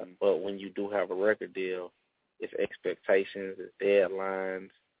 But when you do have a record deal, it's expectations, it's deadlines,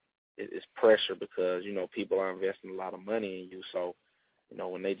 it's pressure because, people are investing a lot of money in you. So,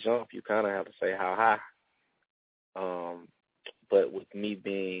 when they jump, you kind of have to say how high. But with me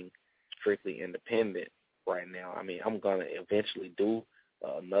being strictly independent right now, I mean, I'm going to eventually do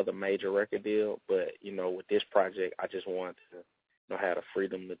another major record deal. But, with this project, I just wanted to had the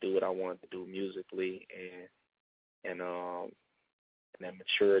freedom to do what I wanted to do musically and that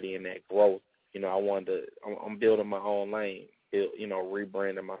maturity and that growth. I'm building my own lane,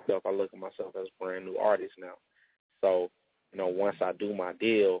 rebranding myself. I look at myself as a brand new artist now. So, once I do my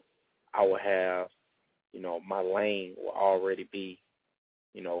deal, I will have, my lane will already be,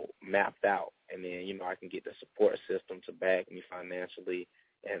 mapped out. And then, I can get the support system to back me financially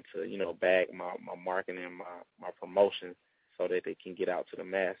and to, back my marketing and my promotion, so that they can get out to the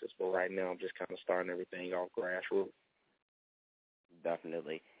masses. But right now, I'm just kind of starting everything off grassroots.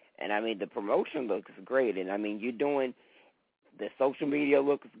 Definitely. And, I mean, the promotion looks great. And, I mean, you're doing the social media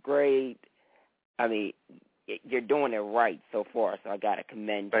looks great. I mean, you're doing it right so far, so I got to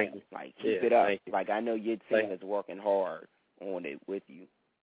commend you. Like, keep it up. Like, I know your team is working hard on it with you.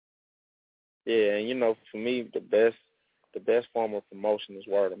 Yeah, and, for me, the best form of promotion is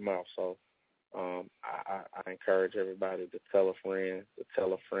word of mouth. So, I encourage everybody to tell a friend, to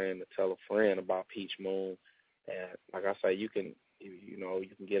tell a friend, to tell a friend about Peach Moon. And like I say, you can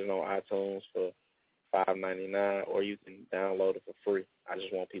get it on iTunes for $5.99, or you can download it for free. I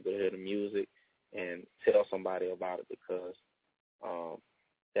just want people to hear the music and tell somebody about it because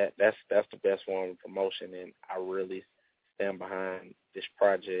that's the best form of promotion, and I really stand behind this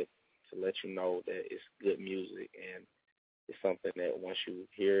project to let you know that it's good music, and it's something that once you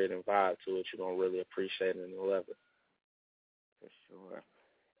hear it and vibe to it, you're going to really appreciate it and love it. For sure.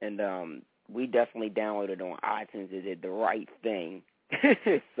 And we definitely downloaded on iTunes and did the right thing.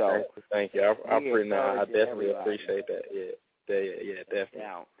 So thank you. I definitely appreciate that. Yeah,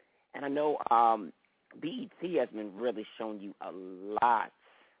 definitely. And I know BET has been really showing you a lot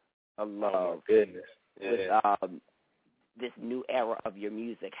of love. Oh, my goodness. Yeah. With this new era of your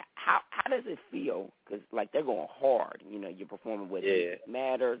music. How does it feel? Because, like, they're going hard. You know, you're performing with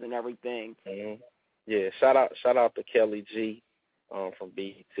Matters and everything. Mm-hmm. Yeah, shout out to Kelly G from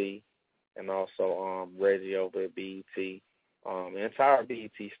BET, and also Reggie over at BET, the entire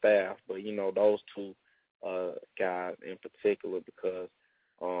BET staff. But, you know, those two guys in particular, because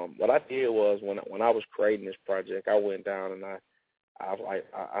what I did was when I was creating this project, I went down and I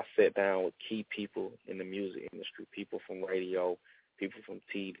sat down with key people in the music industry, people from radio, people from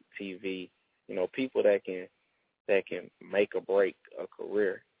TV, you know, people that can make or break a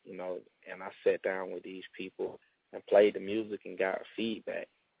career, you know. And I sat down with these people and played the music and got feedback.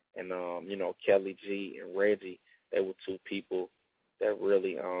 And you know, Kelly G and Reggie, they were two people that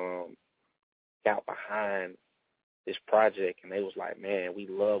really got behind this project, and they was like, man, we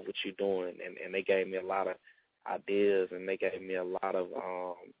love what you're doing, and they gave me a lot of ideas, and they gave me a lot of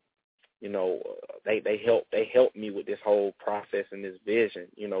you know, they helped me with this whole process and this vision,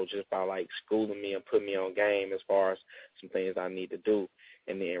 you know, just by like schooling me and putting me on game as far as some things I need to do.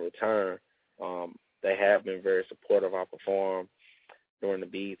 And then in return, they have been very supportive. I performed during the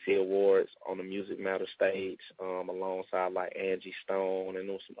BET Awards on the Music Matter stage alongside like Angie Stone, and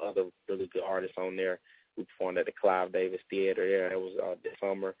there was some other really good artists on there. We performed at the Clive Davis Theater there. It was this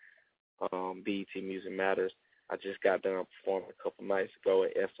summer, BET Music Matters. I just got done performing a couple nights ago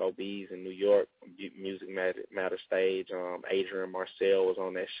at SOB's in New York, Music Matter stage. Adrian Marcel was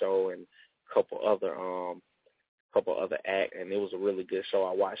on that show, and a couple other acts, and it was a really good show.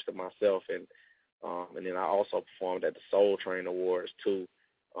 I watched it myself, and then I also performed at the Soul Train Awards too.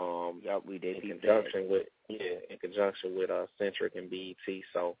 We did in conjunction with Centric and BET.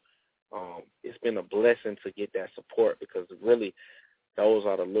 So it's been a blessing to get that support, because really those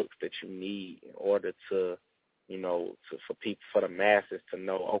are the looks that you need in order to, you know, for the masses to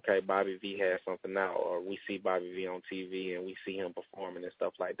know, okay, Bobby V has something now, or we see Bobby V on TV and we see him performing and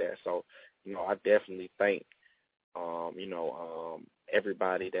stuff like that. So, you know, I definitely thank,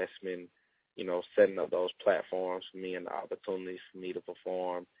 everybody that's been, you know, setting up those platforms for me and the opportunities for me to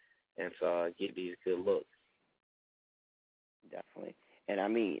perform and to get these good looks. Definitely. And I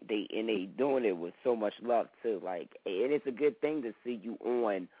mean, they doing it with so much love too. Like, and it's a good thing to see you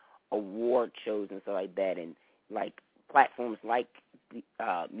on award shows and stuff like that, and like platforms like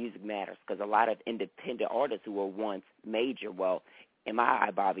Music Matters, because a lot of independent artists who were once major, well, in my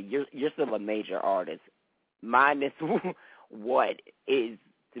eye, Bobby, you're still a major artist. Minus what is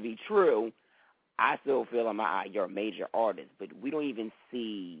to be true, I still feel in my eye you're a major artist. But we don't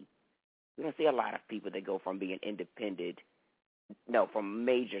see a lot of people that go from being independent, from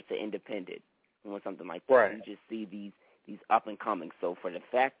major to independent, or something like that. Right. You just see these up and coming. So for the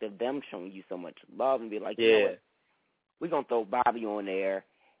fact of them showing you so much love and be like, you know what, we're gonna throw Bobby on there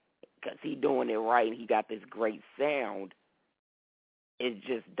because he doing it right and he got this great sound, it's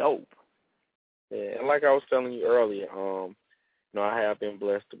just dope. Yeah, and like I was telling you earlier, I have been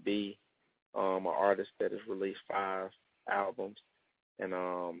blessed to be an artist that has released 5 albums, and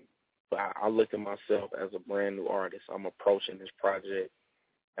but I look at myself as a brand new artist. I'm approaching this project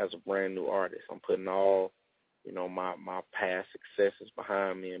as a brand new artist. I'm putting all, my past successes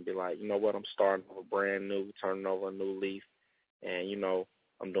behind me and be like, you know what, I'm starting over brand new, turning over a new leaf, and,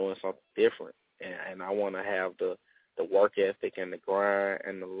 I'm doing something different. And I want to have the work ethic and the grind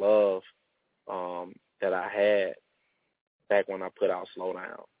and the love that I had back when I put out Slow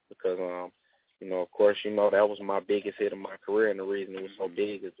Down. Because, of course, that was my biggest hit of my career, and the reason it was so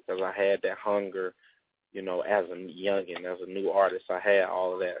big is because I had that hunger, as a youngin', as a new artist. I had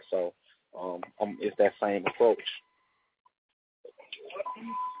all of that. So it's that same approach.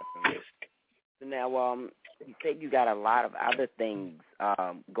 So now, you said you got a lot of other things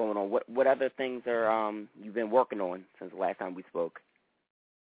going on. What other things are you've been working on since the last time we spoke?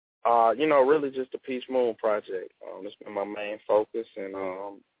 Really just the Peach Moon project. It's been my main focus, and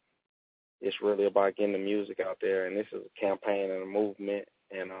it's really about getting the music out there. And this is a campaign and a movement.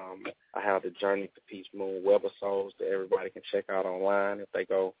 And I have the Journey to Peach Moon webisodes that everybody can check out online. If they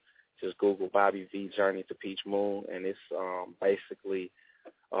go, just Google Bobby V Journey to Peach Moon, and it's basically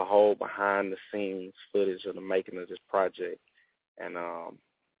a whole behind-the-scenes footage of the making of this project. And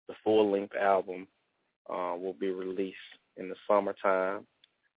the full-length album will be released in the summertime.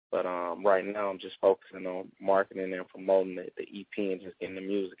 But right now I'm just focusing on marketing and promoting the EP and just getting the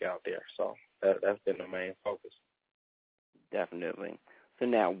music out there. So that's been the main focus. Definitely. So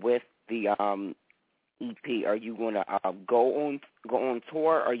now with the EP, are you going to go on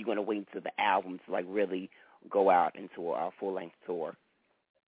tour, or are you going to wait until the album to like really go out into a full-length tour?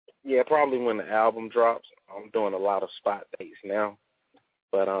 Yeah, probably when the album drops. I'm doing a lot of spot dates now.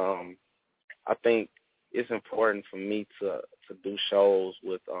 But I think it's important for me to do shows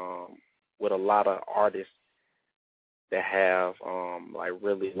with a lot of artists that have like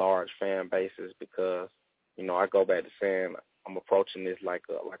really large fan bases, because I go back to saying I'm approaching this like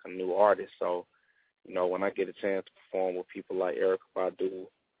a new artist. So when I get a chance to perform with people like Erykah Badu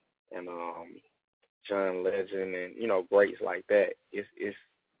and John Legend and greats like that,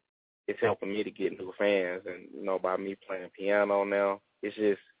 it's helping me to get new fans. And by me playing piano now, it's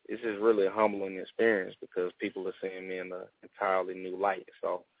just really a humbling experience, because people are seeing me in an entirely new light.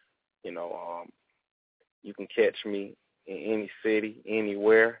 So, you can catch me in any city,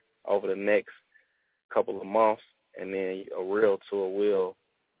 anywhere over the next couple of months, and then a real tour will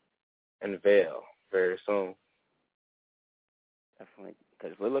unveil very soon. Definitely,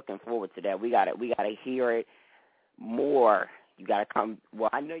 because we're looking forward to that. We got to hear it more. You got to come. Well,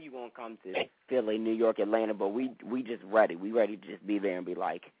 I know you're going to come to Philly, New York, Atlanta, but we just ready. We ready to just be there and be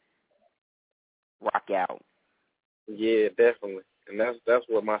like, rock out. Yeah, definitely. And that's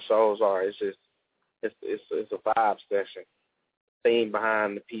what my shows are. It's just it's a vibe session. The theme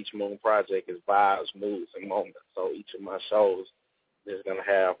behind the Peach Moon Project is vibes, moods, and moments. So each of my shows is going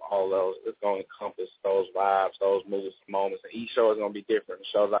to have all those. It's going to encompass those vibes, those moods, moments. And each show is going to be different. The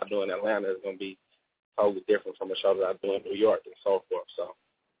shows I do in Atlanta is going to be totally different from the shows I do in New York and so forth. So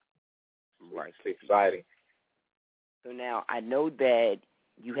right, it's exciting. So now I know that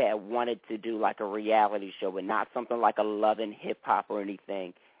you had wanted to do like a reality show, but not something like a Love and Hip Hop or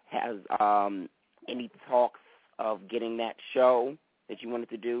anything. Has any talks of getting that show that you wanted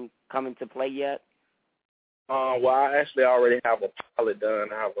to do come into play yet? Well, I actually already have a pilot done.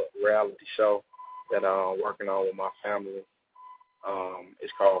 I have a reality show that I'm working on with my family.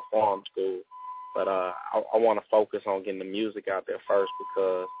 It's called Farm School. But I want to focus on getting the music out there first,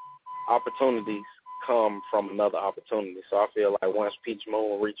 because opportunities come from another opportunity. So I feel like once Peach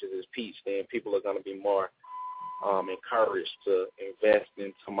Moon reaches its peak, then people are going to be more encouraged to invest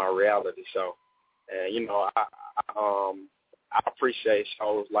into my reality show. And, I appreciate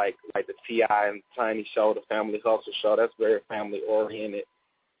shows like the T.I. and Tiny Show, the Family Hustle Show. That's very family-oriented.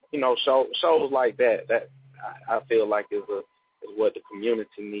 Shows like that I feel like is what the community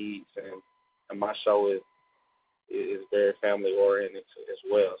needs. And my show is very family-oriented as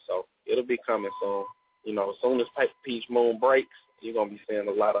well. So it'll be coming soon. As soon as Peach Moon breaks, you're going to be seeing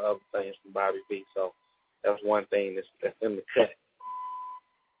a lot of other things from Bobby V. So that's one thing that's in the cut.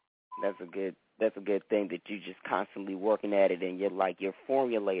 That's a good thing that you're just constantly working at it, and you're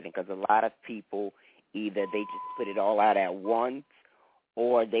formulating, because a lot of people either they just put it all out at once,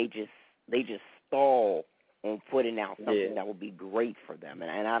 or they just stall on putting out something that will be great for them.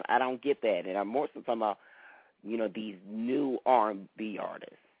 And I don't get that. And I'm more so talking about, these new R&B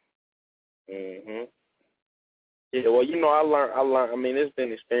artists. Mhm. Yeah, well, I learned. I mean, it's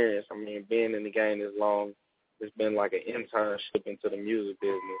been experience. I mean, being in the game this long, it's been like an internship into the music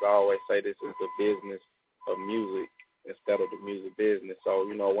business. I always say this is the business of music instead of the music business. So,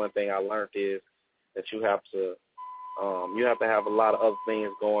 one thing I learned is that you have to have a lot of other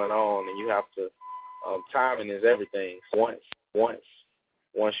things going on, and you have to, timing is everything. So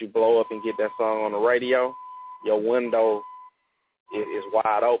once you blow up and get that song on the radio, your window is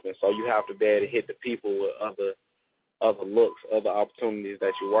wide open. So you have to be able to hit the people with other looks, other opportunities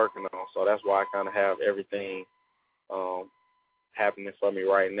that you're working on. So that's why I kind of have everything happening for me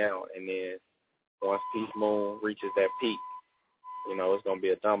right now. And then once Peach Moon reaches that peak, it's going to be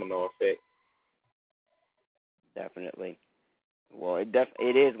a domino effect. Definitely. Well, it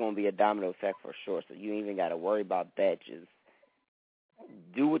is going to be a domino effect for sure, so you ain't even got to worry about that. Just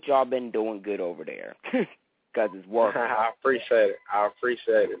do what y'all been doing good over there, because it's working. I appreciate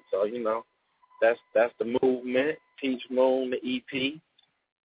it. So, that's the movement, Peach Moon, the EP.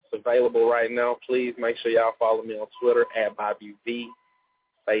 It's available right now. Please make sure y'all follow me on Twitter at Bobby V,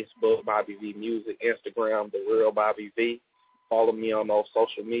 Facebook, Bobby V Music, Instagram, The Real Bobby V. Follow me on those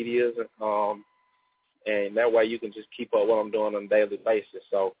social medias, and that way you can just keep up what I'm doing on a daily basis.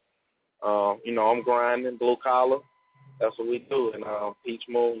 So, I'm grinding, blue collar. That's what we do. And Peach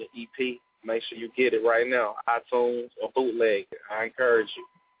Moon, the EP, make sure you get it right now. iTunes or bootleg. I encourage you.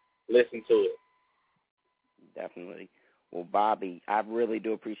 Listen to it. Definitely. Well, Bobby, I really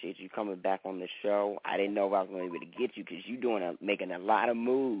do appreciate you coming back on the show. I didn't know if I was going to be able to get you because you're making a lot of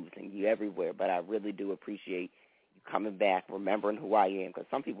moves and you everywhere, but I really do appreciate you coming back, remembering who I am, because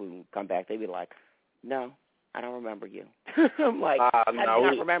some people who come back, they be like, no, I don't remember you. I'm like, how do you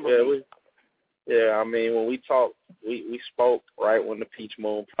not remember me? I mean, when we talked, we spoke right when the Peach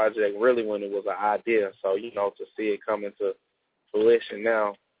Moon Project, really when it was an idea. So, you know, to see it come into fruition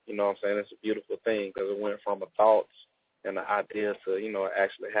now, you know what I'm saying, it's a beautiful thing because it went from a thoughts and the idea to, you know, it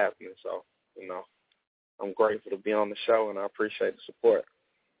actually happening. So, you know, I'm grateful to be on the show, and I appreciate the support.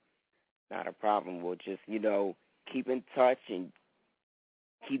 Not a problem. We'll just, you know, keep in touch and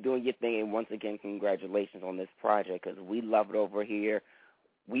keep doing your thing. And once again, congratulations on this project because we love it over here.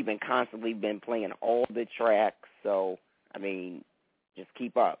 We've constantly been playing all the tracks. So, I mean, just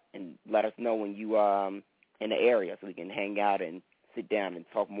keep up and let us know when you in the area so we can hang out and sit down and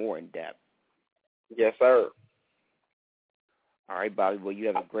talk more in depth. Yes, sir. All right, Bobby. Well, you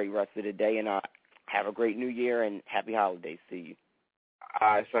have a great rest of the day, and have a great New Year and happy holidays to you. All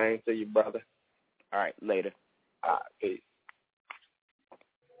right, same to you, brother. All right, later. All right, peace.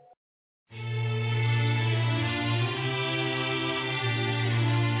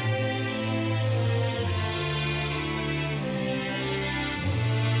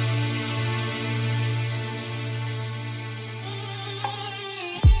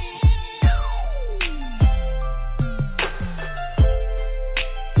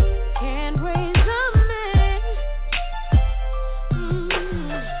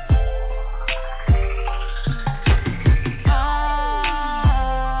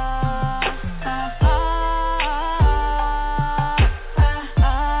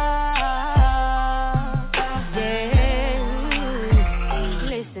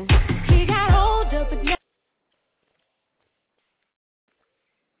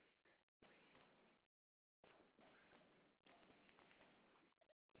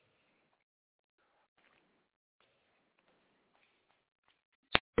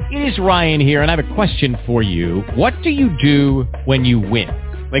 It is Ryan here, and I have a question for you. What do you do when you win?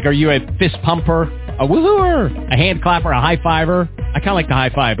 Like, are you a fist pumper, a woohooer, a hand clapper, a high fiver? I kind of like the high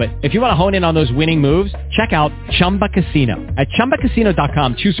five, but if you want to hone in on those winning moves, check out Chumba Casino. At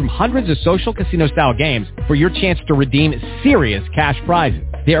ChumbaCasino.com, choose from hundreds of social casino-style games for your chance to redeem serious cash prizes.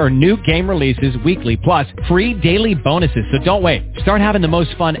 There are new game releases weekly, plus free daily bonuses, so don't wait. Start having the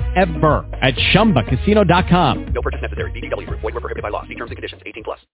most fun ever at ChumbaCasino.com. No purchase necessary. VGW Group. Void where prohibited by law. See terms and conditions. 18+.